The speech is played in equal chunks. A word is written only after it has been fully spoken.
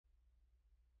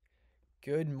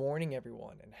Good morning,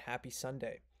 everyone, and happy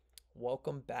Sunday.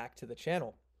 Welcome back to the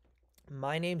channel.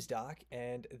 My name's Doc,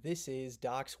 and this is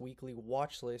Doc's Weekly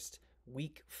Watch List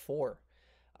Week 4.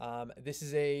 This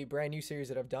is a brand new series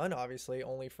that I've done, obviously,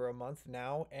 only for a month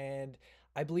now, and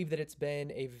I believe that it's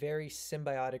been a very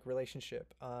symbiotic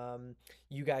relationship.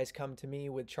 You guys come to me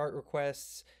with chart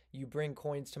requests, you bring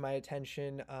coins to my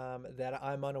attention that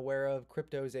I'm unaware of.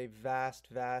 Crypto is a vast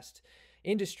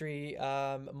industry,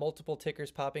 multiple tickers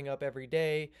popping up every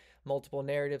day, multiple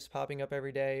narratives popping up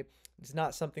every day. It's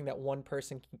not something that one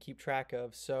person can keep track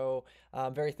of. So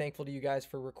I'm very thankful to you guys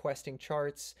for requesting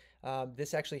charts.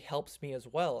 This actually helps me as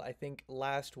well. I think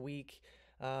last week,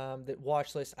 the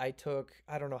watch list I took,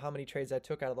 I don't know how many trades I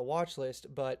took out of the watch list,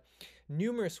 but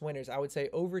numerous winners. I would say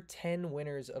over 10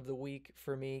 winners of the week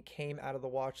for me came out of the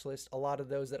watch list. A lot of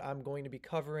those that I'm going to be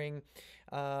covering.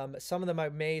 Some of them I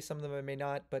may, some of them I may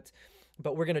not, but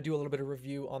we're going to do a little bit of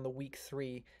review on the week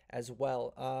 3 as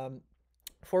well.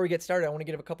 Before we get started, I want to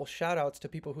give a couple shout outs to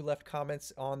people who left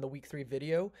comments on the week 3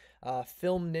 video.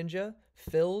 Film Ninja,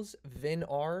 Phils, Vin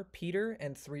R, Peter,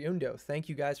 and 3undo. Thank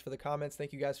you guys for the comments.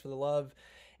 Thank you guys for the love.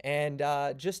 And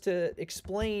just to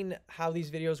explain how these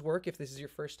videos work, if this is your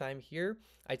first time here,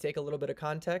 I take a little bit of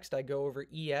context. I go over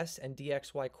ES and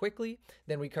DXY quickly.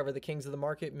 Then we cover the kings of the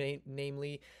market,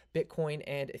 namely Bitcoin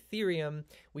and Ethereum.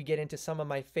 We get into some of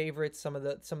my favorites, some of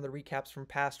the recaps from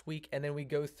past week, and then we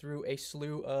go through a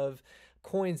slew of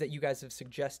coins that you guys have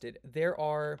suggested. There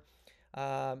are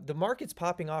the market's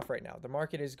popping off right now. The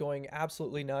market is going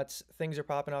absolutely nuts. Things are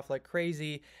popping off like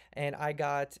crazy, and I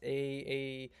got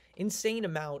a insane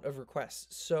amount of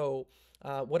requests. So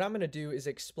what I'm going to do is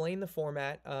explain the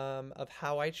format of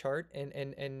how I chart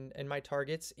and my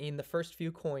targets in the first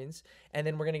few coins, and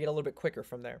then we're going to get a little bit quicker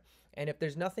from there. And if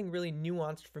there's nothing really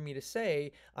nuanced for me to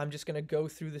say, I'm just going to go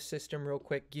through the system real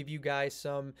quick, give you guys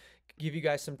some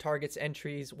targets,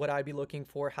 entries, what I'd be looking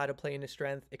for, how to play into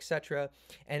strength, etc.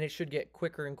 And it should get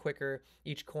quicker and quicker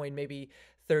each coin, maybe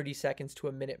 30 seconds to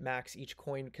a minute max each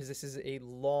coin, because this is a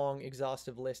long,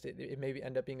 exhaustive list. It may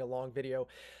end up being a long video.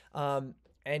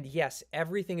 And yes,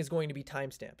 everything is going to be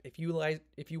timestamped. If you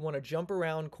want to jump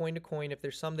around coin to coin, if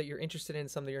there's some that you're interested in,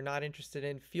 some that you're not interested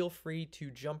in, feel free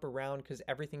to jump around because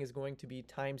everything is going to be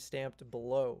timestamped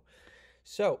below.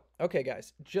 So, okay,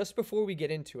 guys, just before we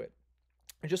get into it,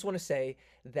 I just want to say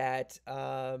that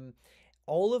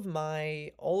all of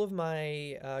my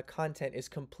content is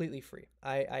completely free.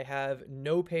 I have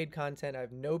no paid content. I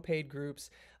have no paid groups,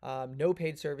 no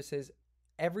paid services.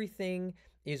 Everything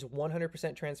is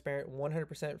 100% transparent,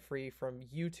 100% free, from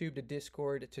YouTube to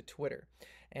Discord to Twitter.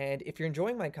 And if you're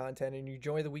enjoying my content and you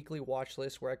enjoy the weekly watch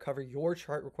list where I cover your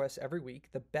chart requests every week,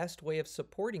 the best way of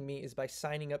supporting me is by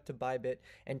signing up to Bybit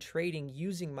and trading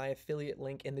using my affiliate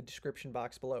link in the description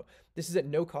box below. This is at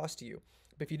no cost to you.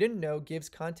 But if you didn't know, gives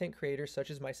content creators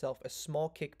such as myself a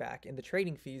small kickback in the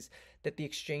trading fees that the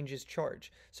exchanges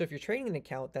charge. So if you're trading an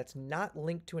account that's not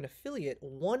linked to an affiliate,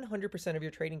 100% of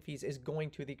your trading fees is going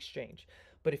to the exchange.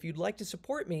 But if you'd like to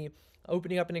support me,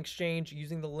 opening up an exchange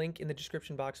using the link in the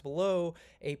description box below,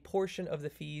 a portion of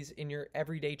the fees in your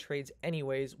everyday trades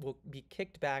anyways will be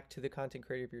kicked back to the content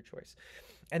creator of your choice.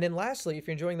 And then lastly, if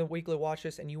you're enjoying the weekly watch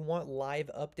list and you want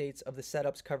live updates of the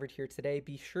setups covered here today,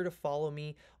 be sure to follow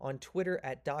me on Twitter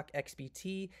at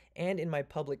DocXBT and in my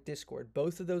public Discord.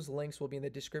 Both of those links will be in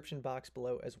the description box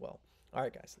below as well. All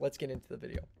right, guys, let's get into the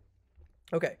video.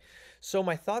 Okay, so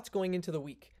my thoughts going into the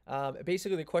week.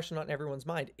 Basically, the question on everyone's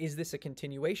mind, is this a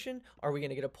continuation? Are we going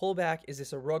to get a pullback? Is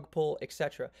this a rug pull,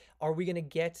 etc.? Are we going to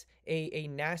get a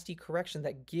nasty correction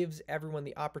that gives everyone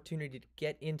the opportunity to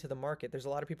get into the market? There's a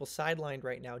lot of people sidelined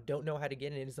right now, don't know how to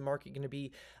get in. Is the market going to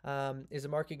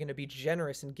be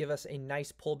generous and give us a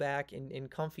nice pullback in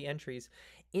comfy entries?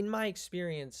 In my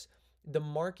experience, the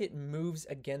market moves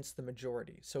against the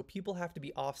majority. So people have to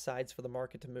be offsides for the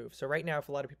market to move. So right now, if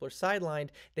a lot of people are sidelined,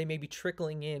 they may be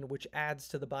trickling in, which adds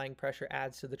to the buying pressure,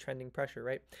 adds to the trending pressure,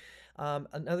 right?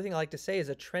 Another thing I like to say is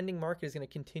a trending market is going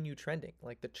to continue trending.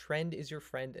 Like, the trend is your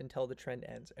friend until the trend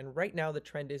ends. And right now, the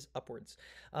trend is upwards.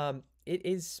 It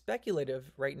is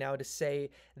speculative right now to say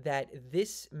that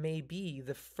this may be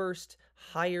the first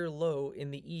higher low in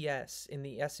the ES, in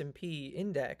the S&P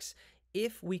index,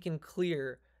 if we can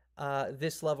clear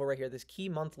this level right here, this key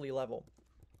monthly level,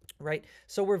 right?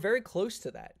 So we're very close to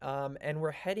that, and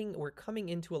we're coming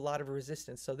into a lot of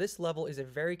resistance. So this level is a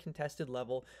very contested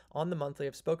level on the monthly.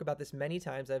 I've spoke about this many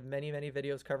times. I have many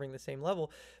videos covering the same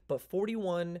level, but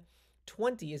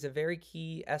 4120 is a very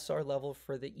key SR level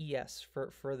for the ES,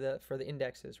 for the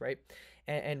indexes, right?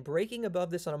 And breaking above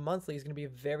this on a monthly is going to be a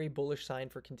very bullish sign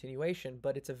for continuation,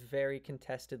 but it's a very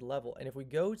contested level. And if we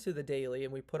go to the daily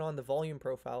and we put on the volume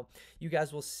profile, you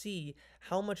guys will see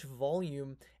how much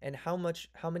volume and how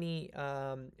many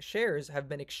shares have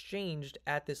been exchanged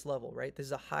at this level, right? This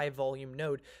is a high volume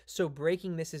node. So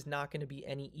breaking this is not going to be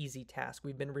any easy task.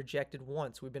 We've been rejected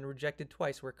once, we've been rejected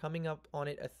twice, we're coming up on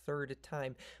it a third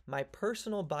time. My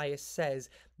personal bias says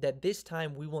that this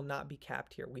time we will not be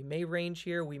capped here. We may range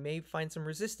here, we may find some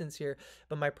resistance here,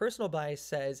 but my personal bias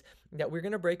says that we're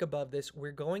going to break above this.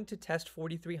 We're going to test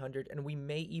 4,300, and we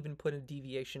may even put a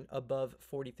deviation above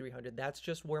 4,300. That's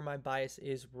just where my bias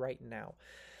is right now.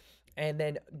 And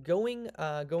then going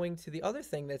to the other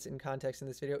thing that's in context in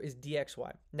this video is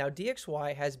DXY. Now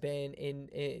DXY has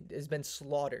been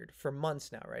slaughtered for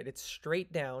months now, right? It's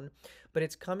straight down, but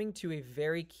it's coming to a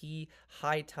very key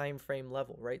high time frame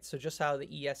level, right? So just how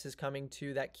the ES is coming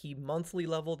to that key monthly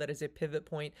level that is a pivot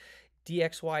point,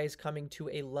 DXY is coming to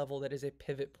a level that is a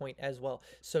pivot point as well.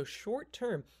 So short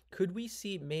term, could we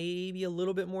see maybe a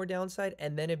little bit more downside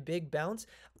and then a big bounce?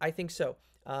 I think so.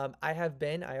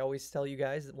 I always tell you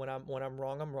guys that when I'm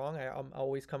wrong, I'm wrong. I'm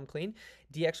always come clean.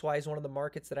 DXY is one of the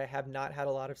markets that I have not had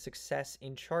a lot of success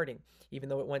in charting. Even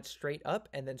though it went straight up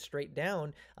and then straight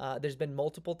down, there's been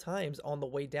multiple times on the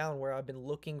way down where I've been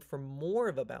looking for more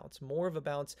of a bounce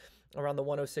around the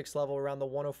 106 level, around the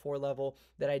 104 level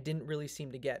that I didn't really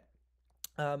seem to get.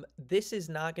 This is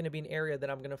not going to be an area that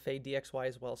I'm going to fade DXY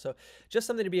as well. So just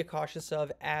something to be cautious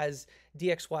of as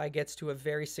DXY gets to a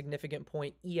very significant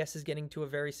point. ES is getting to a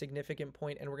very significant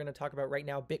point, and we're going to talk about right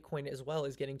now Bitcoin as well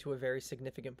is getting to a very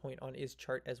significant point on his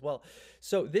chart as well.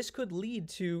 So this could lead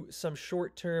to some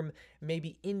short-term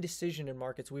maybe indecision in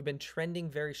markets. We've been trending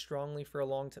very strongly for a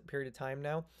long period of time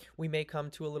now. We may come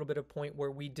to a little bit of point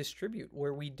where we distribute,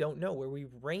 where we don't know, where we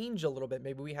range a little bit.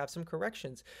 Maybe we have some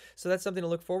corrections. So that's something to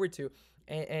look forward to.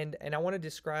 And I want to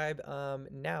describe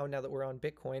now that we're on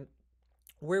Bitcoin,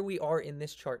 where we are in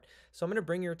this chart. So I'm going to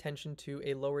bring your attention to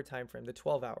a lower time frame, the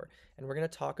 12-hour, and we're going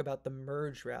to talk about the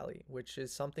merge rally, which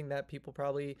is something that people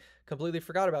probably completely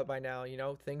forgot about by now. You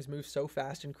know, things move so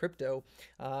fast in crypto.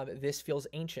 This feels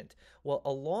ancient. Well,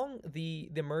 along the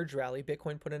merge rally,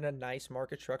 Bitcoin put in a nice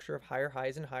market structure of higher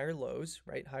highs and higher lows,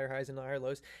 right? Higher highs and higher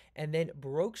lows, and then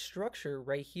broke structure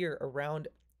right here around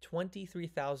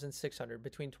 23,600,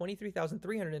 between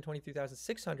 23,300 and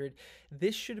 23,600.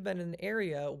 This should have been an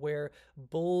area where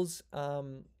bulls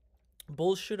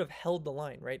should have held the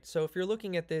line, right? So if you're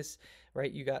looking at this,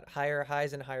 right, you got higher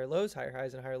highs and higher lows,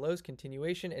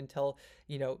 continuation until,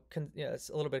 a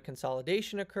little bit of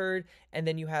consolidation occurred, and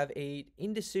then you have a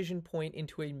indecision point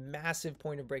into a massive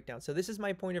point of breakdown. So this is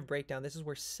my point of breakdown. This is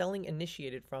where selling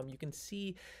initiated from. You can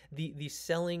see the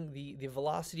selling, the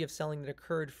velocity of selling that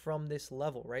occurred from this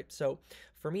level, right? So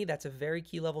for me, that's a very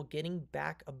key level. Getting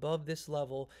back above this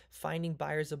level, finding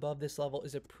buyers above this level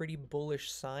is a pretty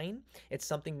bullish sign. It's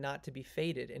something not to be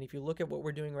faded. And if you look at what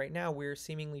we're doing right now, we're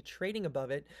seemingly trading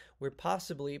above it. We're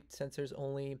possibly, since there's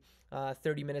only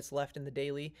 30 minutes left in the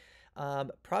daily,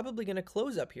 probably going to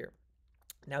close up here.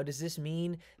 Now, does this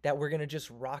mean that we're going to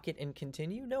just rock it and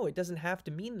continue? No, it doesn't have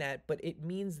to mean that, but it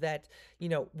means that,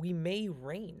 we may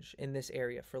range in this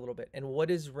area for a little bit. And what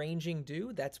does ranging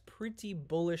do? That's pretty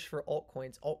bullish for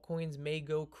altcoins. Altcoins may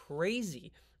go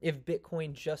crazy if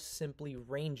Bitcoin just simply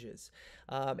ranges.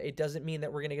 It doesn't mean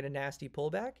that we're going to get a nasty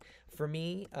pullback. For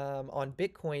me, on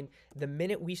Bitcoin, the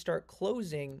minute we start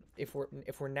closing, if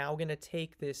we're now going to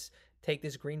take this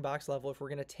green box level, if we're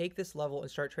going to take this level and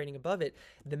start trading above it,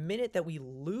 the minute that we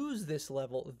lose this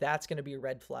level, that's going to be a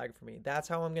red flag for me. That's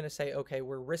how I'm going to say, okay,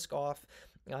 we're risk off.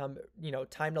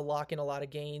 Time to lock in a lot of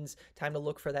gains, time to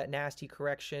look for that nasty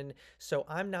correction. So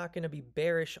I'm not going to be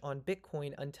bearish on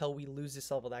Bitcoin until we lose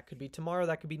this level. That could be tomorrow,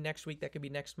 that could be next week, that could be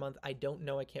next month. I don't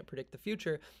know. I can't predict the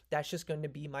future. That's just going to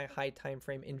be my high time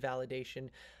frame invalidation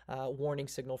warning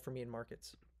signal for me in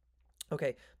markets.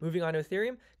 Okay, moving on to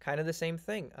Ethereum, kind of the same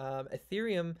thing.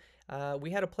 Ethereum, we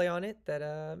had a play on it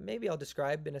that maybe I'll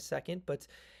describe in a second, but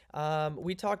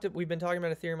we've been talking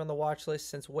about Ethereum on the watch list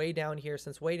since way down here.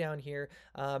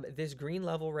 This green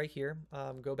level right here,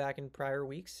 go back in prior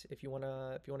weeks if you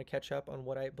wanna catch up on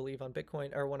what I believe on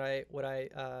Bitcoin, or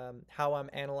how I'm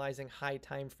analyzing high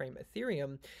time frame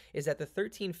Ethereum, is that the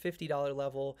 $1,350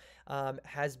 level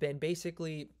has been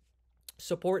basically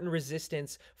support and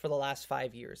resistance for the last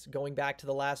 5 years, going back to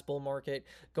the last bull market,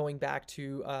 going back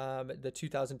to the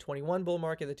 2021 bull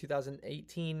market, the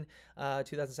 2017,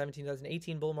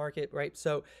 2018 bull market, right?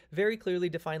 So very clearly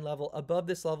defined level. Above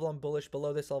this level, I'm bullish.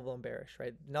 Below this level, I'm bearish,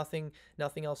 right? Nothing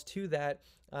else to that.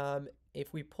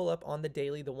 if we pull up on the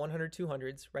daily, the 100,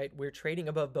 200s, right, we're trading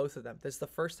above both of them. This is the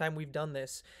first time we've done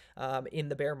this in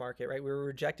the bear market, right? We were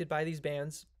rejected by these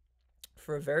bands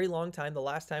for a very long time. The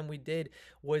last time we did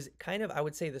was kind of, I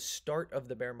would say, the start of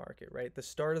the bear market, right? The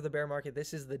start of the bear market.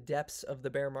 This is the depths of the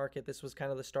bear market. This was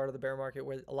kind of the start of the bear market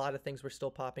where a lot of things were still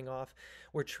popping off.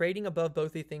 We're trading above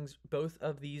both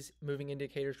of these moving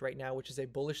indicators right now, which is a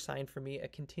bullish sign for me, a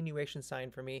continuation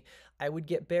sign for me. I would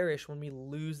get bearish when we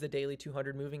lose the daily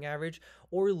 200 moving average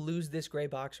or lose this gray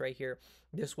box right here.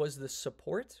 This was the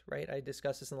support, right? I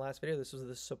discussed this in the last video. This was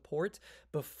the support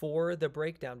before the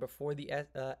breakdown, before the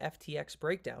FTX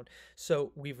breakdown.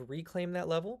 So we've reclaimed that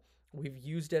level. We've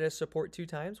used it as support 2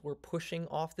 times. We're pushing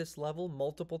off this level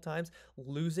multiple times.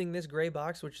 Losing this gray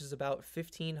box, which is about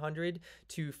 1500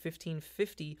 to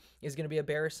 1550, is going to be a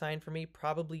bearish sign for me.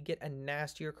 Probably get a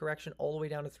nastier correction all the way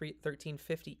down to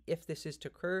 1350 if this is to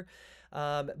occur.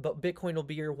 But Bitcoin will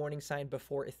be your warning sign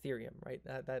before Ethereum, right?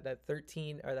 That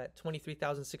 13 or that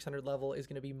 23,600 level is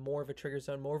going to be more of a trigger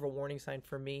zone, more of a warning sign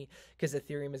for me, because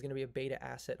Ethereum is going to be a beta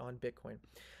asset on Bitcoin.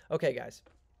 Okay, guys.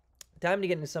 Time to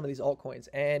get into some of these altcoins,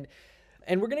 and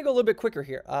we're going to go a little bit quicker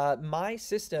here. My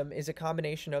system is a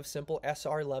combination of simple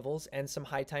SR levels and some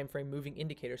high time frame moving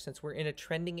indicators. Since we're in a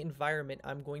trending environment,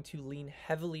 I'm going to lean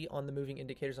heavily on the moving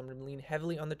indicators. I'm going to lean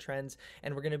heavily on the trends,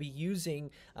 and we're going to be using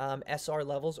SR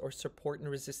levels, or support and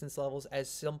resistance levels, as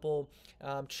simple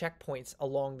checkpoints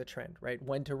along the trend, right?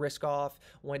 When to risk off,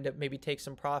 when to maybe take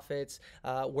some profits,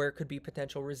 where could be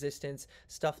potential resistance,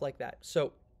 stuff like that.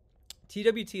 So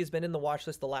TWT has been in the watch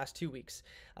list the last 2 weeks.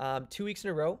 2 weeks in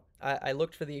a row, I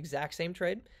looked for the exact same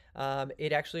trade.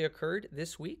 It actually occurred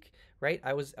this week, right?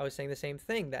 I was saying the same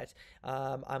thing, that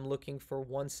I'm looking for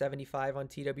 175 on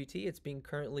TWT. It's being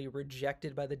currently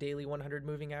rejected by the daily 100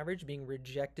 moving average, being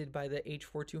rejected by the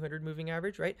H4 200 moving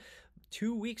average, right?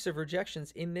 2 weeks of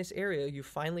rejections in this area. You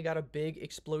finally got a big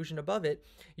explosion above it.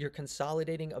 You're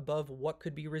consolidating above what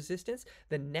could be resistance.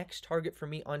 The next target for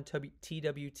me on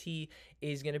TWT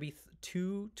is going to be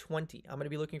 220. I'm going to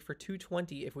be looking for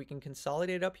 220. If we can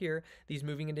consolidate up here, these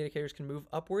moving indicators can move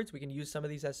upwards. We can use some of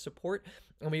these as support,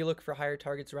 and we look for higher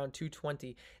targets around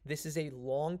 220. This is a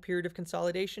long period of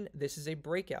consolidation. This is a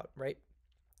breakout, right?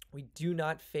 We do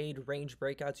not fade range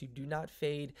breakouts. You do not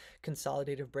fade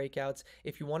consolidative breakouts.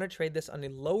 If you want to trade this on a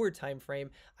lower time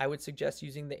frame, I would suggest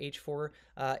using the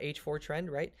H4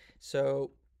 trend, right?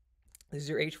 So this is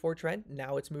your H4 trend.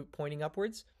 Now it's pointing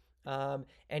upwards.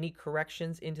 Any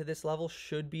corrections into this level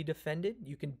should be defended.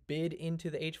 You can bid into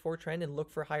the H4 trend and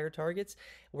look for higher targets.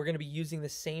 We're going to be using the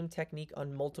same technique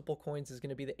on multiple coins. It's going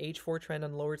to be the H4 trend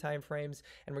on lower time frames,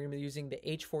 and we're going to be using the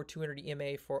H4 200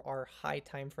 EMA for our high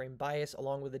time frame bias,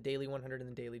 along with the daily 100 and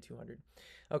the daily 200.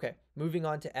 Okay, moving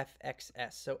on to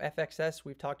FXS. So FXS,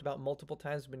 we've talked about multiple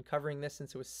times. We've been covering this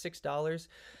since it was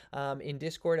 $6 in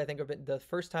Discord. I think the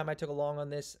first time I took a long on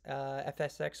this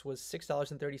FSX was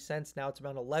 $6.30. Now it's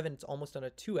around 11. It's almost on a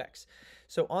 2x.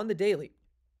 So on the daily,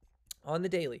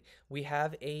 we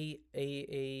have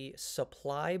a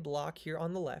supply block here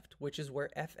on the left, which is where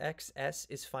FXS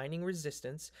is finding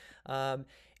resistance.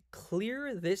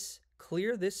 Clear this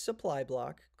supply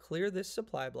block.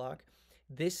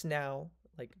 This now,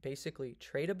 like, basically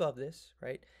trade above this,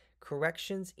 right?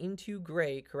 Corrections into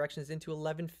gray, corrections into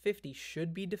 1150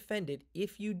 should be defended.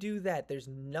 If you do that, there's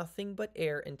nothing but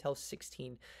air until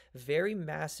 16. Very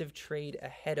massive trade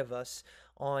ahead of us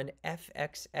on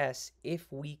FXS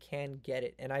if we can get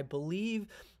it. And I believe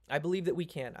that we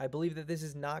can. I believe that this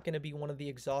is not going to be one of the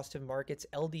exhaustive markets.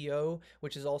 LDO,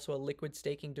 which is also a liquid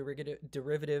staking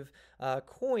derivative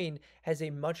coin, has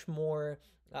a much more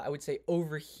I would say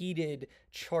overheated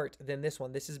chart than this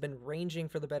one. This has been ranging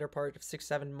for the better part of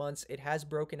 6-7 months. It has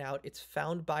broken out. It's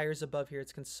found buyers above here.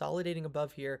 It's consolidating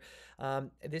above here.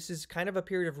 This is kind of a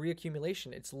period of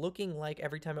reaccumulation. It's looking like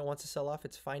every time it wants to sell off,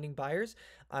 it's finding buyers.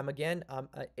 Again,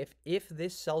 if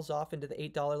this sells off into the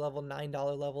 $8 level,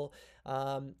 $9 level,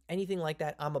 anything like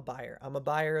that, I'm a buyer. I'm a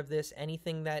buyer of this.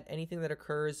 Anything that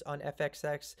occurs on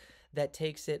FXX that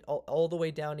takes it all the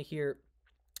way down to here,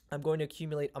 I'm going to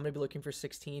accumulate. I'm going to be looking for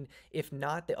 16. If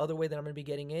not, the other way that I'm going to be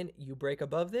getting in, you break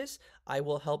above this, I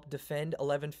will help defend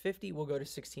 1150. We'll go to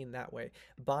 16 that way.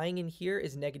 Buying in here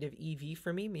is negative EV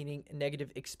for me, meaning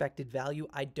negative expected value.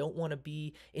 I don't want to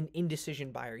be an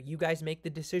indecision buyer. You guys make the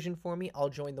decision for me. I'll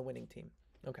join the winning team.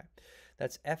 Okay,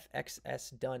 that's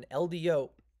FXS done.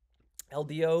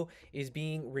 LDO is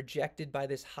being rejected by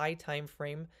this high time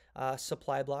frame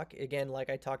supply block. Again, like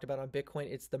I talked about on Bitcoin,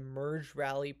 it's the merge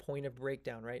rally point of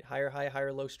breakdown, right? Higher high,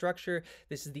 higher low structure.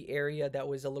 This is the area that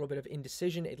was a little bit of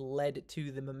indecision. It led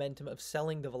to the momentum of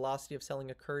selling. The velocity of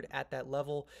selling occurred at that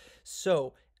level.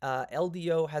 So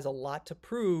LDO has a lot to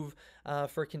prove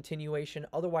for continuation.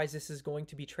 Otherwise, this is going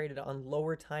to be traded on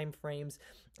lower time frames.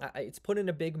 It's put in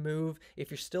a big move.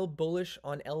 If you're still bullish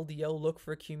on LDO, look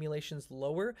for accumulations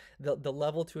lower. The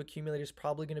level to accumulate is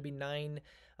probably going to be 1.9,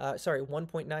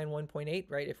 1.8,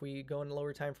 right? If we go in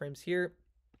lower time frames here,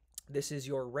 this is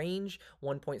your range,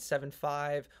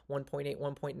 1.75, 1.8,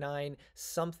 1.9,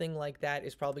 something like that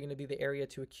is probably going to be the area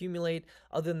to accumulate.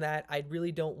 Other than that, I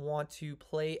really don't want to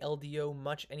play LDO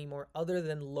much anymore other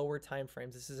than lower time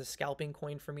frames. This is a scalping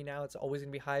coin for me now. It's always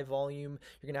going to be high volume.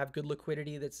 You're going to have good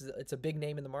liquidity. It's a big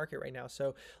name in the market right now.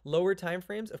 So lower time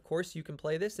frames, of course, you can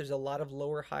play this. There's a lot of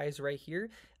lower highs right here.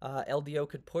 LDO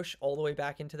could push all the way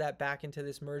back into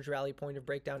this merge rally point of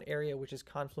breakdown area, which is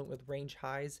confluent with range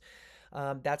highs.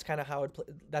 That's kind of how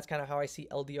I see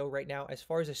LDO right now. As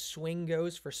far as a swing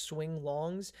goes, for swing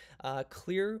longs,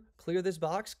 clear this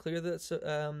box, clear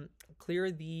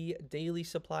the daily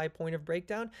supply point of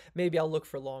breakdown. Maybe I'll look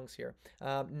for longs here.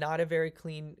 Not a very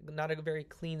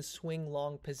clean swing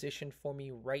long position for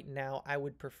me right now. I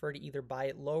would prefer to either buy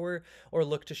it lower or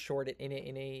look to short it in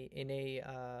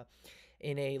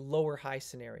a lower high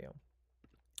scenario.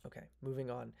 Okay, moving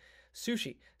on.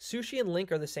 Sushi and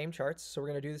LUNC are the same charts, so we're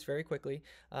going to do this very quickly.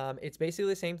 It's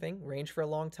basically the same thing, range for a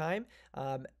long time.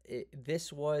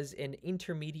 This was an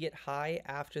intermediate high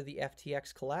after the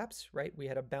FTX collapse, right? We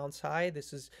had a bounce high.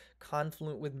 This is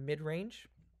confluent with mid-range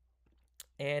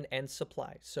and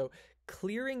supply. So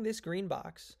clearing this green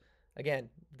box, again,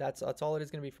 that's all it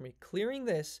is going to be for me. Clearing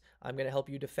this, I'm going to help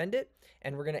you defend it,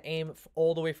 and we're going to aim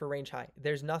all the way for range high.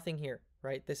 There's nothing here,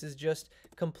 right? This is just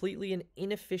completely an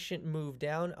inefficient move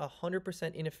down,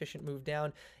 100% inefficient move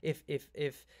down. If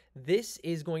this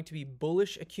is going to be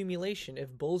bullish accumulation,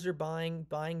 if bulls are buying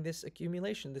this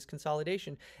accumulation, this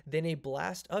consolidation, then a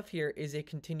blast up here is a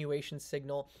continuation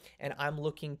signal, and I'm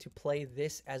looking to play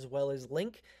this as well as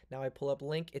LUNC. Now I pull up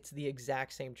LUNC, it's the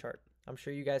exact same chart. I'm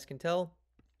sure you guys can tell.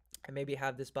 I maybe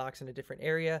have this box in a different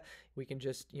area. We can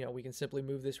just, we can simply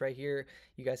move this right here.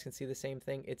 You guys can see the same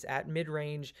thing. It's at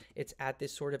mid-range. It's at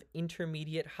this sort of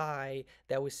intermediate high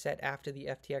that was set after the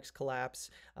FTX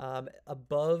collapse.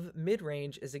 Above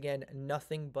mid-range is, again,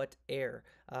 nothing but air.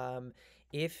 I'm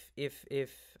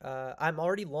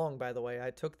already long, by the way.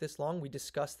 I took this long. We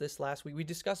discussed this last week. We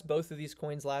discussed both of these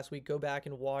coins last week. Go back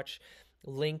and watch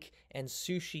LUNC and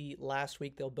SUSHI last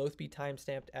week. They'll both be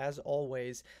timestamped as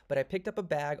always, but I picked up a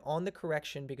bag on the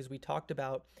correction because we talked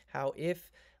about how if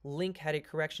LUNC had a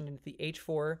correction into the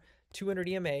H4 200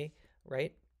 EMA,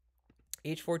 right?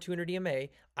 H4 200 EMA,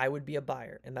 I would be a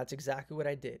buyer, and that's exactly what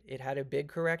I did. It had a big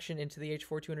correction into the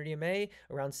H4 200 EMA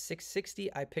around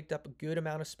 660. I picked up a good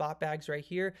amount of spot bags right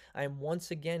here. I am once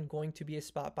again going to be a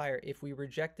spot buyer. If we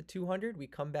reject the 200, we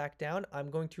come back down, I'm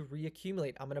going to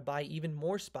reaccumulate. I'm going to buy even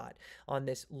more spot on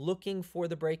this, looking for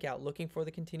the breakout, looking for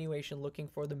the continuation, looking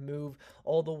for the move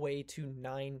all the way to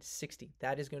 960.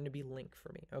 That is going to be LUNC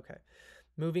for me. Okay,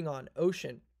 moving on.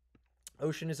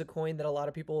 Ocean is a coin that a lot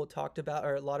of people talked about,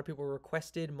 or a lot of people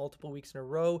requested multiple weeks in a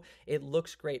row. It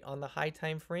looks great on the high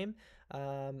time frame.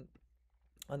 On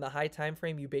the high time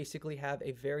frame, you basically have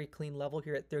a very clean level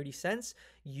here at 30 cents.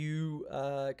 You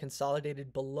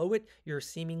consolidated below it. You're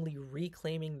seemingly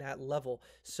reclaiming that level.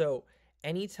 So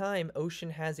anytime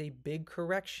Ocean has a big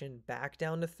correction back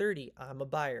down to 30, I'm a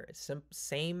buyer. It's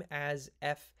same as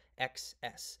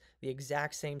FXS, the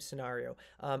exact same scenario.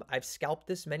 I've scalped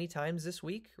this many times this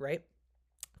week, right?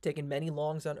 Taken many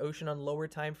longs on Ocean on lower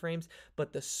time frames,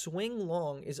 but the swing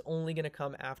long is only going to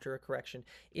come after a correction.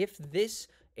 If this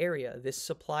area, this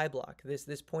supply block,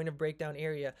 this point of breakdown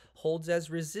area holds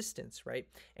as resistance, right,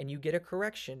 and you get a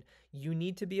correction, you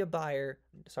need to be a buyer.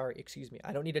 Sorry, excuse me.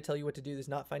 I don't need to tell you what to do. This is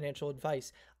not financial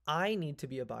advice. I need to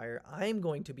be a buyer. I'm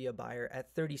going to be a buyer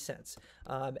at 30 cents.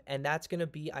 And that's going to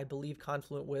be, I believe,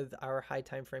 confluent with our high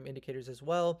time frame indicators as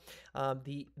well.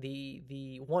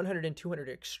 The 100 and 200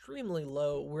 are extremely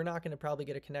low. We're not going to probably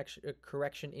get a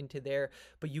correction into there,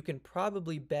 but you can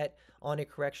probably bet on a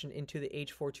correction into the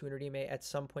H4 200 EMA at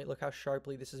some point. Look how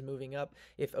sharply this is moving up.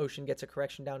 If Ocean gets a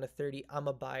correction down to 30, I'm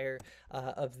a buyer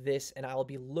of this, and I'll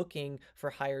be looking for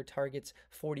higher targets,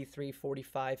 43,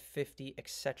 45, 50,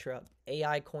 etc.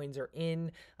 AI coins are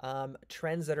in.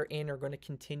 Trends that are in are going to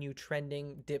continue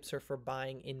trending. Dips are for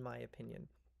buying, in my opinion.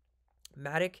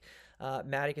 MATIC.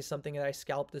 MATIC is something that I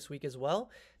scalped this week as well.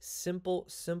 Simple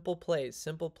plays.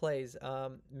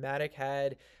 MATIC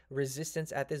had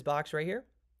resistance at this box right here.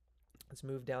 Let's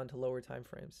move down to lower time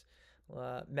frames.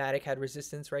 MATIC had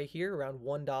resistance right here around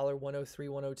 $1, 103,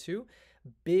 102.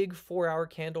 Big 4-hour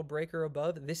candle breaker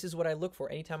above. This is what I look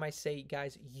for. Anytime I say,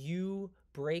 guys, you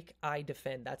break, I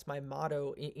defend. That's my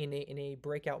motto in a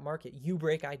breakout market. You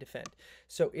break, I defend.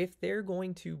 So if they're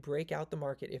going to break out the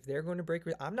market, if they're going to break,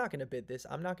 I'm not going to bid this.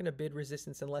 I'm not going to bid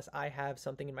resistance unless I have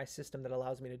something in my system that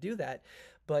allows me to do that.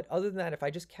 But other than that, if I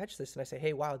just catch this and I say,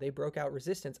 hey, wow, they broke out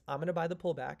resistance, I'm going to buy the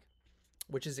pullback,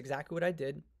 which is exactly what I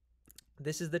did.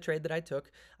 This is the trade that I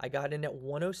took. I got in at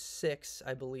 106,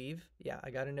 I believe. Yeah, I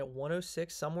got in at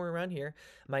 106, somewhere around here.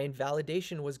 My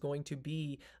invalidation was going to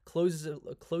be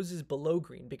closes below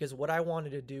green, because what I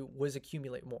wanted to do was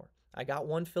accumulate more. I got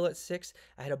one fill at 6.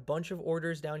 I had a bunch of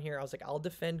orders down here. I was like, I'll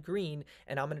defend green,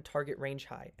 and I'm going to target range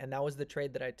high. And that was the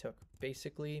trade that I took,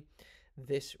 basically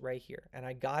this right here. And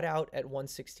I got out at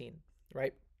 116,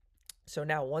 right? So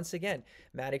now, once again,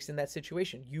 MATIC's in that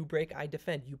situation. You break, I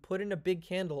defend. You put in a big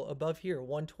candle above here,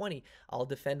 120. I'll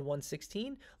defend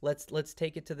 116. Let's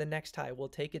take it to the next high. We'll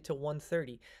take it to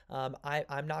 130.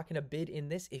 I'm not going to bid in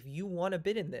this. If you want to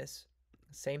bid in this,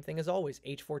 same thing as always,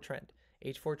 H4 trend.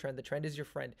 H4 trend, the trend is your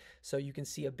friend. So you can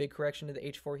see a big correction to the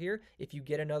H4 here. If you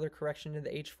get another correction in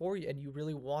the H4 and you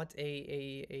really want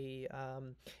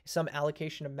some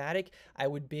allocation of MATIC, I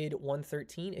would bid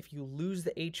 113. If you lose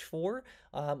the H4,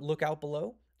 look out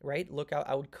below, right? Look out,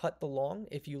 I would cut the long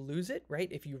if you lose it, right?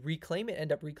 If you reclaim it,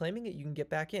 end up reclaiming it, you can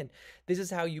get back in. This is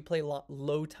how you play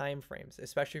low time frames,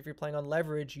 especially if you're playing on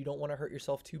leverage. You don't want to hurt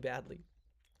yourself too badly.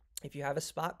 If you have a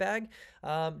spot bag,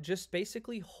 just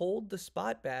basically hold the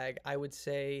spot bag, I would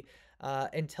say,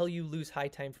 until you lose high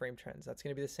time frame trends. That's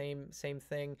going to be the same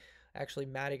thing. Actually,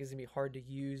 MATIC is going to be hard to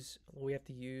use. We have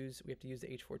to use the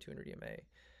H4 200 EMA.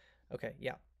 Okay,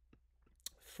 yeah.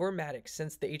 For MATIC,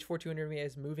 since the H4 200 EMA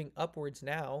is moving upwards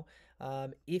now,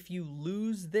 if you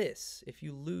lose this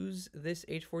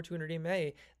H4 200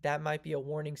 EMA, that might be a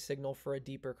warning signal for a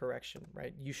deeper correction,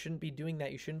 right? You shouldn't be doing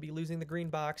that. You shouldn't be losing the green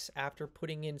box after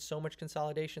putting in so much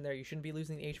consolidation there. You shouldn't be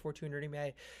losing the H4 200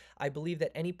 EMA. I believe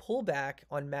that any pullback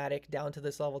on MATIC down to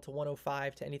this level, to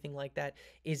 105, to anything like that,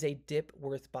 is a dip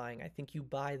worth buying. I think you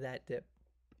buy that dip.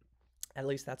 At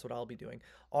least that's what I'll be doing.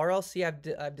 RLC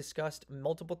I've discussed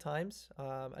multiple times.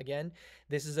 Again,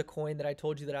 this is a coin that I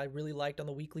told you that I really liked on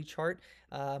the weekly chart.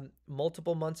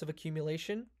 Multiple months of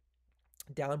accumulation.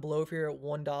 Down below here at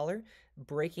 $1.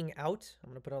 Breaking out.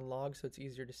 I'm going to put on log so it's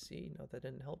easier to see. No, that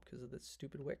didn't help because of the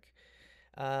stupid wick.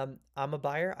 I'm a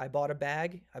buyer. I bought a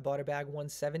bag. I bought a bag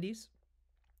 170s.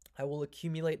 I will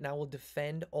accumulate and I will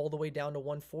defend all the way down to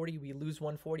 140. We lose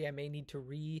 140. I may need to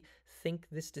rethink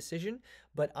this decision,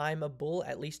 but I'm a bull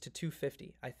at least to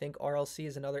 250. I think RLC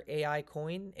is another AI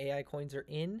coin. AI coins are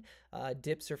in.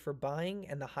 Dips are for buying,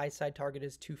 and the high side target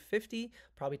is 250.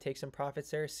 Probably take some profits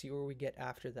there, see where we get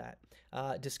after that.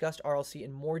 Discussed RLC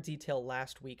in more detail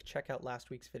last week. Check out last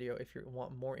week's video if you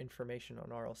want more information on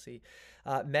RLC.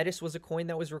 METIS was a coin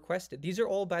that was requested. These are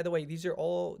all, by the way, these are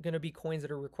all going to be coins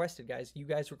that are requested, guys. You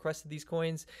guys requested these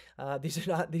coins. These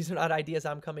are not ideas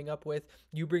I'm coming up with.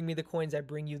 You bring me the coins, I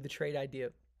bring you the trade idea.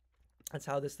 That's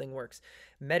how this thing works.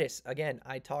 METIS, again,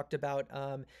 I talked about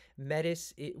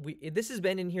METIS. This has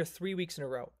been in here 3 weeks in a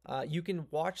row. You can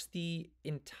watch the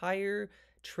entire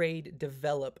trade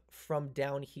develop from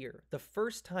down here. The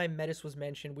first time METIS was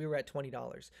mentioned, we were at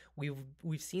 $20.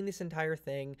 We've seen this entire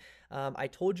thing. I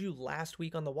told you last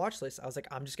week on the watch list, I was like,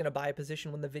 I'm just going to buy a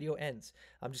position when the video ends.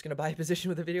 I'm just going to buy a position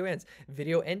when the video ends.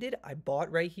 Video ended. I bought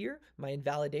right here. My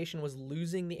invalidation was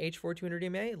losing the H4 200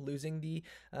 EMA, losing the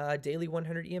daily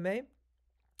 100 EMA.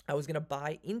 I was going to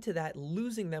buy into that.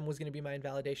 Losing them was going to be my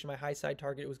invalidation. My high side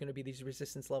target was going to be these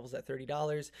resistance levels at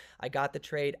 $30. I got the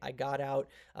trade. I got out.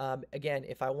 Again,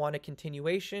 if I want a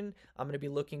continuation, I'm going to be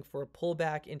looking for a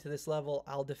pullback into this level.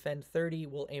 I'll defend 30.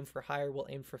 We'll aim for higher. We'll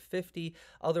aim for 50.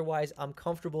 Otherwise, I'm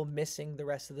comfortable missing the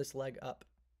rest of this leg up.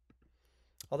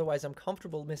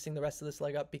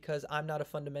 Because I'm not a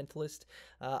fundamentalist.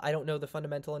 I don't know the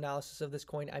fundamental analysis of this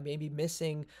coin. I may be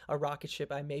missing a rocket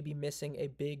ship. I may be missing a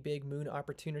big moon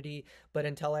opportunity. But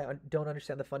until I don't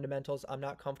understand the fundamentals, I'm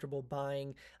not comfortable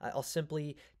buying. I'll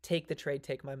simply take the trade,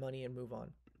 take my money, and move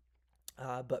on.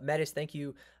 But METIS, thank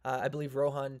you. I believe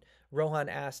Rohan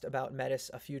asked about METIS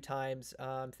a few times.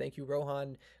 Thank you,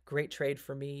 Rohan. Great trade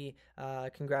for me.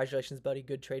 Congratulations, buddy.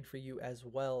 Good trade for you as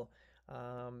well.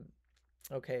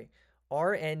 Okay,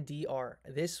 RNDR.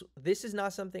 This is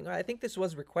not something, I think this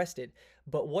was requested,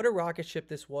 but what a rocket ship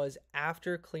this was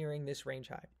after clearing this range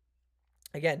high.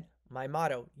 Again, my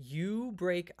motto, you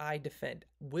break, I defend.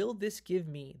 Will this give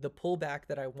me the pullback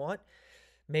that I want?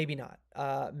 Maybe not.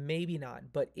 Maybe not.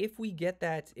 But if we get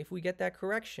that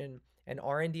correction and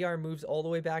RNDR moves all the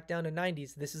way back down to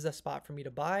 90s, this is a spot for me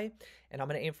to buy, and I'm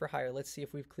going to aim for higher. Let's see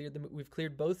if we've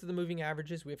cleared both of the moving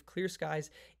averages. We have clear skies.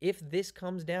 If this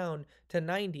comes down to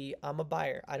 90, I'm a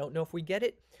buyer. I don't know if we get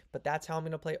it, but that's how I'm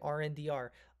going to play RNDR.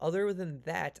 Other than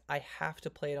that, I have to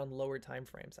play it on lower time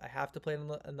frames. I have to play it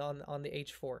on the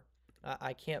H4.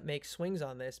 I can't make swings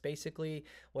on this. Basically,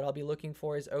 what I'll be looking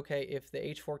for is, okay, if the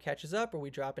H4 catches up or we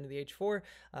drop into the H4,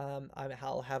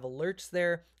 I'll have alerts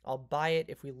there. I'll buy it.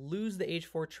 If we lose the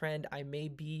H4 trend, I may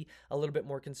be a little bit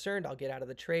more concerned. I'll get out of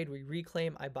the trade. We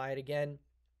reclaim. I buy it again.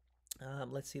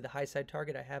 Let's see the high side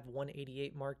target. I have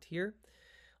 188 marked here,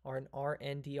 or an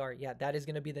RNDR. Yeah, that is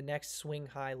going to be the next swing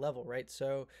high level, right?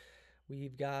 So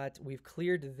we've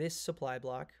cleared this supply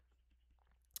block.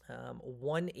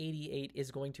 188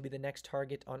 is going to be the next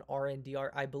target on RNDR.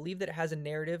 I believe that it has a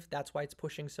narrative. That's why it's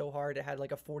pushing so hard. It had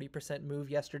like a 40% move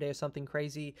yesterday or something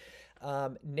crazy.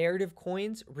 Narrative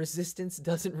coins, resistance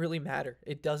doesn't really matter.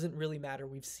 It doesn't really matter.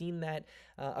 We've seen that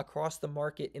across the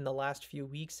market in the last few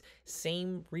weeks.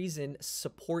 Same reason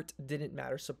support didn't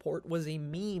matter. Support was a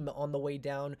meme on the way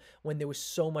down when there was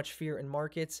so much fear in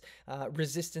markets.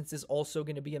 Resistance is also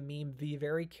going to be a meme. Be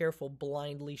very careful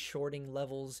blindly shorting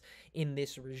levels in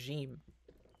this regime.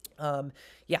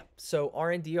 Yeah, so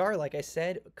RNDR, like I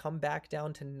said, come back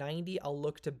down to 90. I'll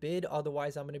look to bid.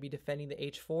 Otherwise, I'm going to be defending the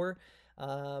H4.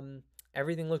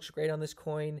 Everything looks great on this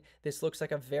coin. This looks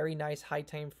like a very nice high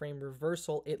time frame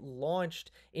reversal. It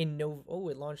launched in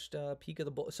it launched peak of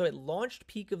the bull. So it launched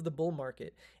peak of the bull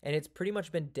market, and it's pretty much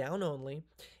been down only.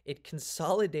 It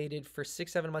consolidated for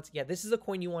 6-7 months. Yeah, this is a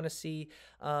coin you want to see.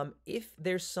 If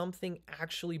there's something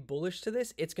actually bullish to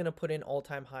this, it's going to put in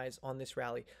all-time highs on this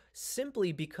rally,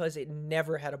 simply because it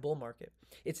never had a bull market.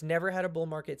 It's never had a bull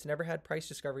market. It's never had price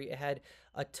discovery. It had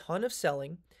a ton of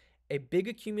selling, a big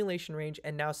accumulation range,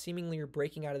 and now seemingly you're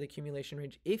breaking out of the accumulation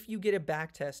range. If you get a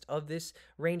back test of this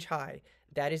range high,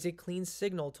 that is a clean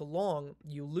signal to long.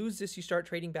 You lose this, you start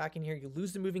trading back in here, you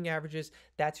lose the moving averages,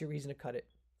 that's your reason to cut it.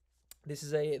 This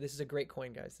is a great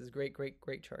coin, guys. This is a great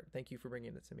chart. Thank you for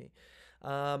bringing it to me.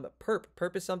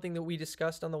 PERP is something that we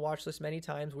discussed on the watch list many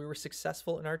times. We were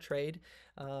successful in our trade.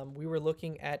 We were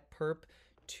looking at PERP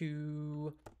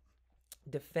to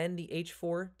defend the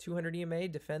H4 200 EMA,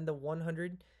 defend the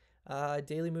 100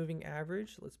 daily moving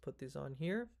average. Let's put this on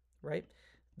here, right?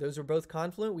 Those were both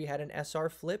confluent. We had an SR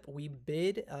flip. We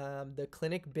bid, the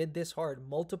clinic bid this hard.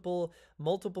 Multiple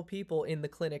people in the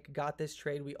clinic got this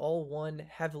trade. We all won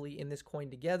heavily in this coin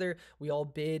together. We all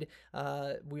bid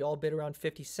around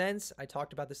 50 cents. I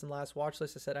talked about this in the last watch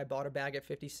list. I said I bought a bag at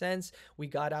 50 cents. We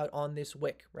got out on this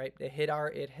wick, right? It hit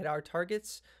our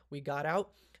targets. We got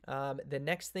out. The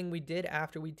next thing we did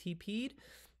after we TP'd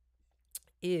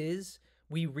is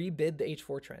we rebid the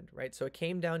H4 trend, right? So it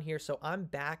came down here. So I'm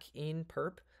back in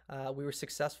PERP. We were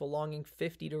successful longing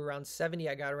 50 to around 70.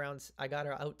 I got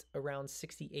out around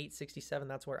 68, 67.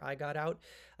 That's where I got out.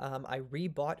 I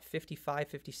rebought 55,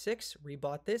 56,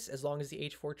 rebought this. As long as the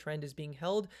H4 trend is being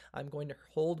held, I'm going to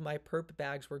hold my PERP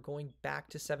bags. We're going back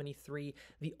to 73.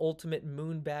 The ultimate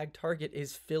moon bag target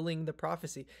is filling the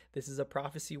prophecy. This is a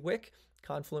prophecy wick,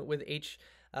 confluent with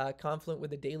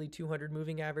the daily 200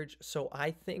 moving average. So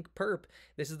I think PERP,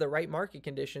 this is the right market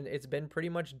condition. It's been pretty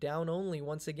much down only.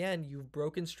 Once again, you've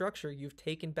broken structure. You've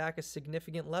taken back a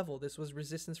significant level. This was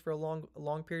resistance for a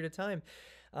long period of time.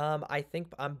 I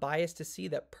think I'm biased to see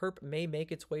that PERP may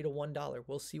make its way to $1.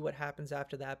 We'll see what happens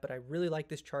after that, but I really like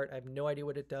this chart. I have no idea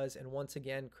what it does. And once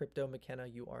again, Crypto McKenna,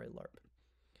 you are a LARP.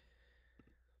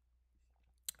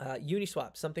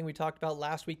 Uniswap, something we talked about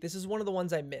last week. This is one of the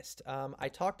ones I missed. I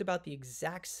talked about the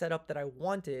exact setup that I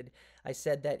wanted. I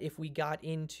said that if we got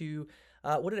into,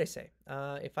 what did I say?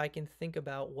 If I can think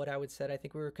about what I would said, I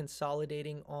think we were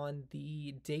consolidating on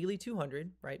the daily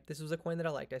 200, right? This was a coin that I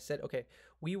liked. I said, okay,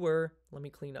 let me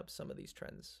clean up some of these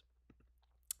trends.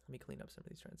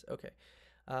 Okay.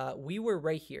 We were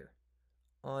right here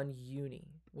on Uni.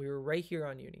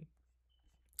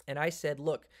 And I said,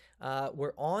 look,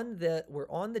 we're on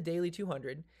the daily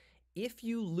 200. If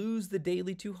you lose the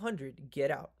daily 200,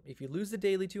 get out. If you lose the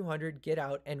daily 200, get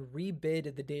out and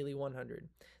rebid the daily 100.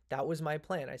 That was my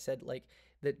plan. I said, like,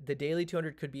 the daily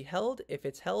 200 could be held. If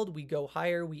it's held, we go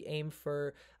higher. We aim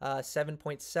for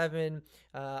 7.7.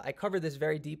 I covered this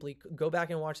very deeply. Go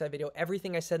back and watch that video.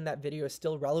 Everything I said in that video is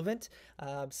still relevant.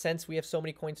 Since we have so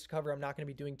many coins to cover, I'm not going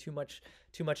to be doing too much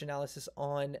analysis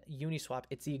on Uniswap.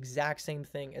 It's the exact same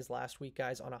thing as last week,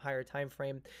 guys, on a higher time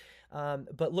frame.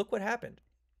 But look what happened.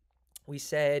 We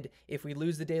said if we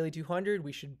lose the daily 200,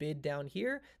 we should bid down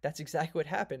here. That's exactly what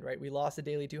happened, right? We lost the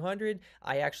daily 200.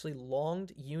 I actually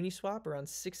longed Uniswap around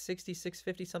 660,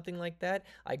 650, something like that.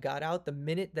 I got out the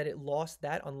minute that it lost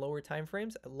that on lower time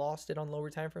frames. I lost it on lower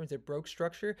time frames. It broke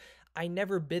structure. I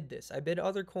never bid this. I bid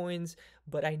other coins,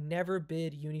 but I never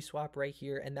bid Uniswap right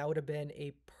here, and that would have been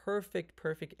a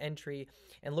perfect entry.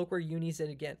 And look where Uni's at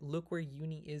again. Look where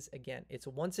Uni is again. It's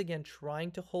once again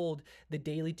trying to hold the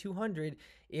daily 200.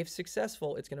 If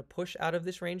successful, it's going to push out of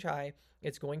this range high.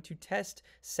 It's going to test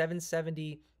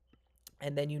 770,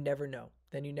 and then you never know.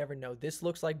 Then you never know. This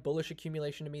looks like bullish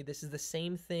accumulation to me. This is the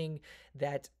same thing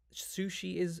that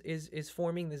SUSHI is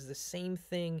forming. This is the same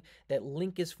thing that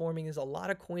LUNC is forming. There's a lot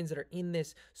of coins that are in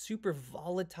this super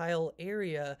volatile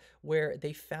area where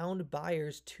they found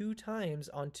buyers 2 times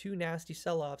on 2 nasty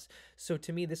sell-offs. So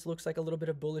to me, this looks like a little bit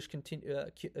of bullish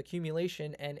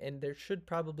accumulation, and there should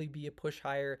probably be a push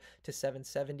higher to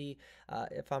 770.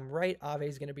 If I'm right, AAVE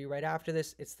is going to be right after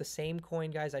this. It's the same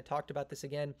coin, guys. I talked about this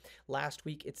again last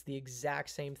week. It's the exact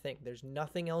same thing. There's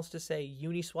nothing else to say.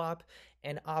 Uniswap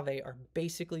and AAVE are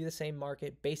basically the same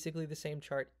market, basically the same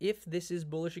chart. If this is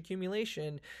bullish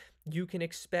accumulation, you can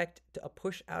expect a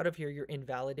push out of here. Your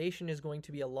invalidation is going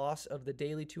to be a loss of the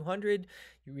daily 200.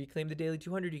 You reclaim the daily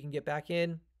 200, you can get back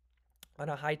in on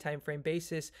a high time frame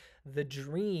basis. The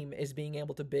dream is being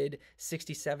able to bid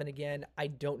 67 again. I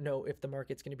don't know if the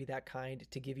market's going to be that kind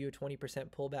to give you a 20%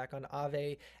 pullback on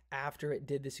AAVE after it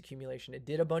did this accumulation. It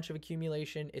did a bunch of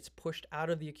accumulation. It's pushed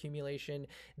out of the accumulation.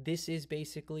 This is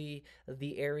basically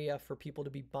the area for people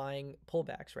to be buying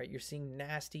pullbacks, right? You're seeing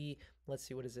nasty, let's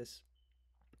see, what is this?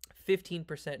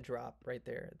 15% drop right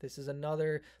there. This is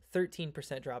another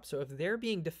 13% drop. So if they're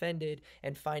being defended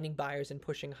and finding buyers and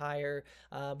pushing higher,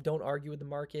 don't argue with the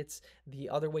markets. The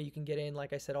other way you can get in,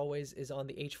 like I said always, is on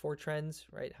the H4 trends,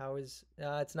 right? How is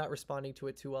it's not responding to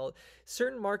it too well.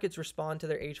 Certain markets respond to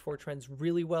their H4 trends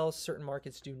really well. Certain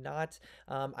markets do not.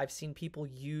 I've seen people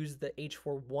use the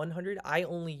H4 100. I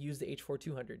only use the H4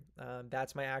 200.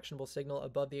 That's my actionable signal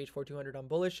above the H4 200 on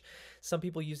bullish. Some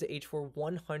people use the H4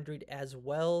 100 as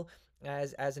well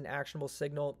as an actionable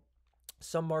signal.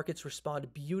 Some markets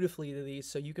respond beautifully to these,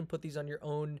 so you can put these on your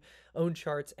own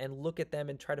charts and look at them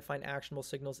and try to find actionable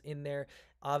signals in there.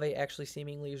 AAVE actually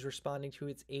seemingly is responding to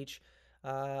its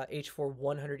H4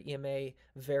 100 EMA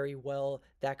very well.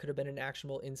 That could have been an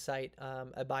actionable insight,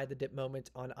 a buy the dip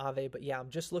moment on AAVE. But yeah, I'm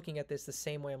just looking at this the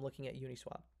same way I'm looking at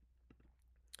Uniswap.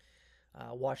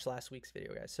 Watch last week's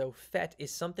video, guys. So FET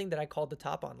is something that I called the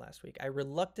top on last week. I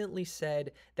reluctantly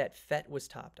said that FET was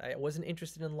topped. I wasn't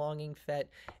interested in longing FET,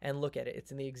 and look at it.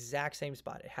 It's in the exact same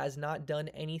spot. It has not done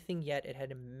anything yet. It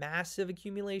had a massive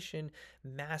accumulation,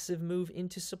 massive move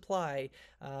into supply.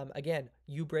 Again,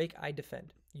 you break, I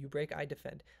defend. You break, I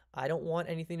defend. I don't want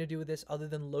anything to do with this other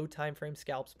than low time frame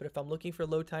scalps, but if I'm looking for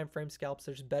low time frame scalps,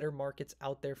 there's better markets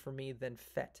out there for me than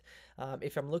FET.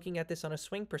 If I'm looking at this on a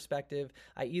swing perspective,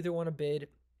 I either want to bid,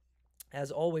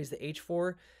 as always, the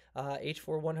H4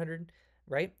 100,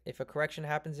 right? If a correction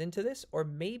happens into this, or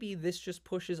maybe this just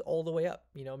pushes all the way up,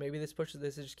 you know, maybe this pushes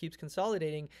this, it just keeps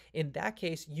consolidating. In that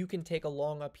case, you can take a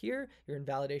long up here. Your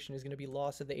invalidation is going to be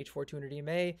loss of the H4 200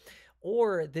 EMA,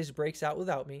 or this breaks out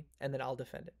without me, and then I'll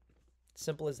defend it.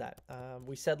 Simple as that.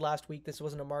 We said last week this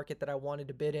wasn't a market that I wanted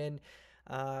to bid in,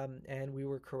 and we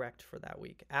were correct for that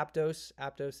week.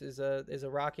 Aptos is a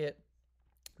rocket.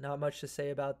 Not much to say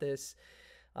about this.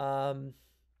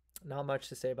 Not much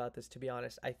to say about this, to be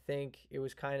honest. I think it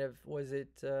was kind of,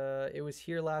 it was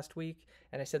here last week,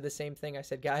 and I said the same thing. I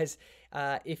said, guys,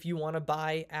 if you want to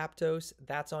buy Aptos,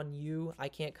 that's on you. I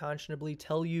can't conscionably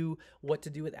tell you what to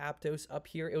do with Aptos up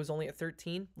here. It was only at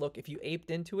 13. Look, if you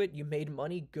aped into it, you made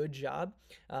money. Good job.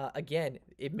 Again,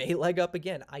 it may leg up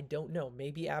again. I don't know.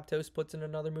 Maybe Aptos puts in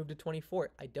another move to 24.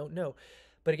 I don't know.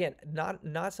 But again,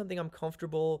 not something I'm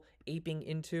comfortable aping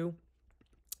into.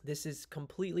 This is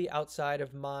completely outside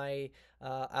of my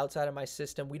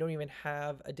system. We don't even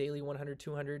have a daily 100,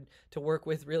 200 to work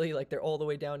with, really. Like, they're all the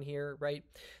way down here, right?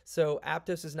 So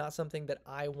Aptos is not something that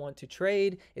I want to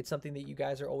trade. It's something that you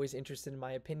guys are always interested in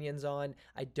my opinions on.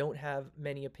 I don't have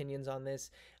many opinions on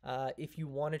this. If you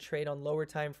want to trade on lower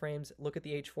time frames, look at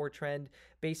the H4 trend.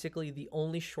 Basically, the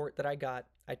only short that I got,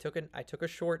 I took a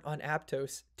short on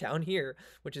Aptos down here,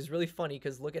 which is really funny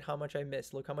because look at how much I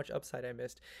missed. Look how much upside I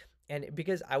missed. And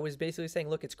because I was basically saying,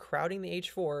 look, it's crowding the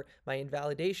H4. My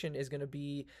invalidation is going to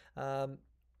be, I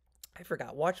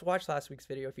forgot. Watch last week's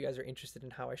video if you guys are interested in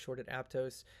how I shorted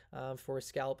Aptos for a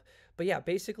scalp. But yeah,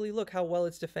 basically look how well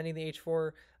it's defending the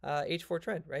H4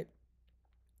 trend, right?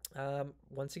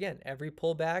 Once again, every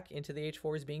pullback into the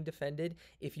H4 is being defended.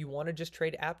 If you want to just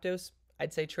trade Aptos,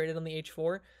 I'd say trade it on the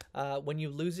H4. When you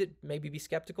lose it, maybe be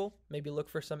skeptical. Maybe look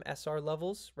for some SR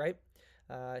levels, right?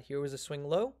 Here was a swing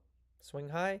low, swing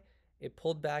high. It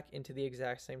pulled back into the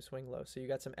exact same swing low. So you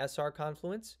got some SR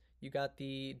confluence. You got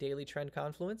the daily trend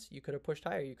confluence. You could have pushed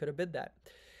higher. You could have bid that.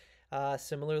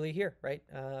 Similarly here, right?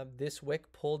 This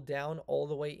wick pulled down all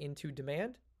the way into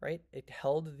demand, right? It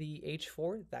held the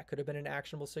H4. That could have been an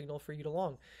actionable signal for you to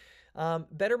long.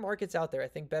 Better markets out there. I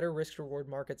think better risk reward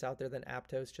markets out there than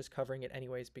Aptos, just covering it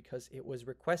anyways because it was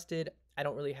requested. I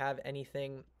don't really have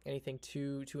anything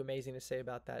too amazing to say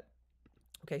about that.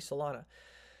 Okay, Solana.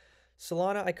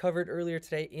 Solana I covered earlier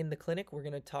today in the clinic. We're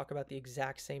going to talk about the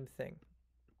exact same thing.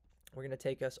 We're going to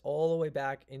take us all the way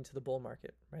back into the bull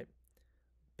market, right?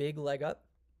 Big leg up,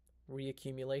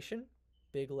 reaccumulation,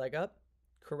 big leg up,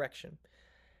 correction.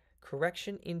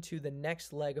 Correction into the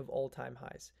next leg of all-time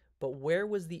highs. But where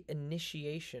was the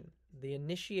initiation? The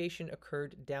initiation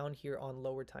occurred down here on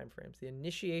lower time frames. The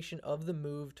initiation of the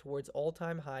move towards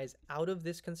all-time highs out of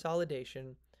this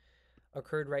consolidation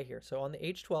occurred right here. So on the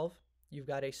H12, you've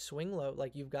got a swing low,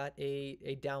 like you've got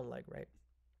a down leg, right?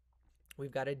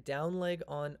 We've got a down leg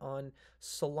on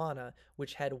Solana,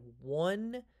 which had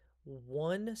one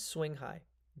swing high.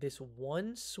 This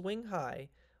one swing high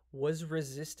was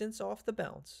resistance off the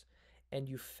bounce, and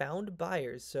you found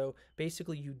buyers. So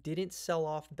basically you didn't sell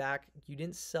off back, you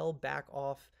didn't sell back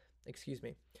off,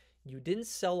 you didn't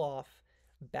sell off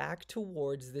back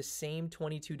towards the same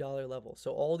 $22 level.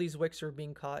 So all these wicks are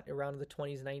being caught around the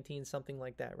 20s, 19, something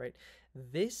like that, right?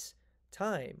 This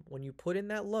time, when you put in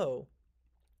that low,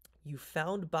 you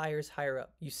found buyers higher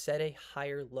up. You set a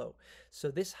higher low.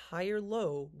 So this higher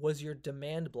low was your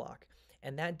demand block.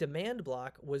 And that demand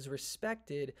block was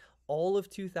respected all of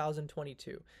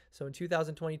 2022. So in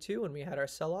 2022, when we had our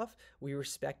sell-off, we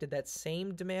respected that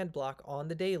same demand block on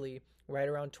the daily, right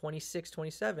around 26,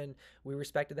 27. We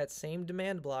respected that same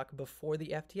demand block before the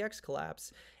FTX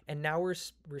collapse. And now we're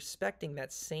respecting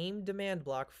that same demand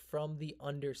block from the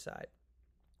underside.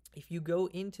 If you go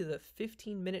into the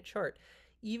 15-minute chart,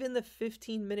 even the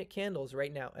 15-minute candles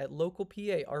right now at local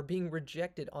PA are being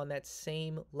rejected on that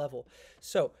same level.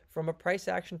 So from a price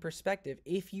action perspective,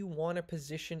 if you want a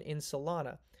position in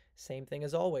Solana, same thing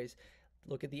as always.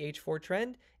 Look at the H4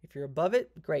 trend. If you're above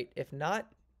it, great. If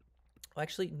not,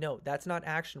 actually, no, that's not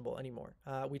actionable anymore.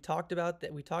 We talked about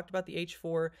that. We talked about the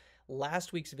H4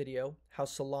 last week's video, how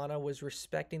Solana was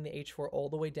respecting the H4 all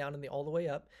the way down and all the way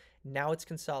up. Now it's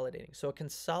consolidating. So a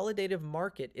consolidative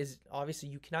market is obviously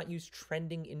you cannot use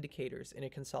trending indicators in a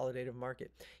consolidative market.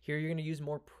 Here you're going to use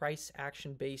more price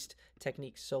action based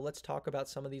techniques. So let's talk about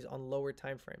some of these on lower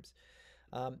time frames.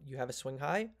 You have a swing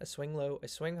high, a swing low, a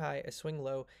swing high, a swing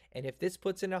low, and if this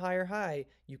puts in a higher high,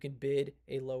 you can bid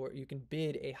a lower, you can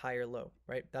bid a higher low,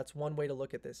 right? That's one way to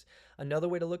look at this. Another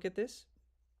way to look at this,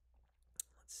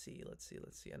 let's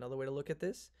see. Another way to look at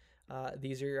this,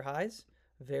 these are your highs.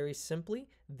 Very simply,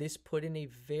 this put in a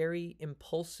very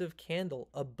impulsive candle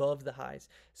above the highs.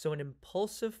 So an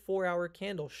impulsive 4-hour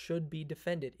candle should be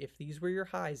defended. If these were your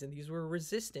highs and these were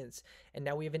resistance, and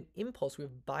now we have an impulse, we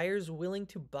have buyers willing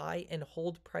to buy and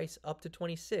hold price up to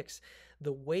 26.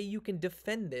 The way you can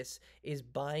defend this is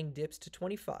buying dips to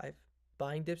 25.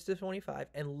 Buying dips to 25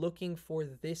 and looking for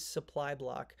this supply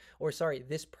block, or sorry,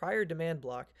 this prior demand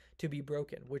block to be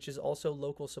broken, which is also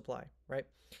local supply, right?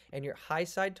 And your high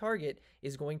side target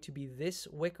is going to be this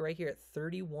wick right here at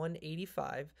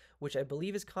 31.85, which I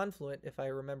believe is confluent, if I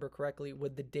remember correctly,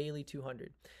 with the daily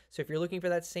 200. So if you're looking for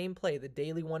that same play, the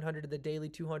daily 100 to the daily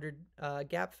 200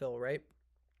 gap fill, right?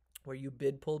 Where you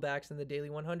bid pullbacks in the daily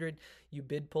 100, you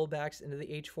bid pullbacks into the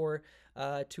H4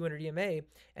 200 EMA,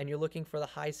 and you're looking for the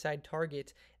high side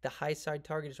target. The high side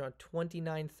target is around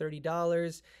 $29,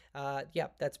 $30. Yeah,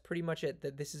 that's pretty much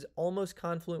it. This is almost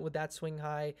confluent with that swing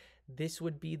high. This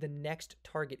would be the next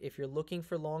target. If you're looking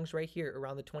for longs right here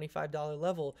around the $25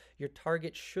 level, your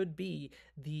target should be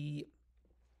the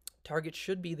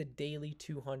daily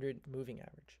 200 moving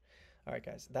average. All right,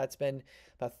 guys, that's been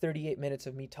about 38 minutes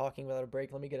of me talking without a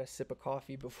break. Let me get a sip of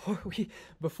coffee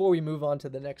before we move on to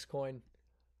the next coin.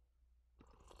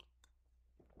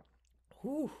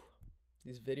 Whew.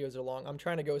 These videos are long. I'm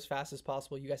trying to go as fast as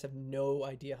possible. You guys have no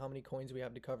idea how many coins we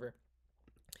have to cover.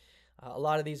 A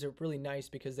lot of these are really nice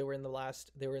because they were in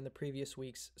the previous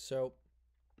weeks. So,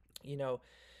 you know,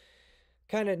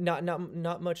 kind of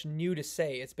not much new to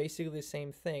say. It's basically the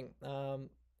same thing.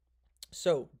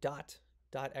 So Dot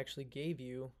actually gave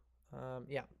you,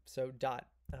 so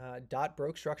Dot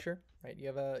broke structure, right? You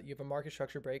have a market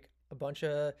structure break, a bunch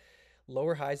of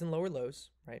lower highs and lower lows,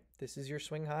 right? This is your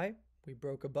swing high. We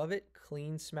broke above it,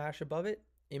 clean smash above it.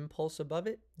 impulse above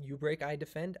it. You break, I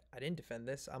defend. I didn't defend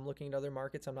this. I'm looking at other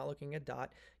markets. I'm not looking at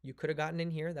DOT. You could have gotten in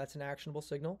here. That's an actionable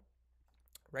signal.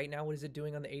 Right now, what is it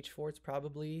doing on the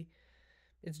H4?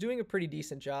 It's doing a pretty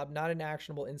decent job. Not an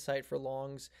actionable insight for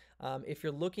longs. If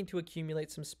you're looking to accumulate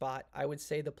some spot, I would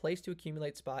say the place to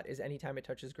accumulate spot is anytime it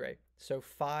touches gray. So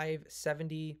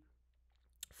 570,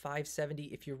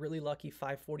 if you're really lucky,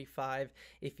 545.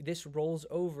 If this rolls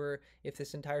over, if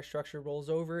this entire structure rolls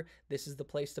over, this is the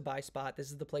place to buy spot. This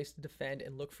is the place to defend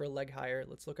and look for a leg higher.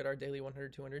 Let's look at our daily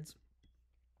 100, 200s.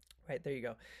 Right, there you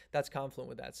go. That's confluent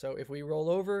with that. So if we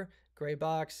roll over, gray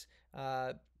box,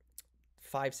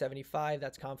 575,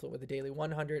 that's confluent with the daily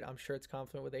 100. I'm sure it's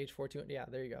confluent with H4 200. Yeah,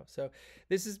 there you go. So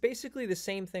this is basically the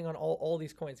same thing on all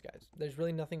these coins, guys. There's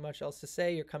really nothing much else to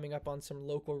say. You're coming up on some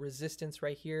local resistance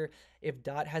right here. If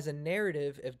DOT has a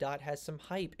narrative, if DOT has some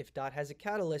hype, if DOT has a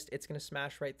catalyst, it's going to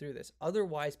smash right through this.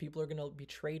 Otherwise, people are going to be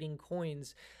trading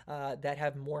coins that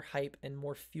have more hype and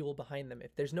more fuel behind them.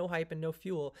 If there's no hype and no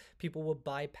fuel, people will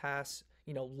bypass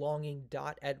longing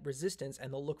DOT at resistance,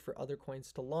 and they'll look for other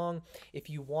coins to long. If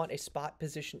you want a spot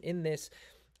position in this,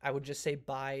 I would just say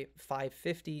buy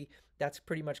 550. That's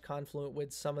pretty much confluent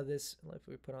with some of this. If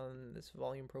we put on this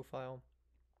volume profile.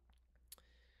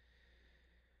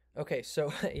 Okay,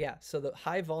 so yeah, so the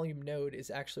high volume node is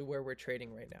actually where we're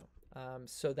trading right now.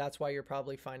 So that's why you're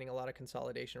probably finding a lot of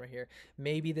consolidation right here.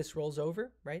 Maybe this rolls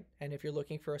over, right? And if you're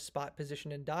looking for a spot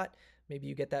position in DOT, maybe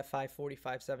you get that 540,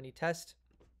 570 test.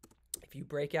 If you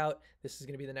break out, this is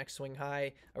going to be the next swing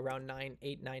high around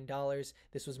 $9.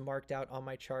 This was marked out on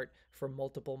my chart for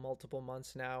multiple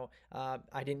months now.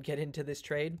 I didn't get into this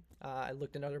trade. I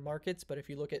looked in other markets, but if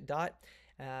you look at DOT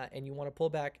and you want to pull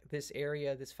back, this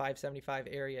area, this 575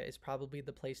 area is probably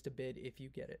the place to bid if you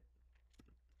get it.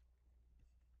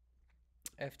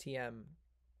 FTM.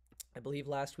 I believe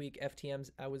last week FTMs,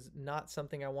 I was not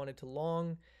something I wanted to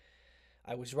long.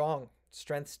 I was wrong.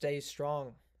 Strength stays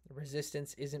strong.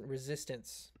 Resistance isn't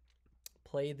resistance.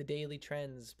 Play the daily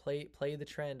trends. Play the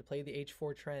trend. Play the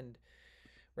H4 trend.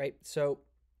 Right? So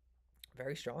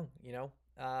very strong,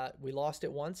 we lost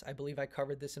it once. I believe I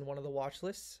covered this in one of the watch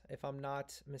lists, if I'm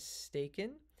not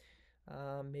mistaken.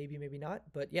 Maybe not.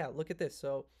 But yeah, look at this.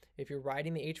 So if you're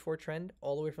riding the H4 trend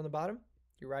all the way from the bottom,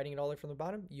 you're riding it all the way from the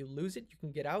bottom, you lose it, you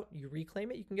can get out, you reclaim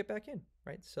it, you can get back in,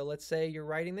 right? So let's say you're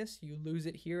riding this, you lose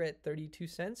it here at 32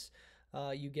 cents.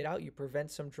 You get out, you prevent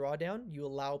some drawdown, you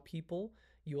allow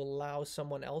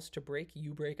someone else to break,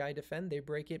 you break, I defend, they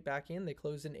break it back in, they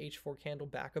close an H4 candle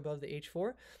back above the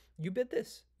H4, you bid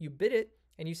this, you bid it,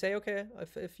 and you say, okay,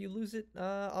 if you lose it,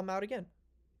 I'm out again.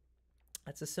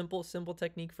 That's a simple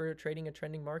technique for trading a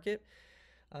trending market.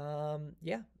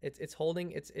 Yeah, it's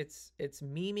holding, it's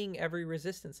memeing every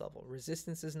resistance level.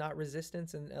 Resistance is not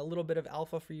resistance, and a little bit of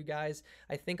alpha for you guys.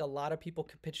 I think a lot of people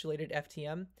capitulated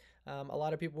FTM. A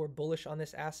lot of people were bullish on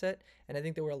this asset, and I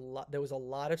think there was a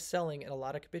lot of selling and a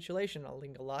lot of capitulation. I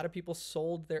think a lot of people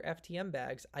sold their FTM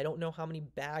bags. I don't know how many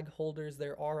bag holders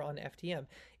there are on FTM.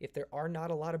 If there are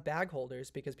not a lot of bag holders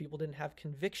because people didn't have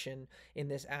conviction in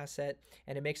this asset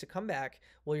and it makes a comeback,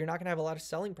 well, you're not going to have a lot of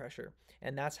selling pressure.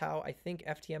 And that's how I think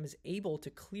FTM is able to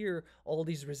clear all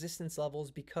these resistance levels,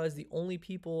 because the only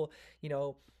people,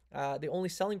 the only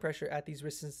selling pressure at these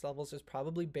resistance levels is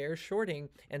probably bears shorting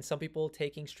and some people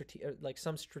taking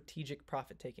some strategic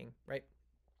profit taking, right?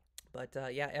 But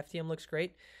yeah, FTM looks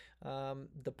great.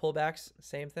 The pullbacks,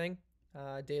 same thing.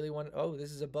 Daily one, oh,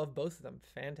 this is above both of them.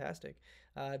 Fantastic.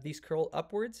 These curl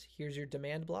upwards. Here's your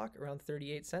demand block around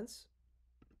 38 cents.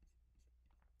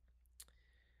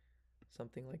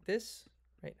 Something like this,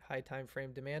 right? High time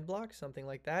frame demand block, something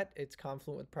like that. It's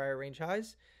confluent with prior range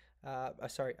highs.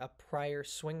 A prior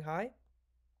swing high.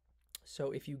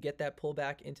 So if you get that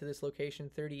pullback into this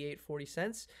location, 38.40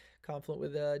 cents, confluent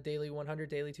with a daily 100,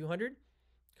 daily 200,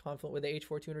 confluent with the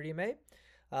H4 200 EMA.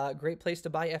 Great place to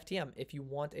buy FTM if you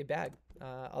want a bag.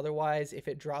 Otherwise, if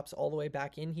it drops all the way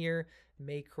back in here,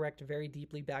 may correct very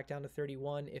deeply back down to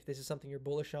 31. If this is something you're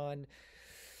bullish on,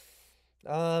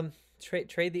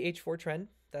 trade the H4 trend.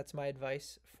 That's my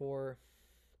advice for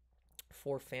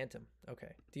Phantom.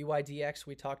 Okay, DYDX,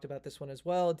 we talked about this one as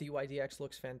well. DYDX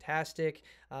looks fantastic.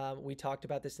 We talked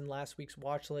about this in last week's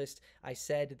watch list. I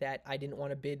said that I didn't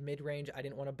want to bid mid-range. I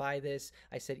didn't want to buy this.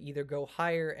 I said either go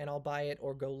higher and I'll buy it,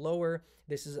 or go lower.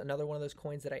 This is another one of those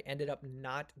coins that I ended up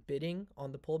not bidding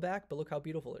on the pullback, but look how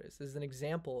beautiful it is. This is an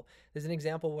example. This is an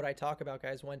example of what I talk about,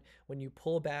 guys. When you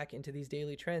pull back into these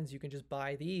daily trends, you can just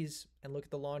buy these and look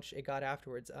at the launch it got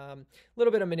afterwards. A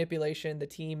little bit of manipulation. The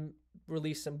team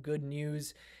released some good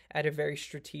news at a very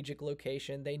strategic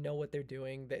location. They know what they're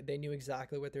doing. They knew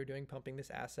exactly what they're doing pumping this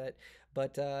asset.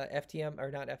 But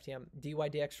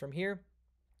DYDX from here,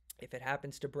 If it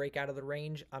happens to break out of the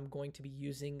range, I'm going to be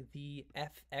using the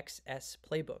FXS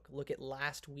playbook. Look at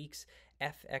last week's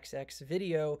FXX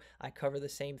video. I cover the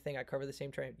same thing. I cover the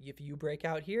same trend. If you break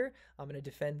out here, I'm going to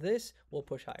defend this. We'll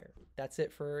push higher. That's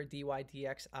it for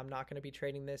DYDX. I'm not going to be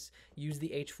trading this. Use the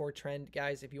H4 trend,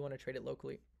 guys, if you want to trade it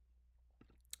locally.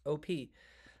 OP.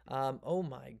 Oh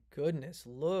my goodness.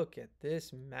 Look at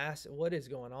this mass. What is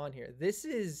going on here? This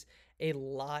is a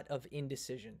lot of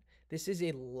indecision. This is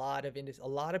a lot of indecision. A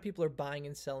lot of people are buying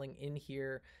and selling in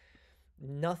here.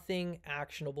 Nothing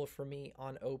actionable for me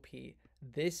on OP.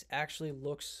 This actually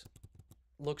looks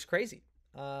crazy.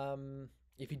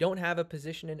 If you don't have a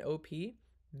position in OP,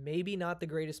 maybe not the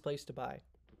greatest place to buy.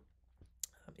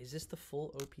 Is this the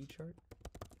full OP chart?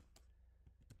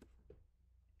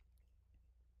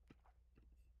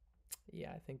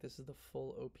 Yeah, I think this is the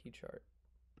full OP chart.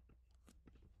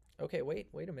 Okay, wait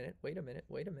a minute. Well,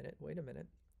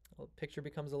 the picture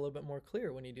becomes a little bit more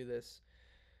clear when you do this.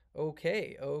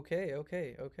 Okay.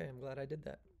 I'm glad I did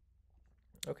that.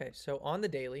 Okay, so on the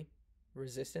daily,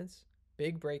 resistance,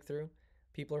 big breakthrough,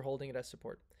 people are holding it as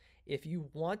support. If you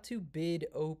want to bid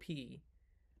OP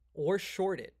or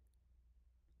short it,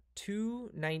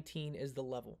 219 is the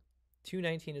level.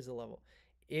 219 is the level.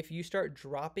 If you start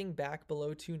dropping back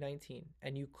below 219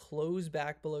 and you close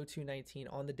back below 219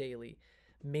 on the daily,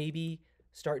 maybe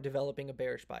start developing a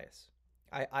bearish bias.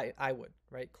 I would,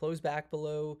 right? Close back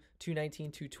below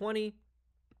 219, 220,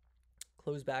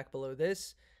 close back below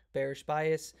this, bearish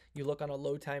bias. You look on a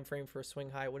low time frame for a swing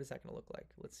high. What is that going to look like?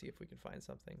 Let's see if we can find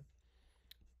something.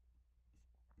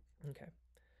 Okay.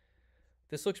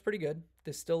 This looks pretty good.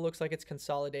 This still looks like it's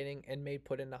consolidating and may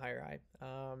put in the higher high.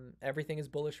 Everything is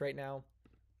bullish right now,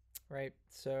 right?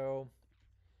 So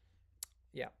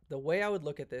yeah, the way I would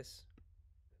look at this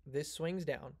swings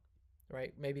down,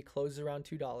 right? Maybe closes around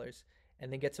 $2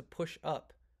 and then gets a push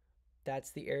up. That's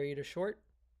the area to short.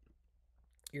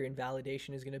 Your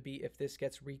invalidation is going to be if this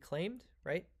gets reclaimed,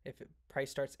 right? If price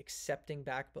starts accepting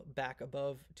back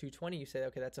above 220, you say,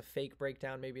 okay, that's a fake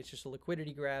breakdown. Maybe it's just a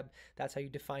liquidity grab. That's how you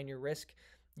define your risk.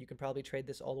 You can probably trade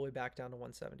this all the way back down to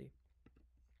 170.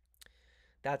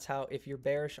 That's how, if you're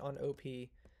bearish on OP,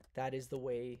 that is the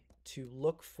way to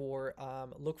look for a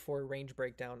range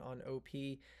breakdown on OP.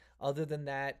 Other than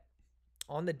that,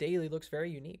 on the daily looks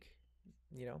very unique.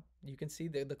 You know, you can see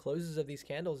the closes of these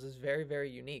candles is very, very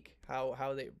unique. How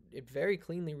it very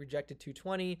cleanly rejected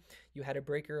 220. You had a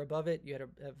breaker above it. You had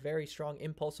a very strong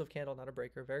impulsive candle, not a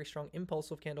breaker, very strong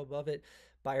impulsive candle above it.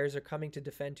 Buyers are coming to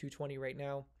defend 220 right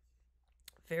now.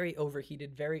 Very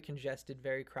overheated, very congested,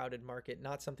 very crowded market.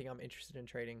 Not something I'm interested in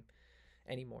trading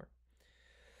anymore.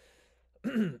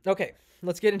 Okay,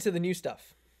 let's get into the new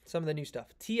stuff. Some of the new stuff.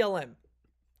 TLM.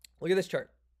 Look at this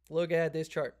chart. Look at this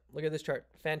chart. Look at this chart.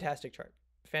 Fantastic chart.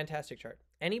 Fantastic chart.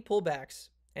 Any pullbacks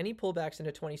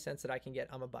into 20 cents that I can get,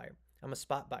 I'm a buyer. I'm a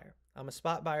spot buyer. I'm a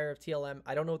spot buyer of TLM.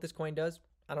 I don't know what this coin does.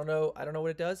 I don't know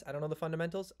what it does. I don't know the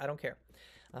fundamentals. I don't care.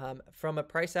 From a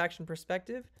price action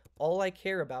perspective, all I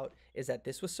care about is that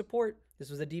this was support. This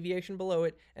was a deviation below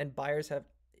it, and buyers have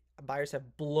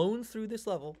blown through this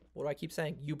level. What do I keep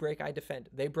saying? You break, I defend.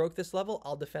 They broke this level,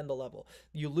 I'll defend the level.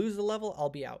 You lose the level, I'll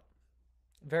be out.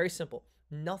 Very simple.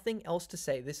 Nothing else to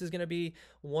say. This is going to be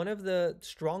one of the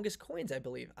strongest coins, I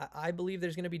believe. I believe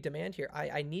there's going to be demand here.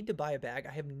 I need to buy a bag.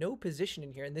 I have no position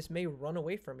in here, and this may run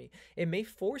away from me. It may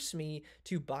force me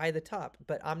to buy the top,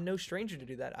 but I'm no stranger to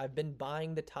do that. I've been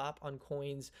buying the top on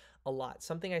coins a lot.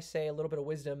 Something I say, a little bit of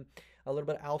wisdom, a little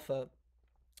bit of alpha.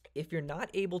 If you're not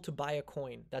able to buy a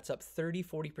coin that's up 30,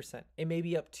 40%, it may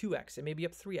be up 2x, it may be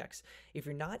up 3x. If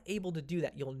you're not able to do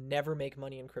that, you'll never make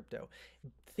money in crypto.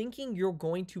 Thinking you're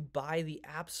going to buy the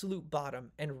absolute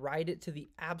bottom and ride it to the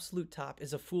absolute top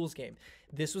is a fool's game.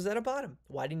 This was at a bottom.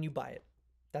 Why didn't you buy it?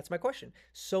 That's my question.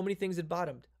 So many things had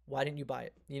bottomed. Why didn't you buy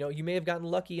it? You know, you may have gotten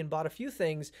lucky and bought a few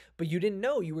things, but you didn't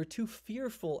know. You were too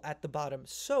fearful at the bottom.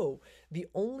 So the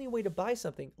only way to buy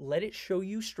something, let it show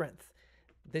you strength.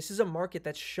 This is a market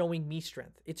that's showing me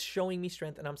strength. It's showing me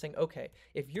strength, and I'm saying, okay,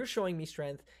 if you're showing me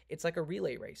strength, it's like a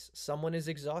relay race. Someone is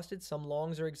exhausted. Some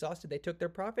longs are exhausted. They took their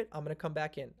profit. I'm going to come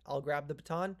back in. I'll grab the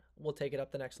baton. We'll take it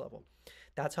up the next level.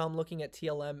 That's how I'm looking at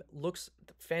TLM. Looks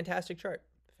fantastic chart.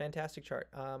 Fantastic chart.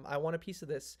 I want a piece of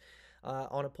this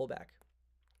on a pullback.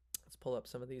 Let's pull up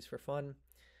some of these for fun.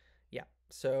 Yeah,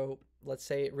 so let's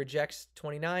say it rejects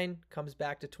 29, comes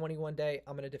back to 21 day.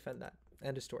 I'm going to defend that.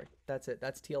 End of story. That's it.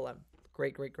 That's TLM.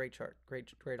 Great chart.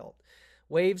 Great alt.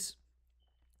 Waves.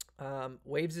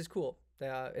 Waves is cool.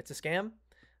 It's a scam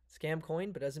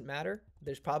coin, but doesn't matter.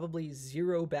 There's probably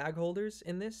 0 bag holders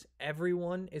in this.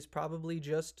 Everyone is probably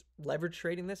just leverage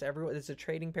trading this. Everyone, it's a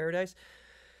trading paradise.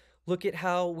 Look at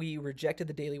how we rejected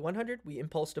the daily 100. We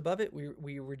impulsed above it.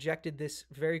 We rejected this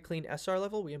very clean SR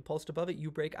level. We impulsed above it. You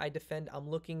break, I defend. I'm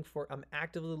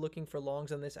actively looking for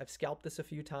longs on this. I've scalped this a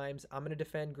few times. I'm going to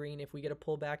defend green. If we get a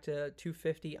pullback to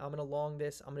 250, I'm going to long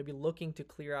this. I'm going to be looking to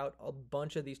clear out a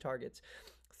bunch of these targets.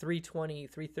 320,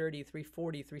 330,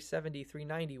 340, 370,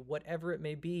 390, whatever it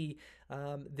may be.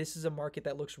 This is a market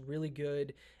that looks really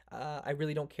good. I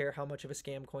really don't care how much of a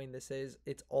scam coin this is.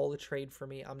 It's all a trade for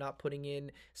me. I'm not putting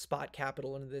in spot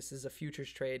capital into this. This is a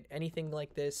futures trade. Anything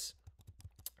like this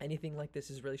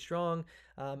is really strong.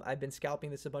 I've been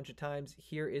scalping this a bunch of times.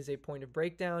 Here is a point of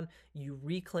breakdown. You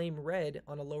reclaim red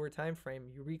on a lower time frame.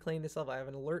 You reclaim this level. I have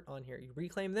an alert on here. You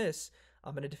reclaim this.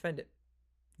 I'm going to defend it.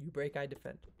 You break, I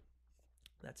defend.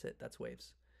 That's it. That's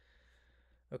waves.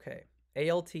 Okay.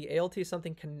 ALT is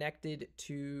something connected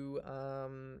to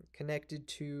Aptos.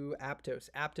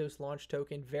 Aptos launch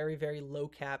token, very, very low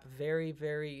cap, very,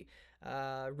 very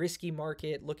risky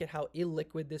market. Look at how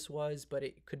illiquid this was, but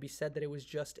it could be said that it was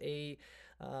just an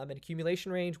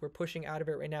accumulation range. We're pushing out of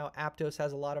it right now. Aptos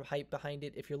has a lot of hype behind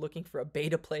it. If you're looking for a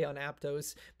beta play on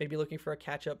Aptos, maybe looking for a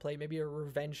catch-up play, maybe a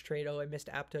revenge trade, oh, I missed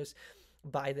Aptos,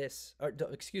 buy this. Or,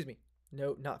 excuse me,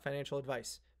 no, not financial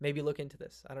advice. Maybe look into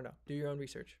this. I don't know. Do your own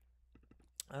research.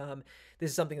 This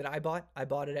is something that I bought. I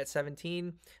bought it at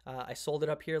 17. I sold it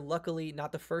up here. Luckily,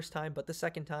 not the first time, but the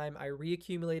second time. I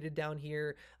reaccumulated down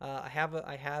here. I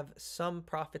have some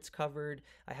profits covered.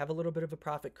 I have a little bit of a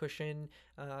profit cushion.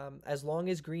 As long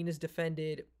as green is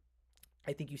defended,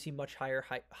 I think you see much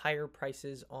higher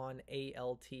prices on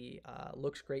ALT.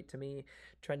 Looks great to me.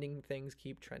 Trending things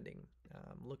keep trending.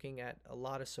 Looking at a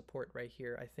lot of support right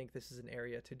here. I think this is an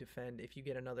area to defend. If you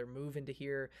get another move into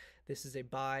here, this is a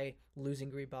buy. Losing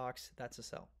green box, that's a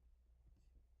sell.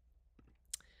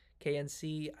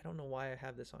 KNC, I don't know why I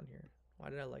have this on here. Why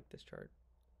did I like this chart?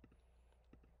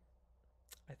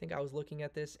 I think I was looking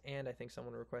at this and I think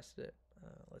someone requested it.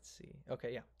 Let's see.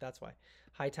 Okay, yeah, that's why.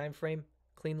 High time frame,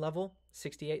 clean level,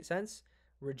 68 cents.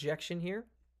 Rejection here.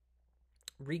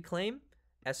 Reclaim,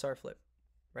 SR flip,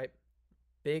 right?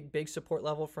 Big support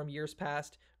level from years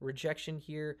past. Rejection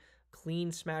here.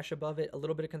 Clean smash above it. A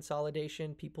little bit of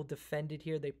consolidation. People defended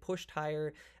here. They pushed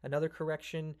higher. Another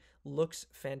correction. Looks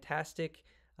fantastic.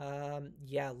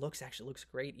 Yeah, actually looks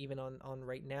great even on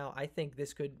right now. I think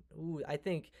this could, I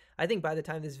think by the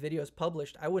time this video is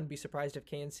published, I wouldn't be surprised if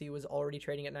KNC was already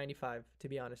trading at 95, to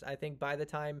be honest. I think by the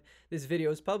time this video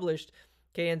is published,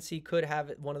 KNC could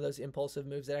have one of those impulsive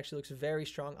moves that actually looks very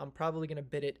strong. I'm probably going to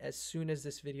bid it as soon as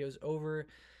this video is over.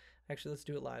 Actually, let's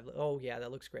do it live. Oh yeah,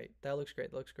 that looks great. That looks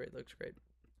great. Looks great. Looks great.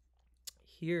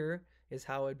 Here is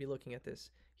how I'd be looking at this.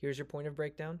 Here's your point of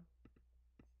breakdown.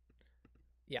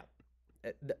 Yeah.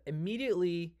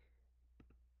 Immediately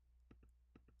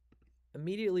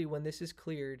when this is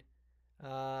cleared,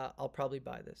 I'll probably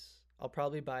buy this.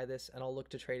 And I'll look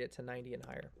to trade it to 90 and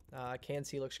higher.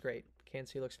 KNC looks great.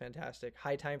 KNC looks fantastic.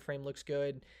 High time frame looks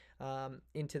good.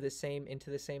 Into the same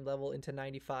level, into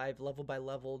 95, level by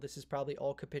level. This is probably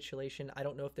all capitulation. I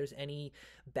don't know if there's any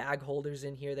bag holders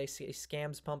in here. They say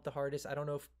scams pump the hardest. I don't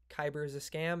know if Kyber is a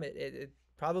scam. It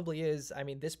probably is. I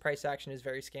mean, this price action is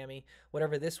very scammy.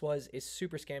 Whatever this was is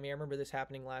super scammy. I remember this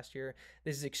happening last year.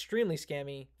 This is extremely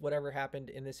scammy, whatever happened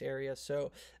in this area.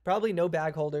 So probably no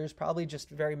bag holders, probably just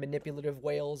very manipulative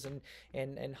whales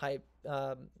and hype,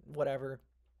 whatever.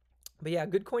 But yeah,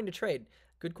 good coin to trade.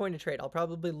 Good coin to trade. I'll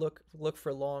probably look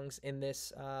for longs in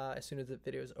this as soon as the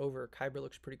video is over. Kyber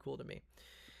looks pretty cool to me.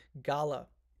 GALA,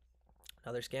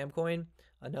 another scam coin,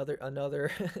 another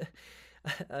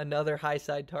another high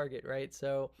side target, right?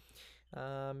 So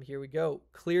here we go.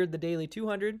 Cleared the daily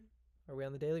 200. Are we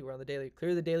on the daily? We're on the daily.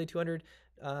 Clear the daily 200.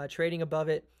 Trading above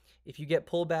it. If you get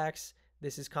pullbacks,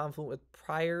 this is confluent with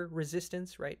prior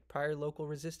resistance, right? Prior local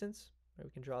resistance. We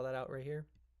can draw that out right here.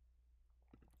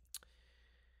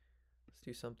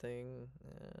 Do something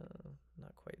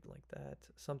not quite like that,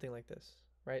 something like this,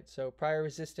 right? So prior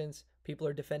resistance, people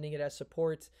are defending it as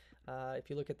support. If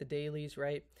you look at the dailies,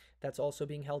 right, that's also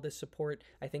being held as support.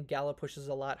 I think GALA pushes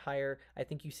a lot higher. I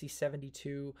think you see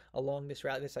 72 along this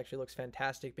route. This actually looks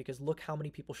fantastic because look how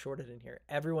many people shorted in here.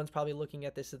 Everyone's probably looking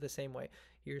at this the same way.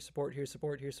 Here's support, here's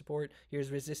support, here's support, here's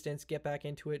resistance, get back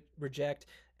into it, reject,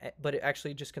 but it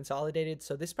actually just consolidated.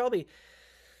 So this probably,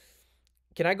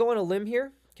 can I go on a limb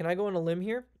here?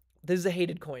 This is a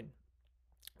hated coin.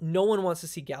 No one wants to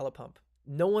see GALA pump.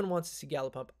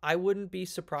 I wouldn't be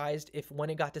surprised if when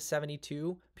it got to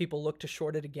 72, people looked to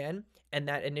short it again, and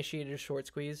that initiated a short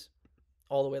squeeze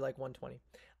all the way like 120.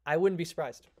 I wouldn't be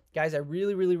surprised. Guys, I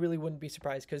really, really, really wouldn't be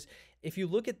surprised, because if you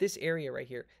look at this area right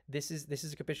here, this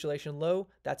is a capitulation low.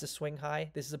 That's a swing high.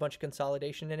 This is a bunch of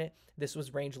consolidation in it. This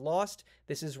was range lost.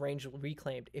 This is range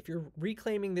reclaimed. If you're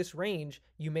reclaiming this range,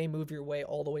 you may move your way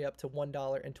all the way up to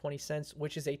 $1.20,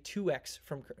 which is a 2x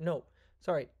from, no,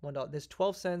 sorry, $1. There's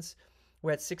 12 cents.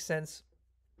 We're at 6 cents.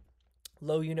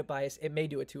 Low unit bias. It may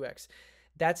do a 2x.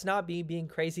 That's not me being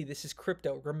crazy. This is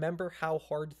crypto. Remember how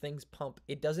hard things pump.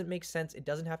 It doesn't make sense. It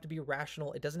doesn't have to be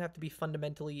rational. It doesn't have to be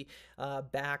fundamentally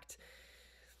backed.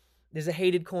 There's a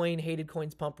hated coin. Hated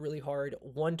coins pump really hard.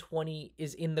 120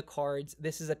 is in the cards.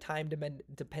 This is a time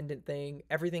dependent thing.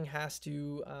 Everything has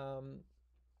to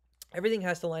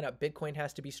line up. Bitcoin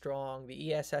has to be strong.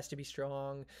 The ES has to be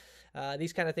strong.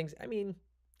 These kind of things. I mean,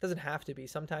 it doesn't have to be.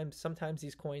 Sometimes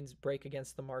these coins break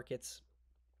against the markets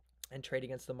and trade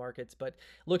against the markets, but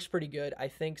looks pretty good. I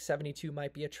think 72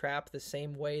 might be a trap the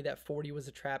same way that 40 was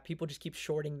a trap. People just keep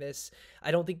shorting this.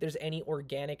 I don't think there's any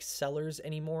organic sellers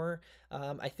anymore.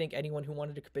 I think anyone who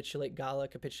wanted to capitulate GALA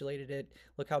capitulated it.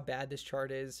 Look how bad this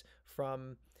chart is,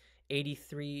 from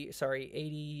 84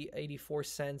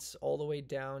 cents all the way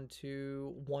down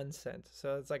to 1 cent.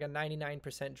 So it's like a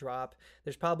 99% drop.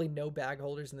 There's probably no bag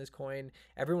holders in this coin.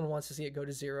 Everyone wants to see it go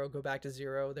to zero, go back to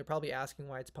zero. They're probably asking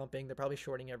why it's pumping. They're probably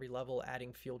shorting every level,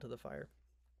 adding fuel to the fire.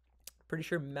 Pretty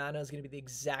sure mana is going to be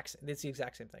it's the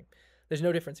exact same thing. There's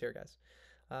no difference here, guys.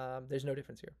 There's no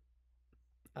difference here.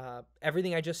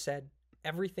 Everything I just said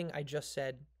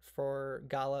for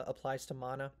GALA applies to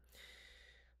mana.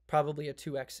 Probably a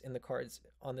 2x in the cards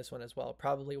on this one as well.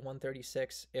 Probably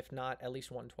 136, if not at least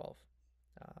 112.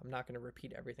 I'm not going to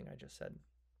repeat everything I just said.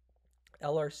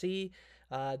 LRC,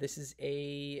 this is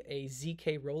a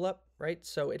ZK rollup, right?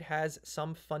 So it has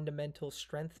some fundamental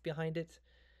strength behind it.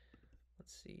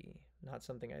 Let's see. Not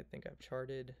something I think I've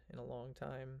charted in a long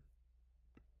time.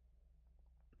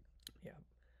 Yeah.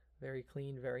 Very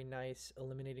clean, very nice.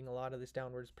 Eliminating a lot of this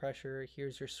downwards pressure.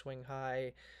 Here's your swing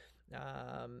high.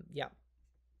 Yeah.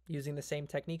 Using the same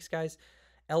techniques, guys.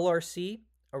 LRC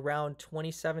around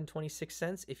 27, 26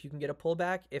 cents if you can get a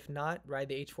pullback. If not, ride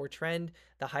the H4 trend.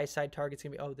 The high side target's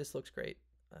gonna be, oh, this looks great.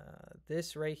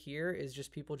 This right here is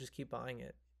just people just keep buying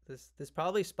it. This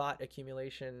probably spot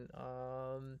accumulation.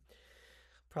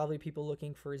 Probably people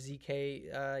looking for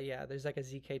ZK. Yeah, there's like a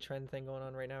ZK trend thing going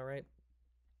on right now, right?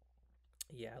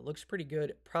 Yeah, it looks pretty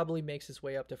good. Probably makes its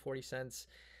way up to 40 cents.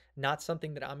 Not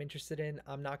something that I'm interested in.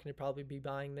 I'm not going to probably be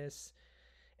buying this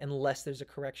unless there's a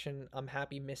correction. I'm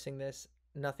happy missing this.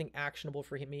 Nothing actionable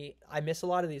for me. I miss a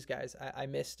lot of these guys. I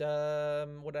missed,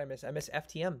 what did I miss? I missed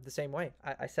FTM the same way.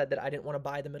 I said that I didn't want to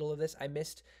buy the middle of this. I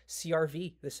missed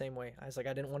CRV the same way. I was like,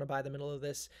 I didn't want to buy the middle of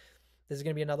this. This is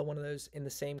going to be another one of those in the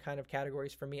same kind of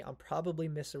categories for me. I'll probably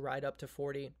miss a ride up to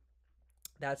 40.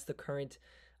 That's the current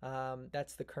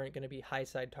going to be high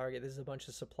side target. This is a bunch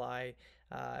of supply.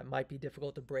 It might be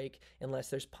difficult to break unless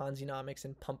there's Ponzi-nomics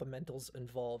and pumpamentals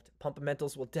involved.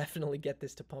 Pumpamentals will definitely get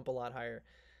this to pump a lot higher.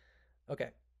 Okay,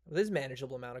 well, this is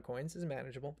manageable amount of coins. This is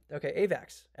manageable. Okay,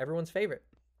 AVAX, everyone's favorite.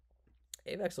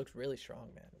 AVAX looks really strong,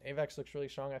 man. AVAX looks really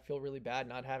strong. I feel really bad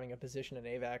not having a position in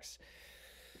AVAX.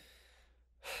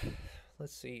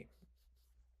 Let's see.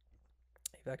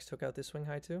 AVAX took out this swing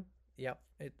high too? Yep.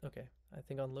 Okay. I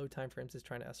think on low time frames it's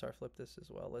trying to SR flip this as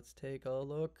well. Let's take a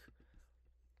look.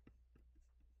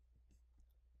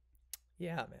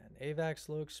 Yeah, man. AVAX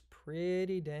looks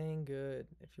pretty dang good.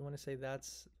 If you want to say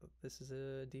this is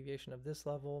a deviation of this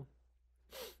level.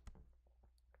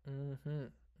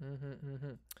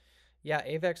 Yeah,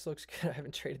 AVAX looks good. I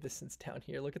haven't traded this since down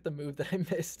here. Look at the move that I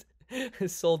missed.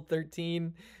 Sold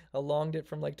 13, longed it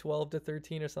from like 12 to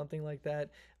 13 or something like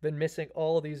that. Been missing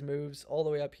all of these moves all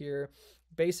the way up here.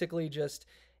 Basically just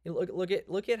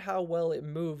look at how well it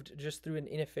moved just through an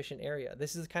inefficient area.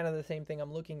 This is kind of the same thing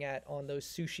I'm looking at on those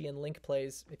SUSHI and LUNC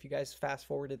plays. If you guys fast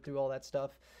forwarded through all that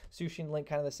stuff, SUSHI and LUNC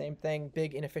kind of the same thing.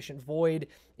 Big inefficient void.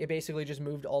 It basically just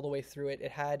moved all the way through it.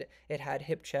 It had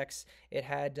hip checks. It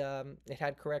had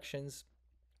corrections,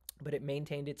 but it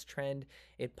maintained its trend.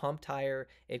 It pumped higher.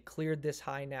 It cleared this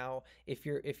high now. If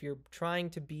you're trying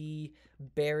to be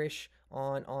bearish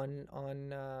on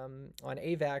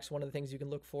AVAX, one of the things you can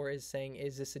look for is saying,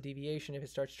 is this a deviation? If it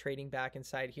starts trading back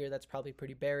inside here, that's probably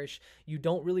pretty bearish. You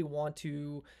don't really want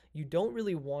to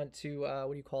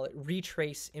what do you call it,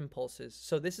 retrace impulses.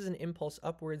 So this is an impulse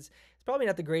upwards. It's probably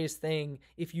not the greatest thing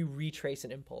if you retrace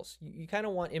an impulse. You kind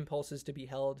of want impulses to be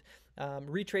held.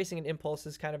 Retracing an impulse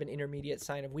is kind of an intermediate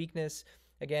sign of weakness.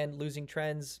 Again, losing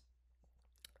trends.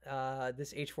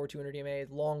 This H4 200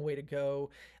 EMA, long way to go.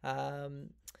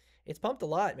 It's pumped a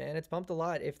lot, man. It's pumped a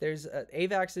lot. If there's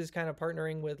AVAX is kind of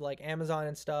partnering with like Amazon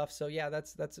and stuff. So yeah,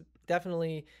 that's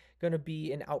definitely going to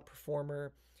be an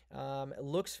outperformer. It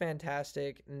looks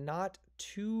fantastic. Not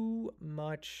too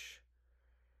much.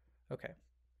 Okay.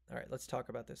 All right, let's talk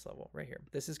about this level right here.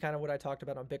 This is kind of what I talked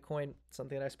about on Bitcoin,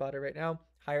 something that I spotted right now.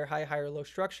 Higher high, higher low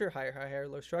structure, higher high, higher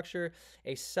low structure,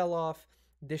 a sell-off.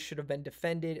 This should have been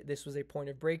defended. This was a point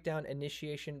of breakdown,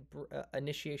 initiation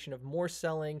of more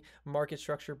selling, market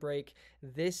structure break.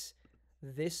 This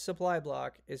supply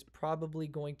block is probably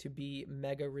going to be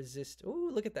mega resist.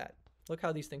 Ooh, look at that. Look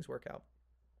how these things work out.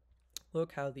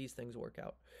 Look how these things work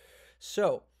out.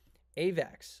 So,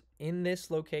 AVAX in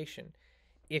this location,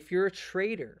 if you're a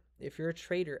trader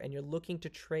and you're looking to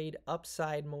trade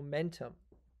upside momentum,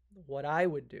 what I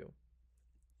would do,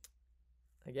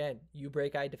 again, you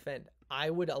break, I defend. I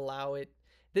would allow it.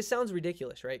 This sounds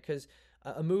ridiculous, right? Because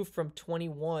a move from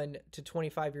 21 to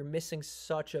 25, you're missing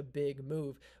such a big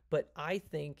move. But I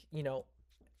think, you know,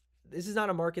 this is not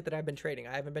a market that I've been trading.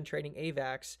 I haven't been trading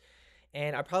AVAX,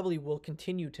 and I probably will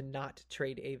continue to not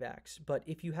trade AVAX. But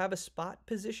if you have a spot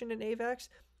position in AVAX,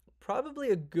 probably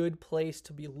a good place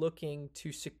to be looking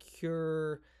to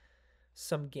secure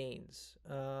some gains,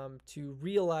 to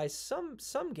realize some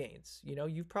gains. You know,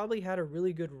 you've probably had a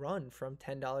really good run from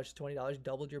 $10 to $20,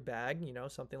 doubled your bag, you know,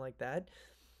 something like that.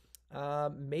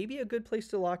 Maybe a good place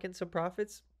to lock in some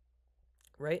profits,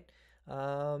 right?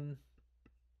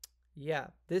 Yeah,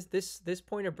 this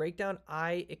point of breakdown,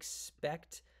 I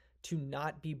expect to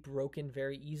not be broken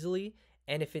very easily,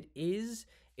 and if it is,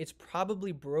 it's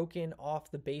probably broken off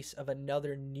the base of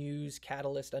another news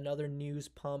catalyst, another news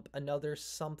pump, another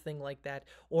something like that,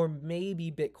 or maybe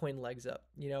Bitcoin legs up.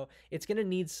 You know, it's going to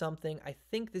need something. I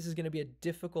think this is going to be a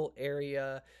difficult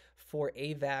area for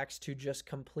AVAX to just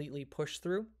completely push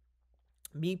through.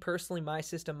 Me personally, my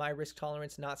system, my risk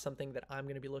tolerance, not something that I'm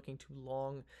going to be looking to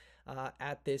long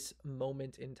at this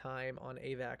moment in time on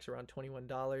AVAX around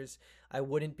 $21. I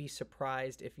wouldn't be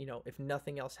surprised if, you know, if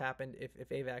nothing else happened, if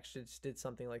AVAX just did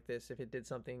something like this, if it did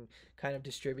something kind of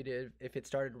distributed, if it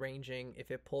started ranging,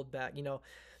 if it pulled back, you know.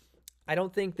 I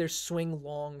don't think there's swing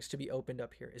longs to be opened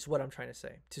up here, is what I'm trying to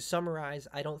say. To summarize,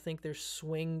 I don't think there's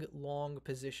swing long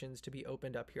positions to be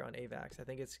opened up here on AVAX. I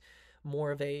think it's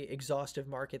more of a exhaustive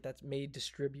market that's made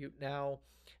distribute now.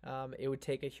 It would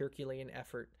take a Herculean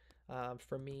effort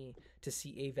for me to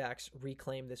see AVAX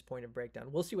reclaim this point of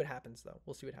breakdown. We'll see what happens, though.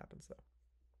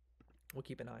 We'll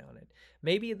keep an eye on it.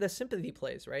 Maybe the sympathy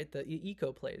plays, right? The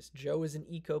eco plays. Joe is an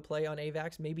eco play on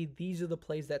AVAX. Maybe these are the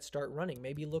plays that start running.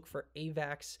 Maybe look for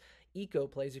AVAX eco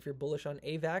plays if you're bullish on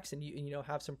AVAX and you know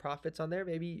have some profits on there.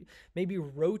 Maybe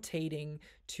rotating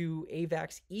to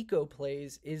AVAX eco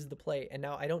plays is the play. And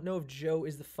now I don't know if Joe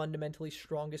is the fundamentally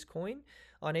strongest coin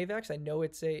on AVAX. I know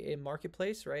it's a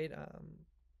marketplace, right?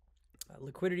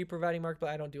 Liquidity providing market, but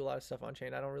I don't do a lot of stuff on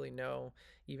chain. I don't really know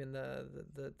even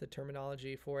the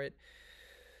terminology for it.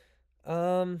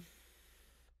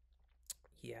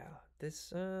 Yeah,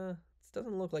 this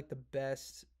doesn't look like the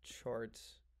best chart.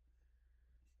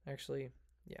 Actually,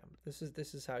 yeah, this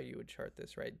is how you would chart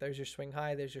this, right? There's your swing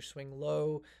high, there's your swing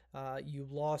low. You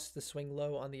lost the swing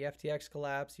low on the FTX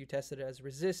collapse. You tested it as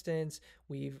resistance.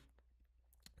 We've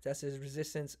tested as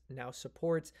resistance, now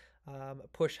supports.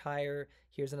 Push higher.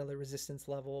 Here's another resistance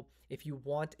level. If you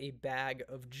want a bag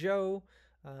of Joe,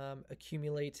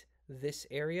 accumulate this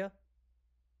area.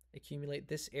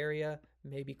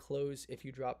 Maybe close if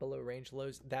you drop below range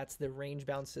lows. That's the range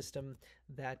bound system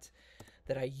that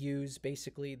I use.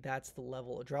 Basically, that's the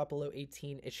level. A drop below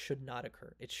 18, it should not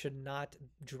occur. It should not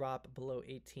drop below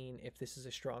 18 if this is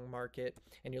a strong market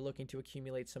and you're looking to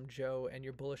accumulate some Joe and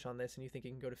you're bullish on this and you think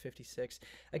you can go to 56.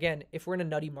 Again, if we're in a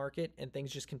nutty market and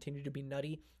things just continue to be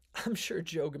nutty, I'm sure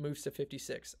Joe moves to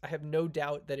 56. I have no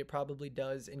doubt that it probably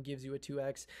does and gives you a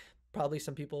 2x. Probably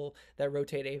some people that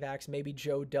rotate AVAX, maybe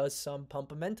Joe does some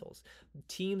pumpamentals.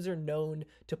 Teams are known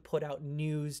to put out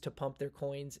news to pump their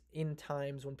coins in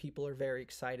times when people are very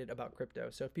excited about crypto.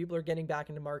 So if people are getting back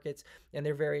into markets and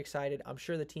they're very excited, I'm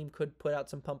sure the team could put out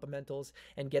some pumpamentals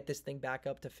and get this thing back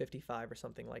up to 55 or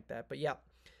something like that. But yeah,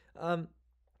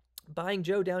 buying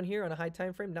Joe down here on a high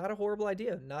time frame, not a horrible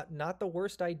idea. Not the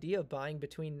worst idea, buying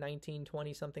between 19,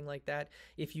 20, something like that.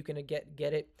 If you can get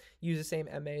it, use the same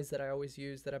MAs that I always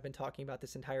use, that I've been talking about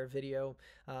this entire video.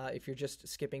 If you're just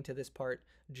skipping to this part,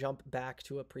 jump back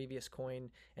to a previous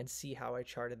coin and see how I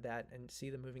charted that and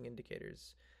see the moving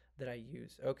indicators that I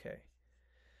use. Okay.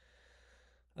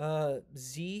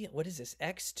 Z, what is this?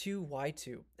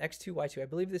 X2Y2. X2Y2. I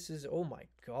believe this is, oh my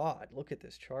God, look at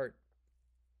this chart.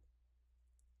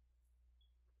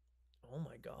 Oh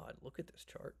my God, look at this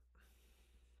chart.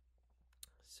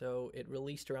 So it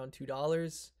released around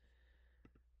 $2.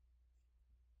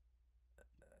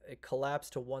 It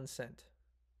collapsed to 1 cent.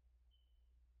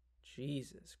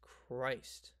 Jesus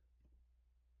Christ.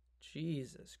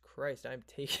 Jesus Christ. I'm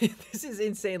taking, this is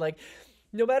insane. Like,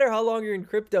 no matter how long you're in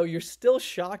crypto, you're still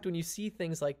shocked when you see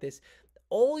things like this.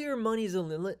 All your money is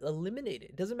eliminated.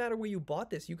 It doesn't matter where you bought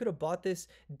this. You could have bought this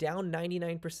down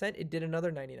 99%. It did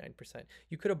another 99%.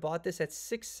 You could have bought this at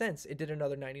 6 cents. It did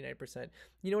another 99%.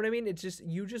 You know what I mean? It's just,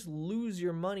 you just lose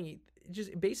your money.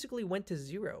 It basically went to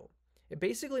zero. It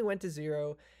basically went to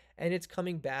zero, and it's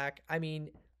coming back. I mean,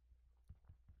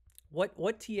 what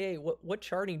TA, what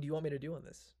charting do you want me to do on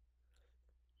this?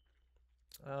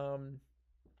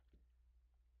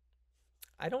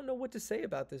 I don't know what to say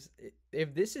about this.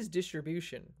 If this is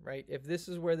distribution, right? If this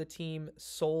is where the team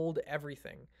sold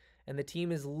everything and the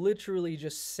team is literally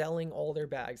just selling all their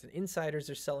bags, and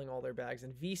insiders are selling all their bags,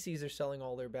 and VCs are selling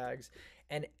all their bags,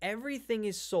 and everything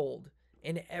is sold,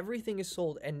 and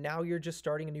now you're just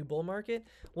starting a new bull market,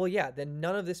 well, yeah, then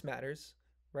none of this matters,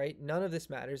 right? None of this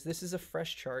matters. This is a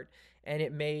fresh chart, and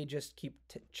it may just keep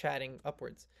chatting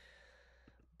upwards.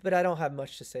 But I don't have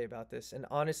much to say about this. And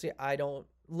honestly,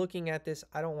 looking at this,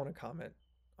 I don't want to comment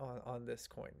on this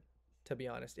coin, to be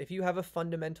honest. If you have a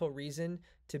fundamental reason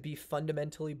to be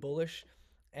fundamentally bullish,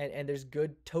 and there's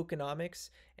good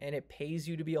tokenomics, and it pays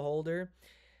you to be a holder,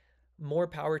 more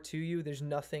power to you. There's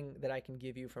nothing that I can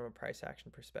give you from a price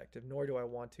action perspective, nor do I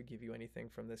want to give you anything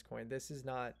from this coin. This is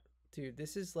not, dude,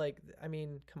 this is like, I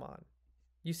mean, come on.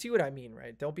 You see what I mean,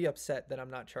 right? Don't be upset that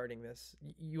I'm not charting this.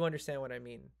 You understand what I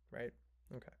mean, right?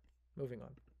 Okay, moving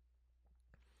on.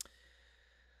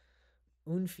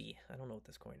 UNFI. I don't know what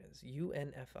this coin is.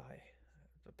 UNFI.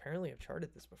 Apparently I've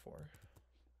charted this before.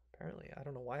 Apparently. I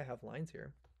don't know why I have lines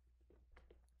here.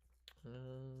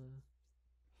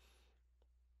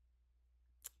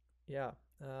 Yeah.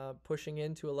 Pushing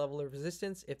into a level of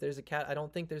resistance. If there's I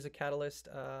don't think there's a catalyst.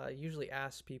 I usually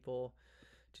ask people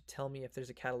to tell me if there's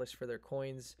a catalyst for their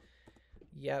coins.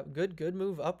 Yeah, good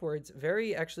move upwards.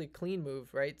 Very actually clean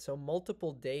move, right? So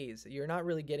multiple days. You're not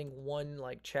really getting one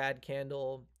like Chad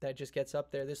candle that just gets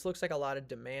up there. This looks like a lot of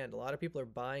demand. A lot of people are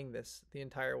buying this the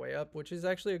entire way up, which is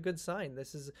actually a good sign.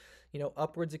 This is, you know,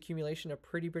 upwards accumulation, a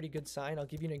pretty good sign. I'll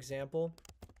give you an example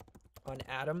on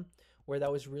Atom where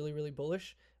that was really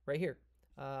bullish right here.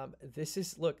 This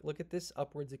is, look at this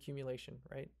upwards accumulation,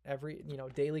 right? Every, you know,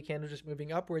 daily candle just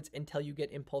moving upwards until you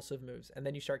get impulsive moves, and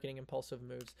then you start getting impulsive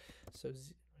moves. So what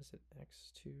is it,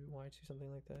 X2, Y2,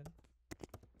 something like that?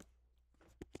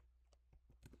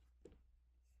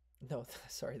 No,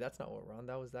 sorry, that's not what we're on.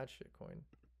 That was that shit coin.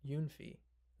 UNFI.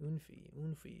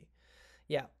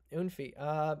 Yeah,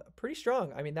 UNFI. Pretty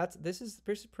strong. I mean, this is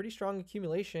pretty strong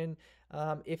accumulation.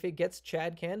 If it gets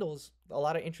Chad candles, a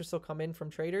lot of interest will come in from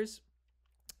traders.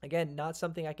 Again, not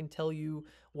something I can tell you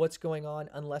what's going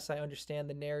on unless I understand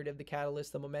the narrative, the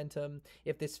catalyst, the momentum,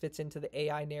 if this fits into the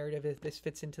AI narrative, if this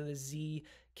fits into the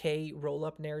ZK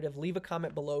roll-up narrative. Leave a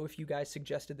comment below if you guys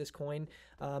suggested this coin.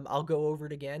 I'll go over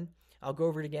it again. I'll go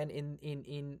over it again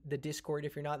in the Discord.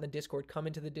 If you're not in the Discord, come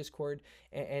into the Discord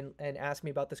and ask me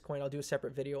about this coin. I'll do a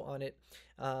separate video on it.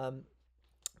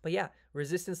 But yeah,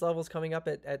 resistance levels coming up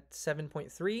at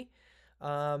 7.3.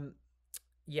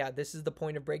 Yeah, this is the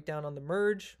point of breakdown on the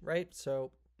merge, right?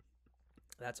 So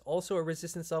that's also a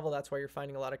resistance level. That's why you're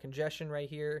finding a lot of congestion right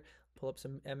here. Pull up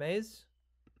some MAs.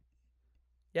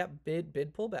 Yeah, bid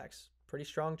pullbacks. Pretty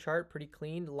strong chart, pretty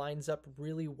clean, lines up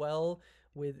really well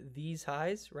with these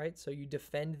highs, right? So you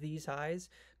defend these highs,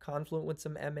 confluent with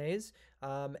some MAs.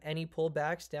 Any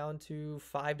pullbacks down to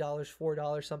 $5,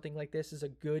 $4, something like this is a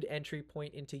good entry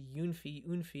point into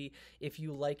UNFI if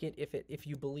you like it, if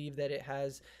you believe that it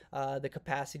has the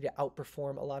capacity to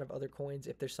outperform a lot of other coins.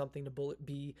 If there's something to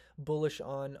be bullish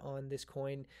on this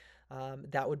coin,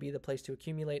 that would be the place to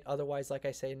accumulate. Otherwise, like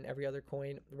I say in every other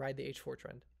coin, ride the H4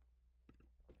 trend.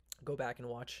 Go back and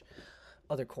watch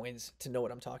other coins to know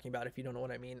what I'm talking about if you don't know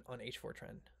what I mean on H4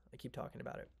 trend. I keep talking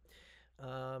about it.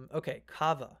 Okay,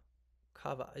 KAVA.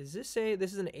 Is this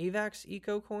this is an AVAX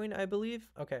eco coin, I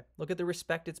believe? Okay, look at the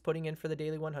respect it's putting in for the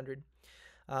daily 100.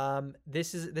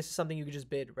 This is something you could just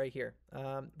bid right here.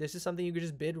 This is something you could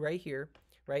just bid right here,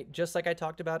 right? Just like I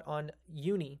talked about on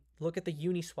Uni. Look at the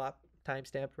Uni swap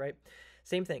timestamp, right?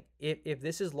 Same thing. If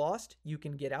this is lost, you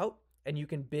can get out and you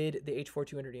can bid the H4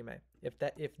 200 EMA.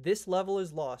 If this level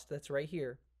is lost, that's right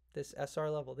here, this SR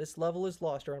level, this level is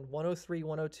lost around 103,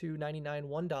 102, 99,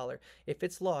 $1. If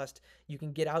it's lost, you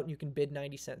can get out and you can bid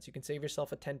 90 cents. You can save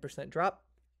yourself a 10% drop.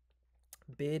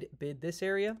 Bid this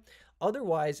area.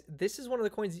 Otherwise, this is one of the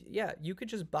coins, yeah, you could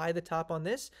just buy the top on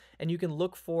this and you can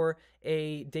look for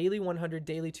a daily 100,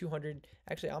 daily 200.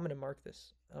 Actually, I'm going to mark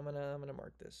this. I'm going to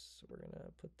mark this. So we're going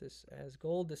to put this as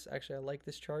gold. This actually, I like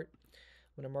this chart.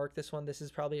 I'm going to mark this one. This is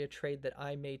probably a trade that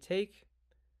I may take.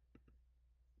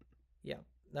 Yeah.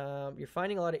 You're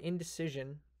finding a lot of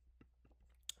indecision,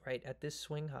 right, at this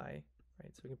swing high,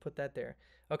 right? So we can put that there.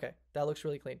 Okay, that looks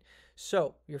really clean.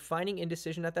 So you're finding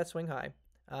indecision at that swing high.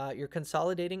 You're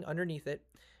consolidating underneath it.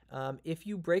 If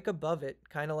you break above it,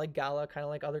 kind of like GALA, kind of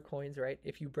like other coins, right?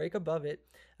 If you break above it,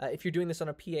 if you're doing this on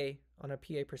a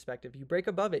PA perspective, you break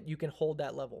above it, you can hold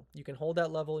that level. You can hold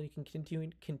that level, and you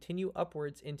can continue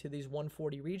upwards into these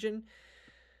 140 region.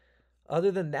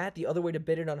 Other than that, the other way to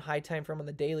bid it on high time frame on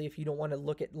the daily, if you don't want to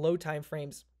look at low time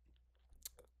frames,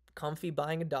 comfy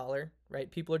buying $1,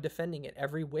 right? People are defending it.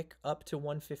 Every wick up to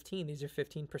 115, these are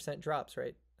 15% drops,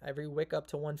 right? Every wick up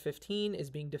to 115 is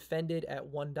being defended at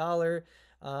 $1,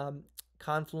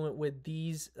 confluent with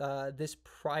this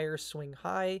prior swing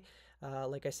high.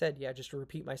 Like I said, yeah, just to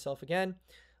repeat myself again,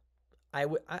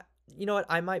 you know what?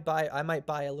 I might buy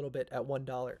a little bit at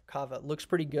 $1. KAVA looks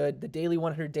pretty good. The daily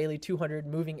 100, daily 200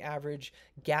 moving average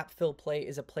gap fill play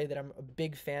is a play that I'm a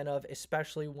big fan of,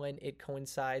 especially when it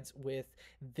coincides with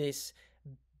this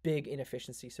big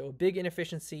inefficiency. So a big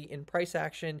inefficiency in price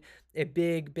action, a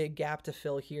big gap to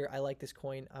fill here. I like this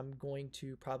coin. I'm going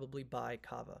to probably buy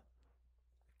KAVA.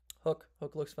 Hook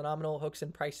looks phenomenal. Hook's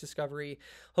in price discovery.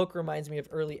 Hook reminds me of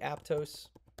early Aptos.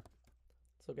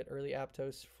 Let's look at early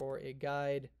Aptos for a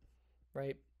guide.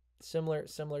 Right, similar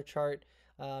chart.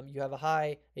 You have a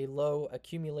high, a low,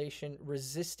 accumulation,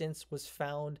 resistance was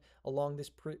found along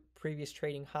this previous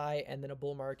trading high, and then a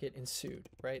bull market ensued.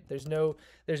 Right, there's no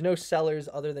sellers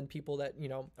other than people that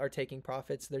are taking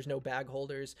profits. There's no bag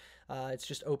holders. It's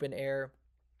just open air.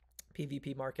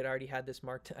 PVP market. I already had this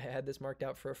marked. I had this marked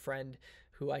out for a friend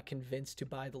who I convinced to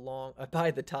buy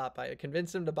the top. I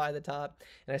convinced him to buy the top,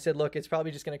 and I said, look, it's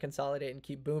probably just going to consolidate and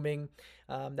keep booming.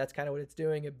 That's kind of what it's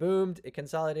doing. It boomed, it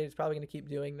consolidated. It's probably going to keep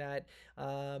doing that.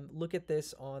 Look at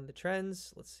this on the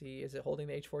trends. Let's see, is it holding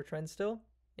the H4 trend still?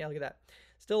 Yeah, look at that.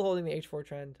 Still holding the H4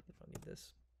 trend. I don't need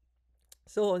this.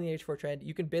 Still holding the H4 trend.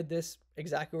 You can bid this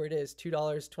exactly where it is,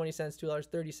 $2.20,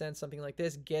 $2.30, something like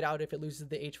this. Get out if it loses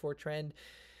the H4 trend.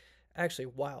 Actually,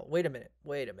 wow, wait a minute.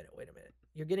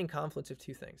 You're getting confluence of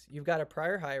two things. You've got a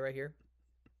prior high right here.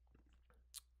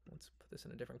 Let's put this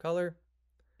in a different color.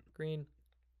 Green.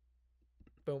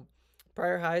 Boom.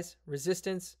 Prior highs,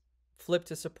 resistance, flip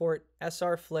to support,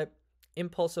 SR flip,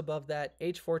 impulse above that,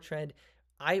 H4 trend.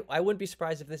 I wouldn't be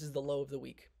surprised if this is the low of the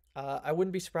week. I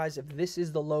wouldn't be surprised if this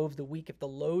is the low of the week, if the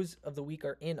lows of the week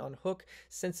are in on Hook.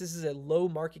 Since this is a low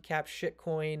market cap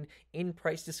shitcoin in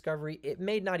price discovery, it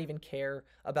may not even care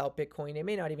about Bitcoin. It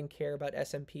may not even care about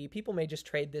S&P. People may just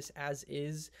trade this as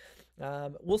is.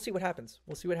 We'll see what happens.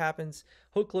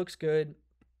 Hook looks good.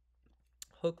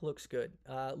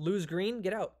 Lose green,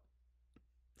 get out.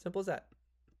 Simple as that.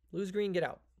 Lose green, get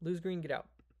out.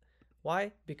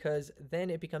 Why? Because then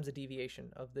it becomes a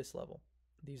deviation of this level.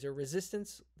 These are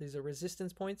resistance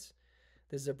points.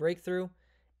 This is a breakthrough.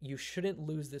 You shouldn't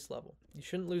lose this level.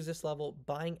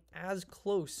 Buying as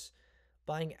close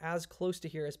to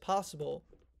here as possible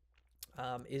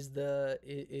is the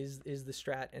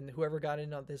strat. And whoever got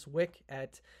in on this wick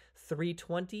at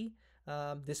 320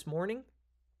 this morning,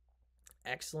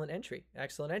 excellent entry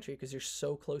because you're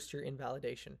so close to your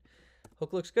invalidation.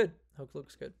 Hook looks good.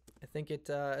 I think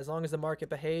it as long as the market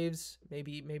behaves,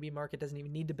 maybe market doesn't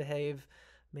even need to behave.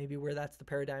 Maybe where that's the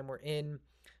paradigm we're in.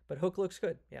 But Hook looks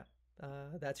good. Yeah,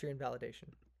 that's your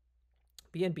invalidation.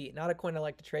 BNB, not a coin I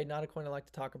like to trade, not a coin I like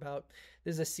to talk about.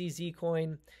 This is a CZ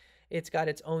coin. It's got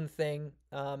its own thing.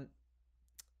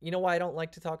 You know why I don't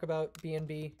like to talk about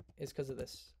BNB is because of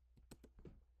this.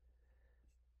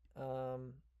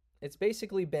 It's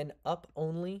basically been up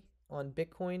only on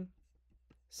Bitcoin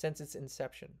since its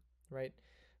inception, right?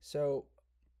 So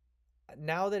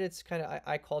now that it's kind of,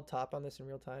 I called top on this in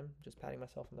real time, just patting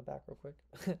myself on the back real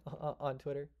quick on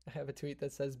Twitter. I have a tweet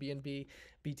that says BNB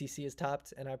BTC is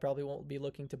topped, and I probably won't be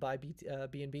looking to buy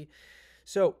BNB.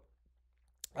 So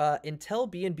until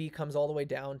BNB comes all the way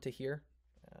down to here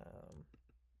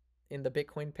in the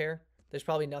Bitcoin pair, there's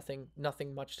probably nothing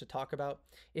much to talk about.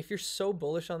 If you're so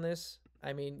bullish on this,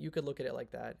 I mean, you could look at it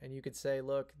like that, and you could say,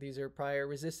 look, these are prior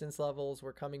resistance levels.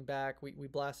 We're coming back. We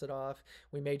blasted off.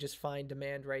 We may just find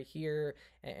demand right here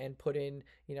and put in,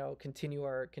 continue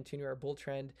our bull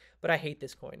trend. But I hate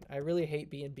this coin. I really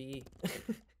hate BNB.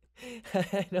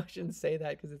 I know I shouldn't say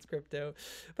that because it's crypto,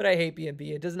 but I hate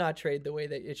BNB. It does not trade the way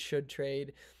that it should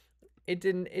trade. It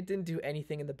didn't do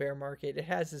anything in the bear market. It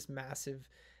has this massive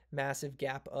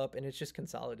gap up, and it's just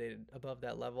consolidated above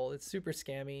that level. It's super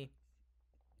scammy.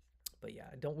 But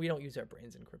yeah, we don't use our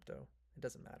brains in crypto. It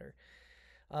doesn't matter.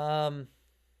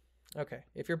 Okay,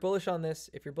 if you're bullish on this,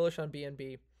 if you're bullish on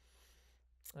BNB,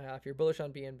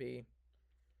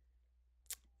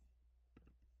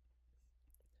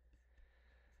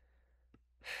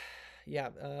 yeah,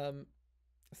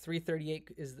 338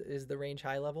 is the range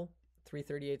high level.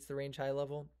 338 is the range high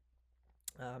level.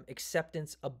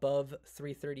 Acceptance above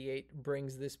 338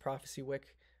 brings this prophecy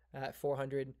wick at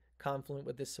 400 confluent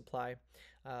with this supply.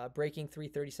 Breaking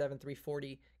 337,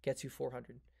 340 gets you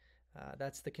 400.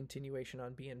 That's the continuation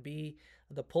on BNB.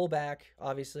 The pullback,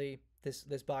 obviously,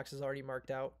 this box is already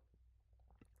marked out.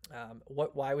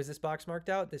 Why was this box marked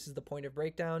out? This is the point of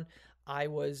breakdown. I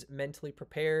was mentally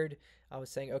prepared. I was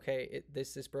saying, okay,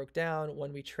 this broke down.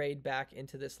 When we trade back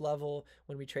into this level,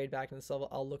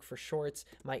 I'll look for shorts.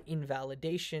 My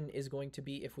invalidation is going to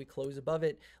be if we close above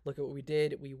it. Look at what we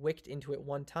did. We wicked into it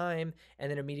one time, and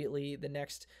then immediately the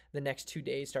next 2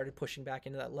 days started pushing back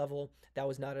into that level. That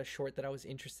was not a short that I was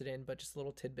interested in, but just a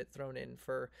little tidbit thrown in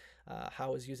for how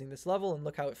I was using this level. And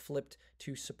look how it flipped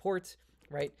to support.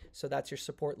 Right? So that's your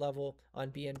support level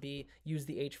on BNB. Use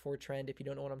the H4 trend. If you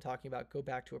don't know what I'm talking about, go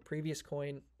back to a previous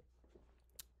coin.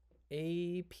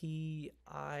 API3.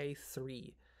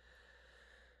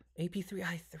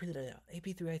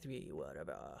 AP3i3,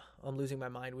 whatever. I'm losing my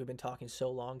mind. We've been talking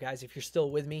so long. Guys, if you're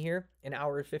still with me here, an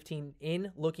hour and 15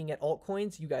 in, looking at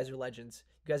altcoins, you guys are legends.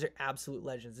 You guys are absolute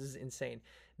legends. This is insane.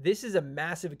 This is a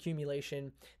massive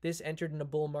accumulation. This entered in a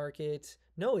bull market.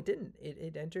 No, it didn't.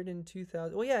 It entered in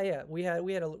 2000. Well, yeah. We had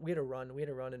a run. We had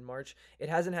a run in March. It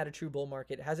hasn't had a true bull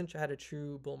market. It hasn't had a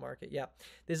true bull market. Yeah.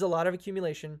 There's a lot of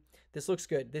accumulation. This looks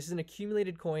good. This is an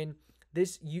accumulated coin.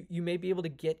 This you may be able to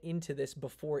get into this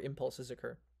before impulses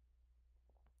occur.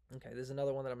 Okay, there's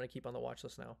another one that I'm going to keep on the watch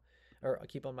list now, or I'll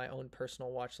keep on my own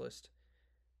personal watch list.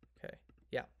 Okay,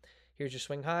 yeah. Here's your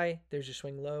swing high. There's your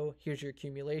swing low. Here's your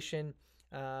accumulation.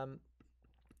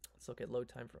 Let's look at low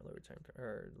time,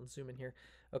 or let's zoom in here.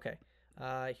 Okay,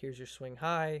 here's your swing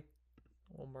high.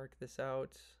 We'll mark this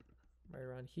out right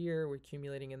around here. We're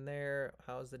accumulating in there.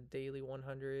 How's the daily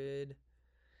 100?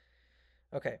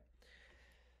 Okay.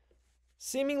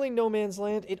 Seemingly no man's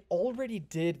land. It already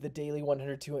did the daily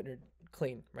 100, 200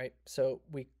 clean, right? So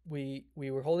we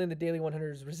were holding the daily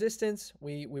 100's resistance.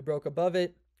 We broke above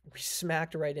it. We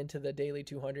smacked right into the daily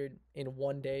 200 in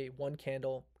one day, one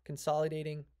candle,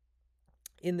 consolidating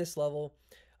in this level.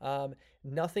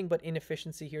 Nothing but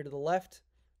inefficiency here to the left.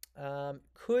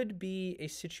 Could be a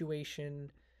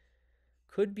situation,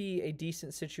 could be a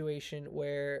decent situation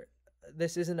where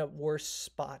this isn't a worse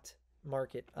spot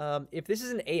market. If this is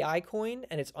an AI coin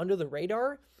and it's under the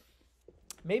radar,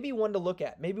 maybe one to look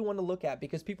at,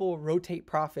 because people rotate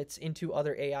profits into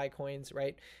other AI coins,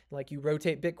 right? Like you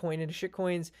rotate Bitcoin into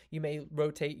shitcoins, you may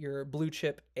rotate your blue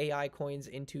chip AI coins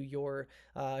into your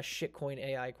shitcoin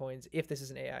AI coins if this is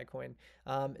an AI coin.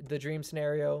 The dream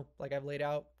scenario, like I've laid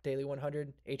out, daily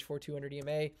 100, H4 200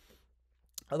 EMA.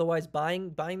 Otherwise,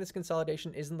 buying this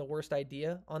consolidation isn't the worst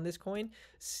idea on this coin,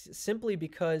 simply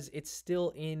because it's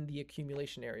still in the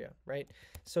accumulation area, right?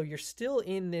 So you're still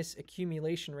in this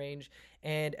accumulation range,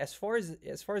 and as far as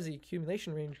the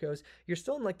accumulation range goes, you're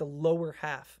still in like the lower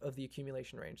half of the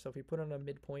accumulation range. So if you put on a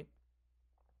midpoint,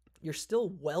 you're still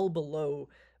well below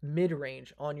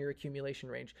mid-range on your accumulation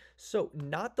range. So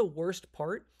not the worst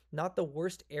part, not the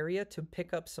worst area to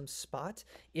pick up some spot.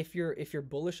 If you're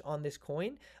bullish on this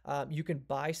coin, you can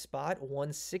buy spot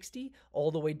 160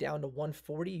 all the way down to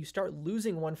 140. You start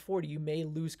losing 140, you may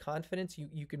lose confidence.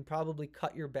 You can probably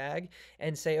cut your bag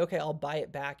and say, okay, I'll buy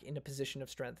it back in a position of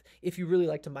strength if you really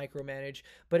like to micromanage.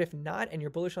 But if not, and you're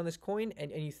bullish on this coin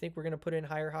and you think we're going to put in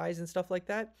higher highs and stuff like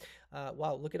that,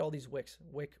 wow, look at all these wicks.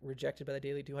 Wick rejected by the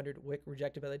daily 200, wick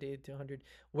rejected by the daily 200,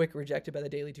 wick rejected by the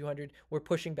daily 200. We're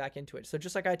pushing back into it. So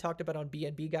just like I talked about on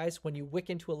BNB, guys, when you wick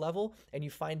into a level and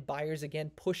you find buyers again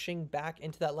pushing back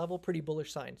into that level, pretty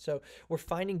bullish sign. So we're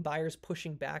finding buyers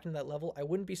pushing back into that level. I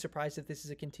wouldn't be surprised if this is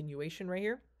a continuation right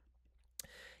here.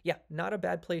 Yeah, not a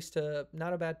bad place to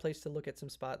look at some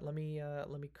spot. Let me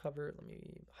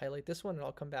highlight this one and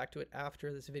I'll come back to it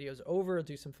after this video is over. I'll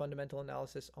do some fundamental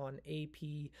analysis on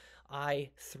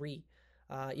API3.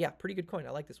 Yeah, pretty good coin.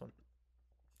 I like this one.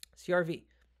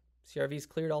 CRV's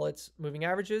cleared all its moving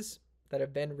averages that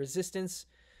have been resistance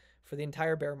for the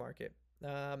entire bear market.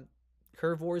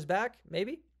 Curve wars back,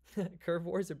 maybe. Curve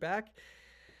wars are back.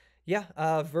 Yeah,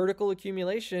 vertical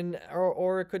accumulation,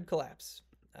 or it could collapse.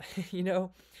 You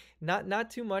know,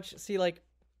 not too much. See, like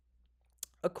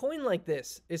a coin like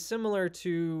this is similar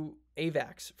to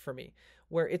AVAX for me,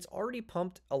 where it's already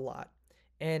pumped a lot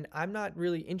and I'm not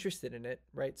really interested in it,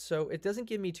 right? So it doesn't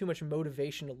give me too much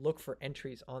motivation to look for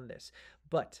entries on this,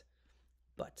 but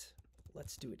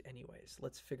let's do it anyways.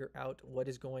 Let's figure out what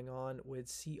is going on with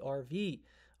CRV.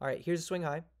 All right, here's a swing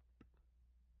high.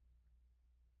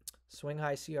 Swing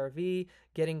high CRV,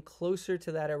 getting closer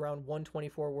to that around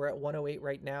 124. We're at 108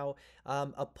 right now.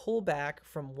 A pullback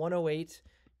from 108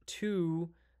 to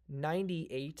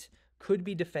 98 could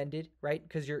be defended, right?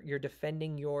 Because you're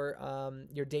defending your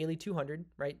daily 200,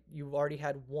 right? You've already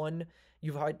had one.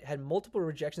 You've had multiple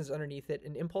rejections underneath it,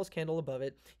 an impulse candle above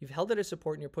it. You've held it as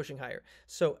support and you're pushing higher.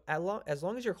 So as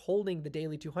long as you're holding the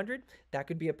daily 200, that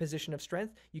could be a position of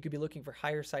strength. You could be looking for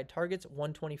higher side targets,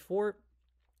 124.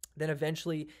 Then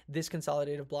eventually this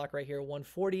consolidative block right here,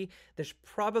 140. There's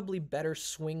probably better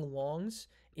swing longs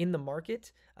in the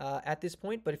market at this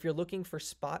point. But if you're looking for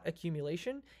spot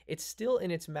accumulation, it's still in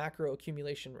its macro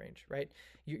accumulation range, right?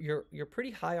 You're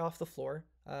pretty high off the floor.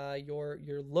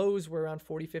 Your lows were around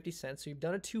 40-50 cents. So you've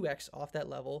done a 2x off that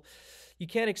level. You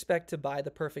can't expect to buy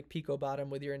the perfect Pico bottom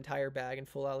with your entire bag and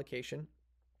full allocation.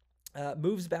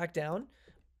 Moves back down,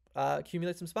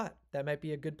 accumulate some spot. That might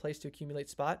be a good place to accumulate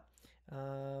spot.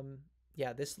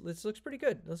 Yeah, this looks pretty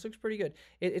good. This looks pretty good.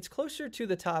 It's closer to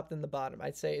the top than the bottom.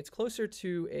 I'd say it's closer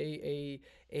to a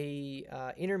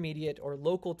intermediate or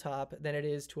local top than it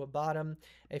is to a bottom.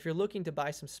 If you're looking to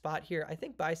buy some spot here, I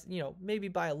think maybe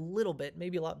buy a little bit,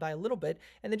 buy a little bit,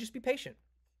 and then just be patient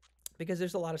because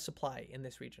there's a lot of supply in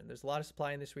this region. There's a lot of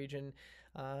supply in this region.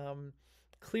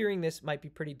 Clearing this might be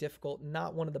pretty difficult.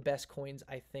 Not one of the best coins,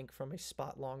 I think, from a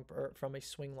spot long or from a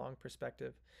swing long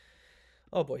perspective.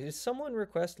 Oh boy, did someone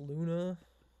request Luna?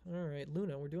 All right,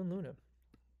 Luna, we're doing Luna.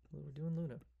 We're doing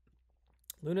Luna.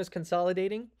 Luna's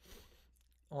consolidating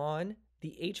on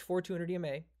the H4 200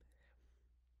 EMA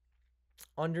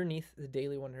underneath the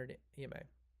daily 100 EMA.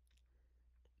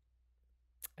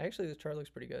 Actually, this chart looks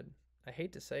pretty good. I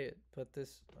hate to say it, but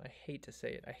I hate to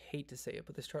say it,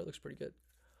 but this chart looks pretty good.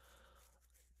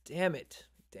 Damn it.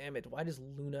 Why does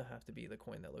Luna have to be the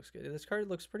coin that looks good? This card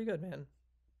looks pretty good, man.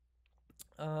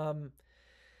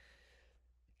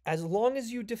 As long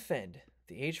as you defend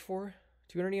the H4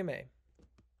 200 EMA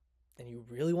and you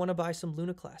really want to buy some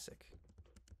Luna Classic,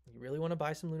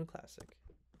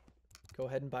 go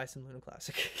ahead and buy some Luna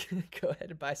Classic.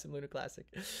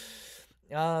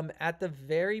 At the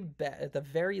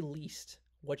very least,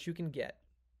 what you can get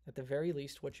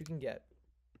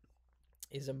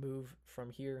is a move from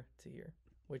here to here,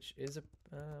 which is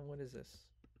what is this?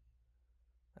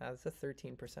 That's a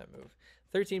 13% move.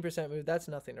 13% move, that's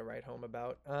nothing to write home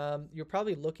about. You're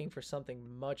probably looking for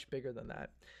something much bigger than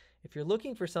that. If you're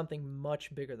looking for something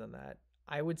much bigger than that,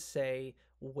 I would say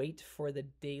wait for the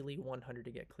daily 100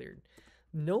 to get cleared.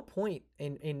 No point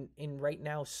in right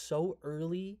now so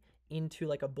early into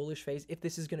like a bullish phase. If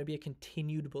this is going to be a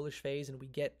continued bullish phase and we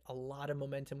get a lot of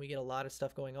momentum, we get a lot of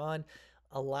stuff going on,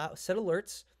 set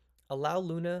alerts, allow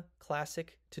Luna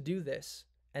Classic to do this,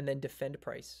 and then defend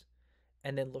price.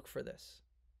 And then look for this,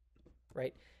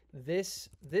 right? This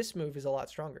move is a lot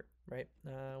stronger, right?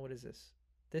 What is this?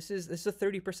 This is a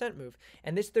 30% move,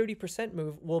 and this 30%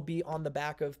 move will be on the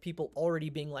back of people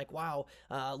already being like, "Wow,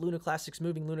 Luna Classic's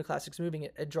moving.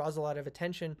 It draws a lot of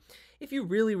attention. If you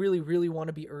really want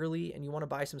to be early and you want to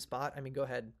buy some spot, I mean, go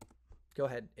ahead.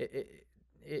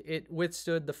 It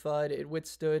withstood the FUD. It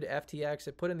withstood FTX.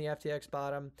 It put in the FTX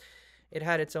bottom. It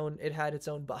had its own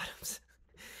bottoms.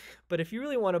 But if you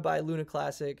really want to buy Luna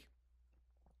Classic,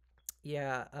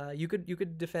 yeah, you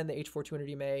could defend the H4 200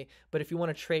 EMA. But if you want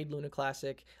to trade Luna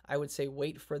Classic, I would say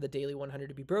wait for the daily 100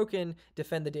 to be broken,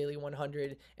 defend the daily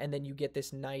 100, and then you get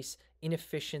this nice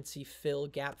inefficiency fill,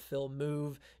 gap fill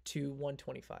move to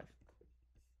 125.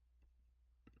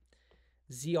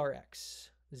 ZRX.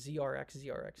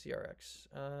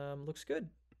 Looks good.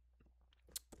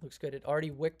 It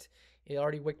already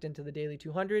wicked into the daily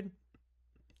 200.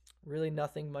 Really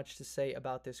nothing much to say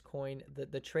about this coin.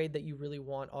 The trade that you really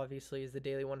want, obviously, is the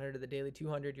daily 100 to the daily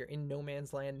 200. You're in no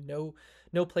man's land. No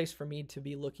place for me to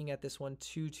be looking at this one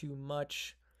too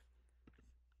much.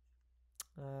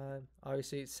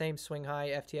 Obviously, same swing high,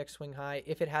 FTX swing high.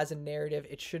 If it has a narrative,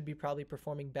 it should be probably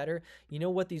performing better. You know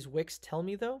what these wicks tell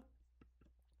me, though?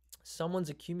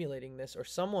 Someone's accumulating this, or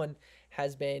someone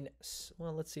has been...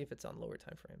 Well, let's see if it's on lower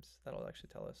time frames. That'll actually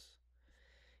tell us.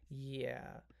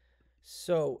 Yeah.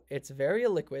 So it's very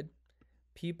illiquid.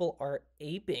 People are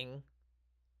aping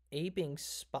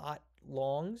spot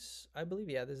longs. I believe,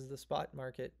 yeah, this is the spot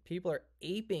market. People are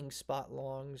aping spot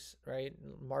longs, right?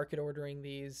 Market ordering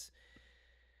these.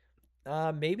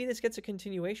 Maybe this gets a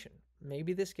continuation.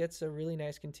 Maybe this gets a really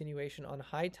nice continuation on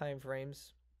high time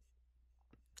frames.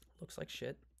 Looks like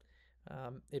shit.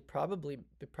 It probably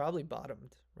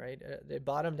bottomed, right? It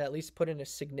bottomed, at least put in a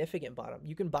significant bottom.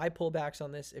 You can buy pullbacks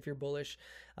on this if you're bullish.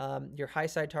 Your high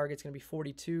side target's going to be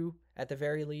 42 at the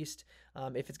very least.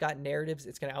 If it's got narratives,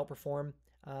 it's going to outperform.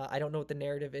 I don't know what the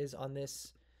narrative is on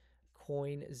this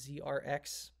coin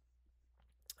ZRX.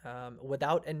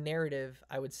 Without a narrative,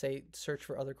 I would say search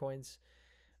for other coins.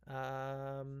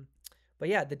 But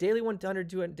yeah, the daily 100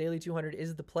 to daily 200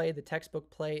 is the play, the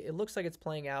textbook play. It looks like it's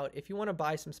playing out. If you want to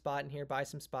buy some spot in here, buy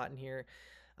some spot in here.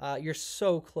 You're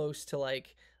so close to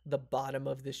like the bottom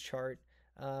of this chart.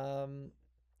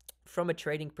 From a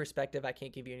trading perspective, I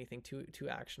can't give you anything too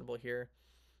actionable here.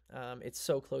 It's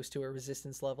so close to a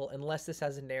resistance level. Unless this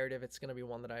has a narrative, it's going to be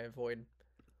one that I avoid.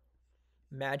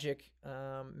 Magic,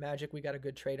 Magic, we got a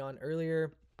good trade on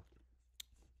earlier,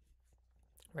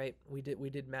 right? We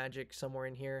did Magic somewhere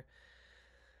in here.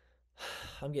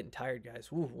 I'm getting tired, guys.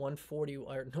 Ooh, 140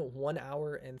 or no, 1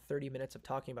 hour and 30 minutes of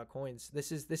talking about coins.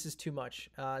 This is too much.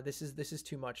 This is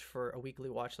too much for a weekly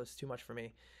watch list. Too much for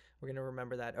me. We're gonna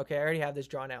remember that. Okay, I already have this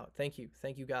drawn out. Thank you,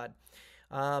 God.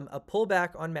 A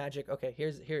pullback on Magic. Okay,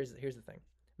 here's the thing.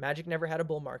 Magic never had a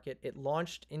bull market. It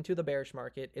launched into the bearish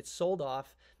market. It sold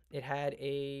off. It had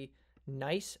a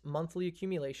nice monthly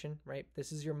accumulation, right?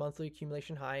 This is your monthly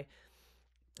accumulation high,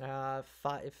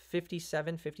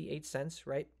 57, 58 cents,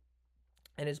 right?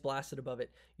 And is blasted above it.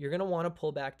 You're going to want to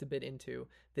pull back to bid into.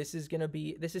 This is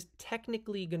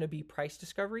technically going to be price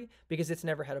discovery because it's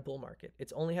never had a bull market.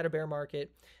 It's only had a bear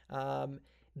market.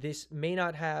 This may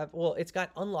not have, well, it's got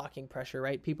unlocking pressure,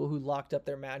 right? People who locked up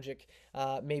their Magic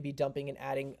maybe dumping and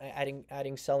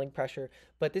adding selling pressure.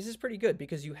 But this is pretty good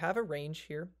because you have a range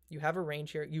here.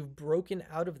 You've broken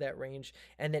out of that range.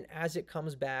 And then as it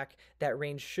comes back, that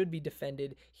range should be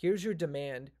defended. Here's your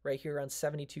demand right here around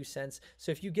 72 cents.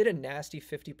 So if you get a nasty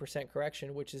 50%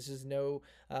 correction, which this is no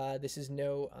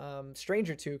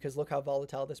stranger to, because look how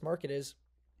volatile this market is.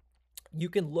 You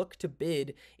can look to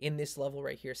bid in this level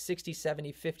right here, 60,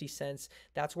 70, 50 cents.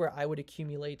 That's where I would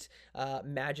accumulate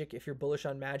Magic if you're bullish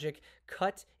on Magic.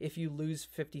 Cut if you lose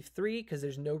 53, because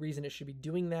there's no reason it should be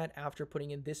doing that after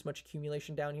putting in this much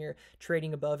accumulation down here,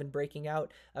 trading above and breaking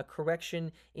out. A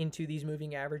correction into these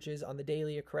moving averages on the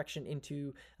daily, a correction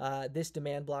into this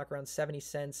demand block around 70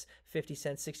 cents, 50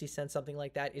 cents, 60 cents, something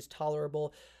like that is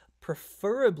tolerable.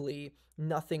 Preferably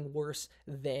nothing worse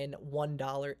than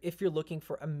 $1 if you're looking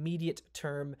for immediate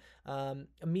term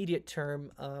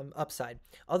upside.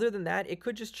 Other than that, it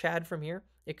could just chad from here.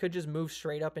 It could just move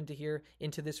straight up into here,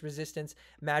 into this resistance.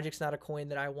 Magic's not a coin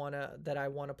that I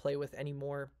wanna play with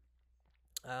anymore.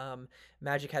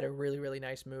 Magic had a really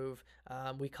nice move.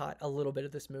 We caught a little bit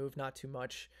of this move, not too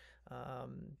much.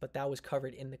 But that was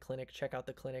covered in the clinic. Check out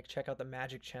the clinic. Check out the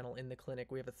Magic channel in the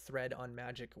clinic. We have a thread on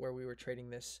Magic where we were trading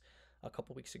this a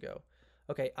couple weeks ago.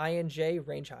 Okay, INJ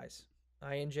range highs.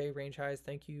 INJ range highs.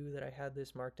 Thank you that I had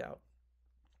this marked out.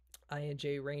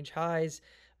 INJ range highs.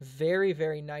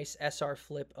 Very nice SR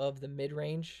flip of the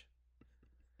mid-range.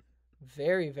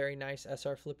 Very nice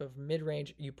SR flip of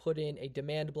mid-range. You put in a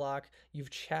demand block. You've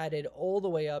chatted all the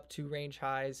way up to range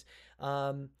highs.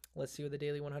 Let's see what the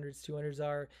daily 100s, 200s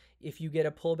are. If you get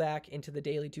a pullback into the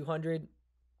daily 200,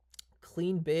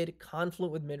 clean bid,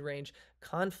 confluent with mid-range,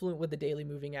 confluent with the daily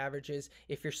moving averages.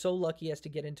 If you're so lucky as to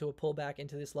get into a pullback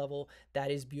into this level,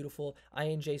 that is beautiful.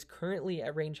 INJ is currently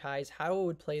at range highs. How I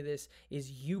would play this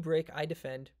is you break, I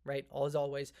defend, right? As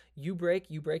always, you break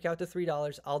out to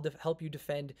 $3. I'll help you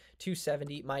defend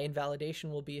 270. My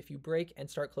invalidation will be if you break and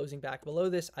start closing back below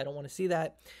this. I don't want to see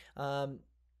that.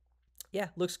 Yeah,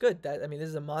 looks good. This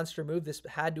is a monster move. This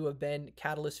had to have been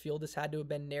catalyst fueled. This had to have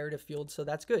been narrative fueled. So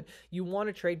that's good. You want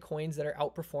to trade coins that are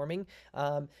outperforming.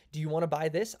 Do you want to buy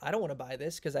this? I don't want to buy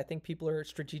this because I think people are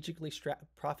strategically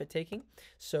profit taking.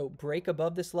 So break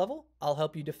above this level. I'll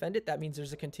help you defend it. That means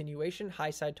there's a continuation.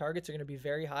 High side targets are going to be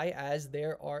very high as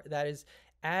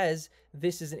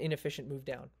this is an inefficient move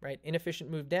down, right?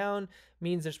 Inefficient move down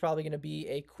means there's probably going to be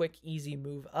a quick, easy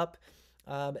move up.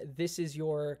 This is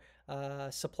your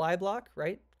supply block,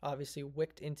 right? Obviously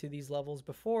wicked into these levels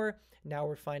before. Now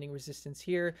we're finding resistance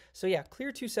here. So yeah,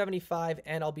 clear 275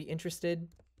 and I'll be interested.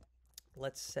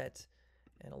 Let's set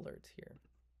an alert here.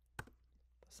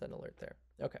 Set an alert there.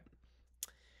 Okay.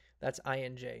 That's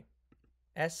INJ.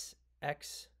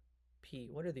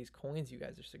 SXP. What are these coins you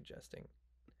guys are suggesting?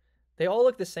 They all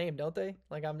look the same, don't they?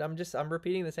 Like I'm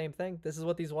repeating the same thing. This is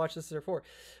what these watch lists are for.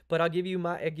 But I'll give you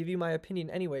my opinion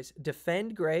anyways.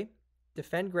 Defend gray,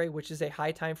 which is a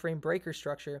high time frame breaker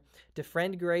structure.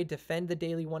 Defend gray, defend the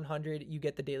daily 100, you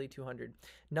get the daily 200.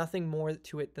 Nothing more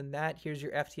to it than that. Here's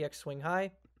your FTX swing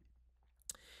high.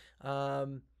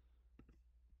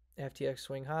 FTX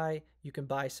swing high. You can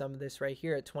buy some of this right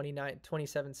here at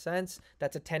 27 cents.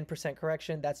 That's a 10%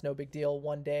 correction. That's no big deal.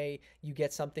 One day you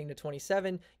get something to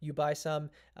 27. You buy some.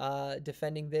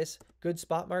 Defending this. Good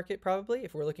spot market probably.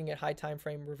 If we're looking at high time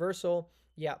frame reversal.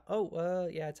 Yeah. Oh,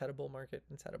 yeah, it's had a bull market.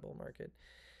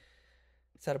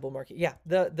 It's at a bull market. Yeah,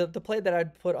 the play that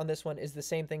I'd put on this one is the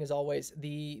same thing as always.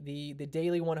 The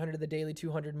daily 100, the daily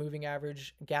 200 moving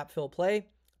average gap fill play.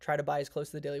 Try to buy as close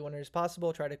to the daily 100 as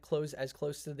possible. Try to close as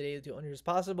close to the daily 200 as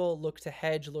possible. Look to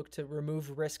hedge. Look to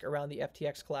remove risk around the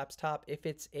FTX collapse top. If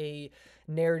it's a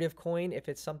narrative coin, if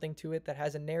it's something to it that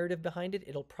has a narrative behind it,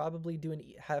 it'll probably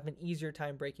have an easier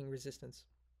time breaking resistance.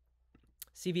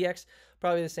 CVX,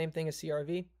 probably the same thing as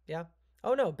CRV. Yeah.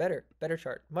 Oh no, better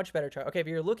chart, much better chart. Okay, if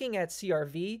you're looking at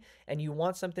CRV and you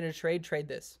want something to trade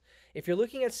this. If you're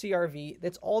looking at CRV,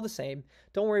 that's all the same.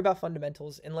 Don't worry about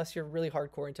fundamentals unless you're really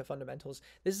hardcore into fundamentals.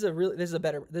 This is a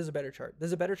better chart. This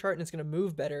is a better chart, and it's going to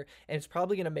move better, and it's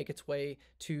probably going to make its way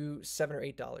to $7 or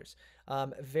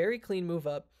 $8. Very clean move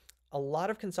up. A lot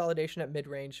of consolidation at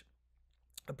mid-range.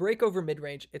 A break over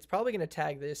mid-range. It's probably going to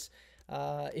tag this.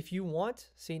 If you want,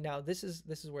 see now this is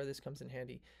where this comes in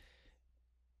handy.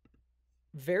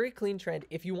 Very clean trend.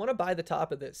 If you want to buy the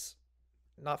top of this,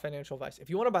 not financial advice. If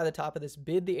you want to buy the top of this,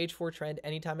 bid the H4 trend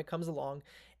anytime it comes along,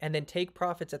 and then take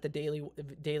profits at the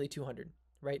daily 200,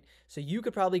 right? So you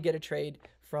could probably get a trade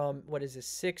from, what is this,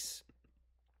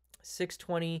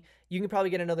 620. You can probably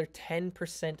get another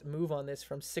 10% move on this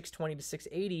from 620 to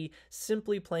 680,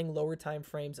 simply playing lower time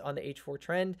frames on the H4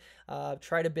 trend.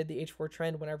 Try to bid the H4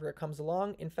 trend whenever it comes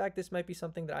along. In fact, this might be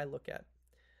something that I look at.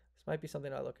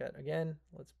 Again,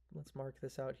 let's mark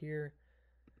this out here,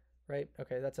 right?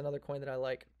 Okay, that's another coin that I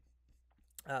like.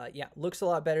 Yeah, looks a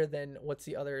lot better than what's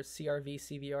the other CRV,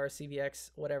 CVR,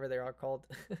 CVX, whatever they are called.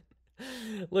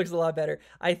 Looks a lot better.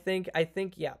 I think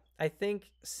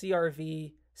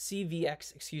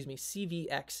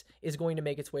CVX is going to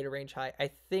make its way to range high.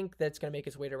 I think that's going to make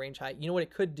its way to range high. You know what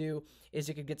it could do is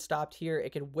it could get stopped here.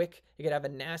 It could wick. It could have a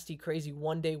nasty, crazy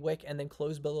one-day wick and then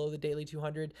close below the daily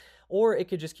 200. Or it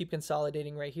could just keep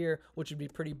consolidating right here, which would be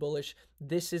pretty bullish.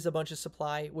 This is a bunch of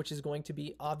supply, which is going to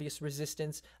be obvious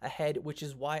resistance ahead, which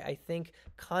is why I think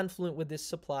confluent with this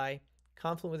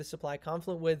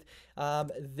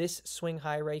swing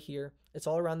high right here. It's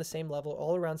all around the same level,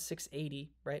 all around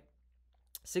 680, right?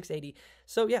 680.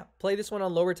 So yeah, play this one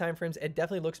on lower time frames. It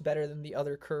definitely looks better than the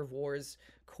other Curve Wars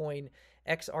coin.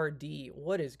 XRD.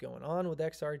 What is going on with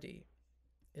XRD?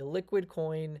 Illiquid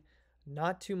coin,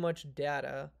 not too much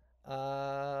data.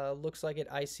 Looks like it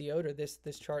ICO'd, or this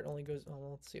chart only goes. Oh,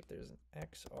 let's see if there's an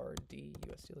XRD USD.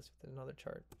 Let's see if there's another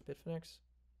chart. Bitfinex.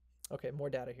 Okay, more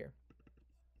data here.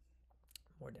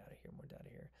 More data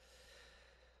here.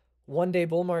 1 day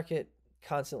bull market,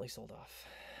 constantly sold off.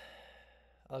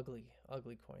 Ugly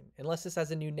coin. Unless this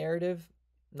has a new narrative,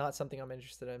 not something I'm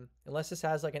interested in. Unless this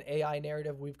has like an AI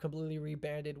narrative, we've completely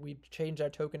rebanded, we've changed our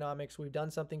tokenomics, we've done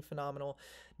something phenomenal,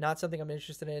 not something I'm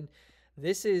interested in.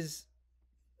 This is,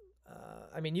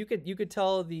 I mean, you could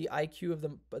tell the IQ of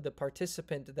the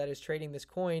participant that is trading this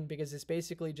coin, because it's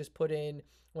basically just put in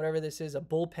whatever this is, a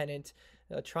bull pennant,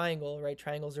 a triangle, right?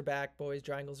 Triangles are back, boys.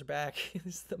 Triangles are back.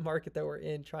 This is the market that we're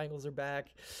in. Triangles are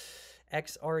back.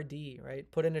 XRD, right?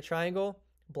 Put in a triangle,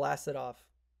 blast it off.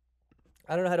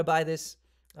 I don't know how to buy this.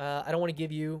 I don't want to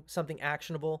give you something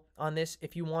actionable on this.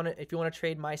 If you want to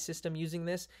trade my system using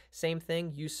this, same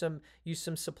thing. Use some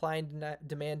supply and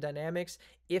demand dynamics.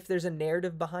 If there's a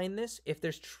narrative behind this, if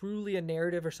there's truly a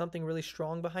narrative or something really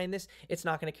strong behind this, it's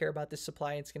not going to care about this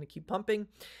supply. It's going to keep pumping.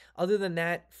 Other than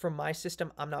that, from my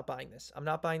system, I'm not buying this. I'm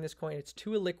not buying this coin. It's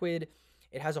too illiquid.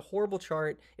 It has a horrible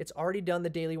chart. It's already done the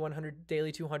daily 100,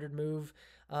 daily 200 move.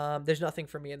 There's nothing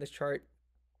for me in this chart.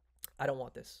 I don't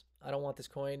want this. I don't want this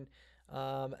coin.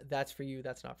 That's for you.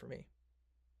 That's not for me.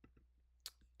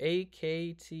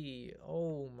 AKT.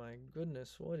 Oh my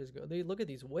goodness. What is good? Look at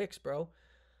these wicks, bro.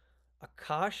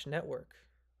 Akash Network.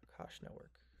 Akash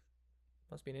Network.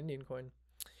 Must be an Indian coin.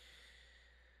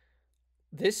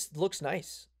 This looks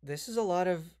nice. There's a lot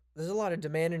of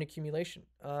demand and accumulation.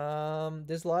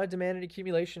 There's a lot of demand and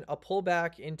accumulation. A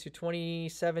pullback into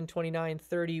 27, 29,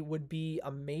 30 would be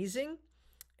amazing,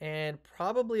 and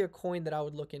probably a coin that I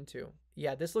would look into.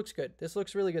 Yeah, this looks good. This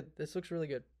looks really good. This looks really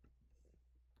good.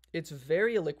 It's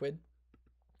very illiquid,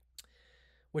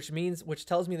 which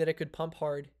tells me that it could pump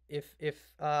hard if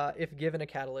given a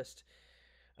catalyst.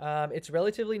 It's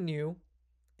relatively new.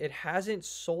 It hasn't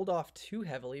sold off too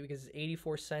heavily because it's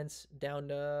 84 cents down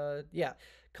to, yeah,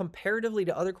 comparatively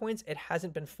to other coins, it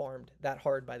hasn't been farmed that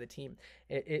hard by the team.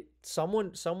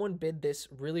 Someone bid this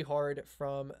really hard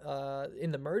from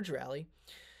in the merge rally,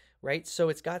 right? So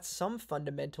it's got some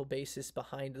fundamental basis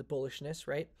behind the bullishness,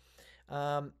 right?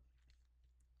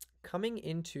 Coming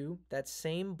into that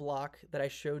same block that I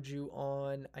showed you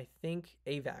on, I think,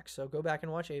 AVAX. So go back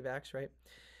and watch AVAX, right?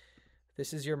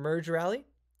 This is your merge rally.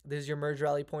 This is your merge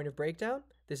rally point of breakdown.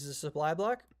 This is a supply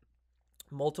block.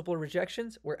 Multiple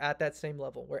rejections, we're at that same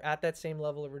level. We're at that same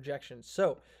level of rejection.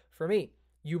 So for me,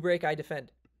 you break, I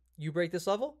defend. You break this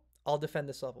level, I'll defend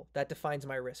this level. That defines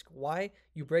my risk. Why?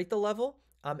 You break the level,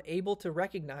 I'm able to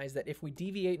recognize that if we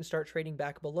deviate and start trading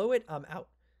back below it, I'm out,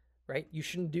 right? You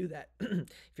shouldn't do that. If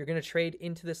you're going to trade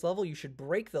into this level, you should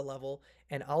break the level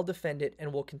and I'll defend it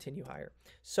and we'll continue higher.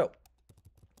 So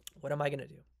what am I going to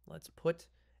do? Let's put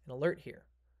an alert here.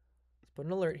 Let's put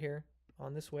an alert here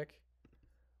on this wick.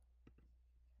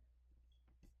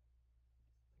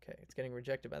 Okay, it's getting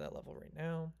rejected by that level right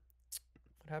now.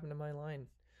 What happened to my line?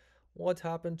 What's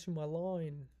happened to my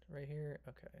line right here?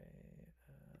 Okay.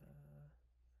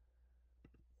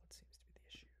 What seems to be the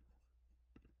issue?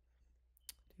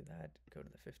 Do that. Go to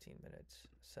the 15 minutes.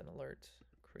 Send alert.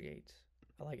 Create.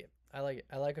 I like it. I like it.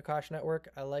 I like Akash Network.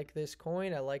 I like this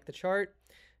coin. I like the chart.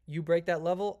 You break that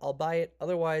level, I'll buy it.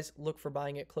 Otherwise, look for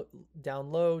buying it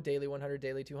down low, daily 100,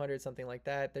 daily 200, something like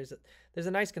that. There's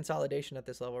a nice consolidation at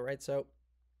this level, right? So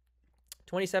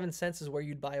 27 cents is where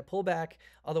you'd buy a pullback.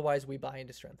 Otherwise, we buy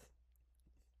into strength.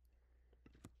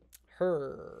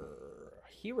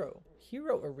 Hero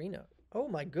Arena. Oh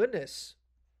my goodness.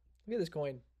 Look at this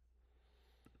coin.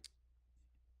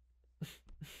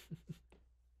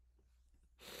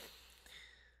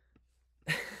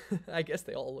 I guess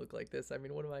they all look like this. I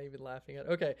mean, what am I even laughing at?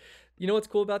 Okay. You know what's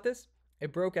cool about this?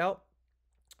 It broke out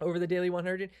over the daily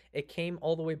 100. It came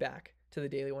all the way back to the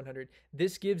daily 100.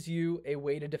 This gives you a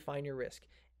way to define your risk.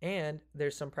 And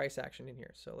there's some price action in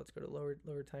here. So let's go to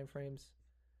lower time frames.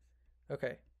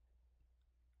 Okay.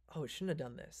 Oh, it shouldn't have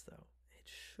done this though. It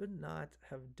should not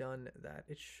have done that.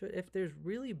 It should, if there's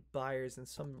really buyers and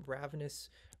some ravenous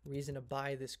reason to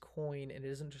buy this coin and it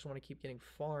doesn't just want to keep getting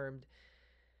farmed.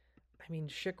 I mean,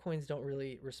 shit coins don't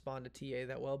really respond to TA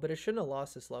that well, but it shouldn't have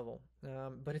lost this level.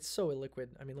 But it's so illiquid.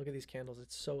 I mean, look at these candles.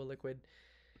 It's so illiquid.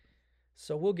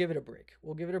 So we'll give it a break.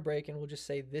 We'll give it a break and we'll just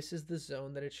say this is the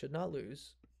zone that it should not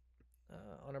lose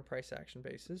on a price action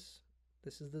basis.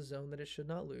 This is the zone that it should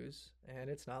not lose, and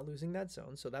it's not losing that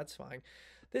zone, so that's fine.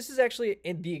 This is actually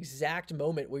in the exact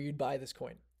moment where you'd buy this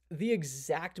coin.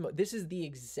 This is the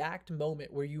exact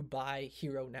moment where you buy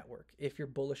Hero Network if you're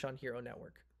bullish on Hero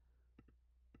Network.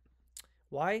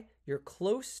 Why? You're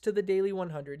close to the daily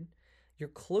 100. You're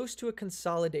close to a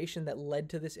consolidation that led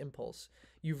to this impulse.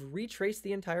 You've retraced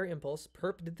the entire impulse.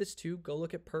 PERP did this too. Go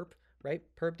look at PERP, right?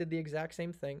 PERP did the exact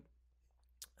same thing.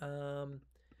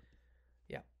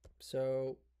 Yeah.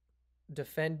 So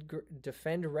defend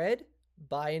red,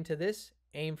 buy into this,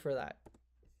 aim for that.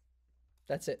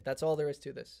 That's it. That's all there is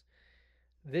to this.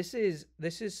 This is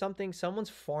something someone's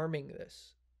farming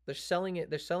this. They're selling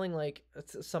it. They're selling like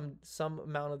some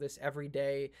amount of this every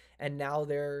day, and now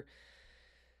they've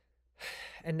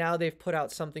put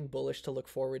out something bullish to look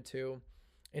forward to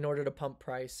in order to pump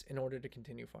price, in order to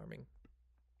continue farming.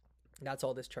 That's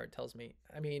all this chart tells me.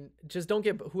 I mean, just don't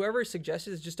get, whoever suggests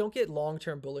this, just don't get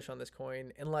long-term bullish on this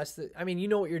coin unless, I mean, you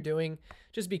know what you're doing.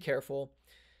 Just be careful.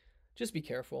 Just be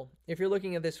careful. If you're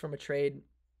looking at this from a trade,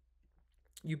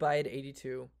 you buy it at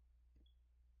 82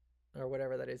 or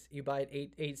whatever that is. You buy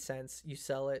it 8 cents, you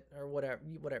sell it or whatever,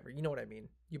 you know what I mean.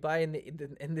 You buy in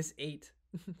this 8,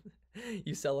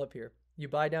 you sell up here. You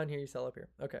buy down here, you sell up here.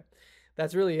 Okay.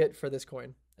 That's really it for this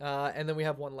coin. And then we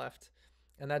have one left.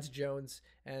 And that's Jones,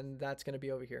 and that's going to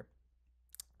be over here.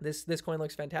 This coin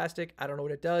looks fantastic. I don't know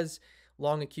what it does.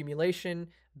 Long accumulation,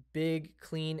 big,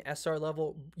 clean SR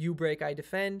level. You break, I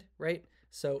defend, right?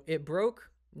 So it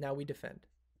broke, now we defend.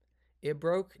 It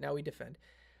broke, now we defend.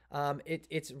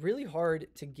 It's really hard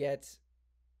to get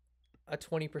a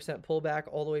 20% pullback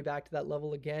all the way back to that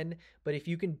level again. But if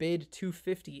you can bid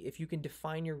 250, if you can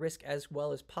define your risk as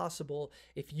well as possible,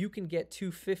 if you can get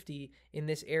 250 in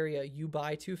this area, you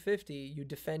buy 250, you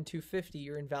defend 250,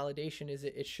 your invalidation is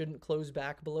it shouldn't close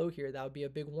back below here. That would be a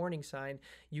big warning sign.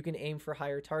 You can aim for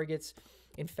higher targets.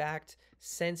 In fact,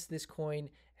 since this coin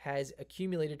has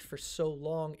accumulated for so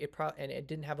long, and it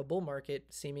didn't have a bull market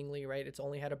seemingly, right? It's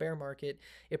only had a bear market.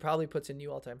 It probably puts in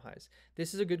new all-time highs.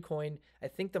 This is a good coin. I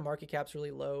think the market cap's really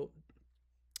low,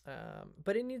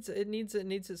 but it needs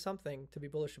something to be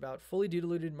bullish about. Fully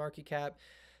diluted market cap,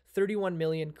 31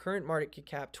 million. Current market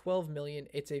cap, 12 million.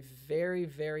 It's a very,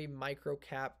 very micro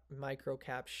cap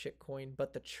shit coin,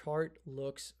 but the chart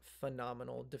looks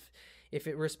phenomenal. If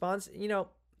it responds,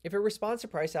 if it responds to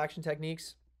price action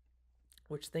techniques,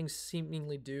 which things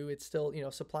seemingly do, it's still,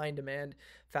 supply and demand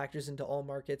factors into all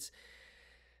markets.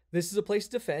 This is a place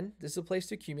to defend. This is a place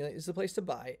to accumulate. This is a place to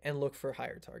buy and look for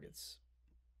higher targets.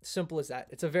 Simple as that.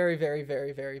 It's a very, very,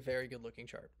 very, very, very good looking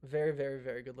chart. Very, very,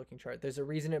 very good looking chart. There's a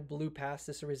reason it blew past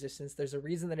this resistance. There's a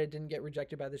reason that it didn't get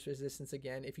rejected by this resistance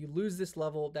again. If you lose this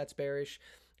level, that's bearish.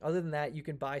 Other than that, you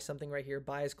can buy something right here.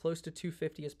 Buy as close to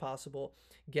 250 as possible.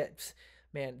 Get,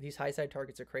 man, these high side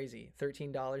targets are crazy.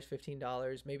 $13,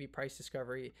 $15, maybe price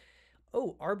discovery.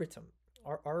 Oh, Arbitrum.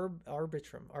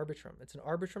 Arbitrum. It's an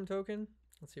Arbitrum token.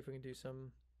 Let's see if we can do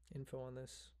some info on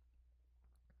this.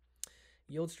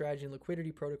 Yield strategy and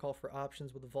liquidity protocol for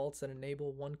options with vaults that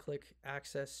enable one-click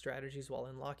access strategies while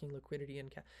unlocking liquidity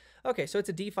and okay, so it's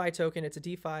a DeFi token. It's a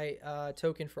DeFi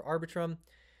token for Arbitrum.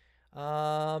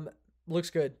 Looks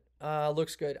good.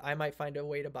 Looks good. I might find a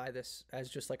way to buy this as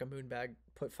just like a moon bag.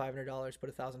 Put $500,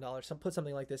 put $1,000, put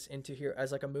something like this into here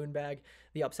as like a moon bag.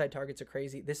 The upside targets are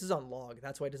crazy. This is on log.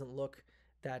 That's why it doesn't look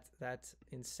that's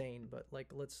insane. But like,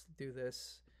 let's do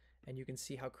this, and you can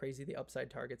see how crazy the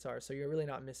upside targets are. So you're really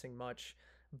not missing much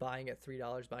buying at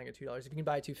 $3, buying at $2. If you can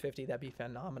buy at $2.50, that'd be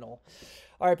phenomenal.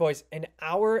 All right, boys, an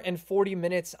hour and 40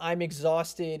 minutes. I'm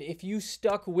exhausted. If you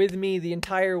stuck with me the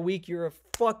entire week, you're a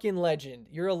fucking legend.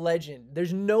 You're a legend.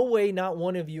 There's no way not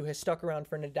one of you has stuck around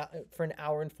for an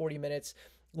hour and 40 minutes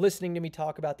listening to me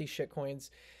talk about these shit coins.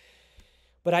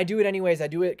 But I do it anyways. I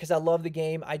do it because I love the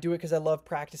game. I do it because I love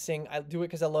practicing. I do it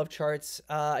because I love charts.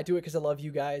 I do it because I love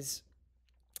you guys.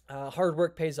 Hard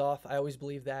work pays off. I always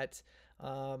believe that.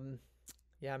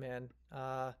 Yeah, man.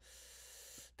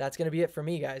 That's going to be it for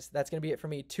me, guys. That's going to be it for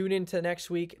me. Tune into next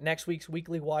week's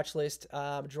weekly watch list.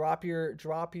 Drop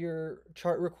your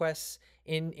chart requests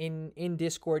in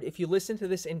Discord. If you listen to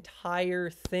this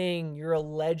entire thing, you're a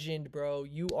legend, bro.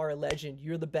 You are a legend.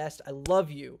 You're the best. I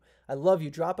love you. I love you.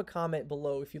 Drop a comment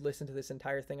below if you listen to this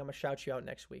entire thing. I'm going to shout you out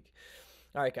next week.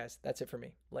 All right, guys. That's it for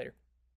me. Later.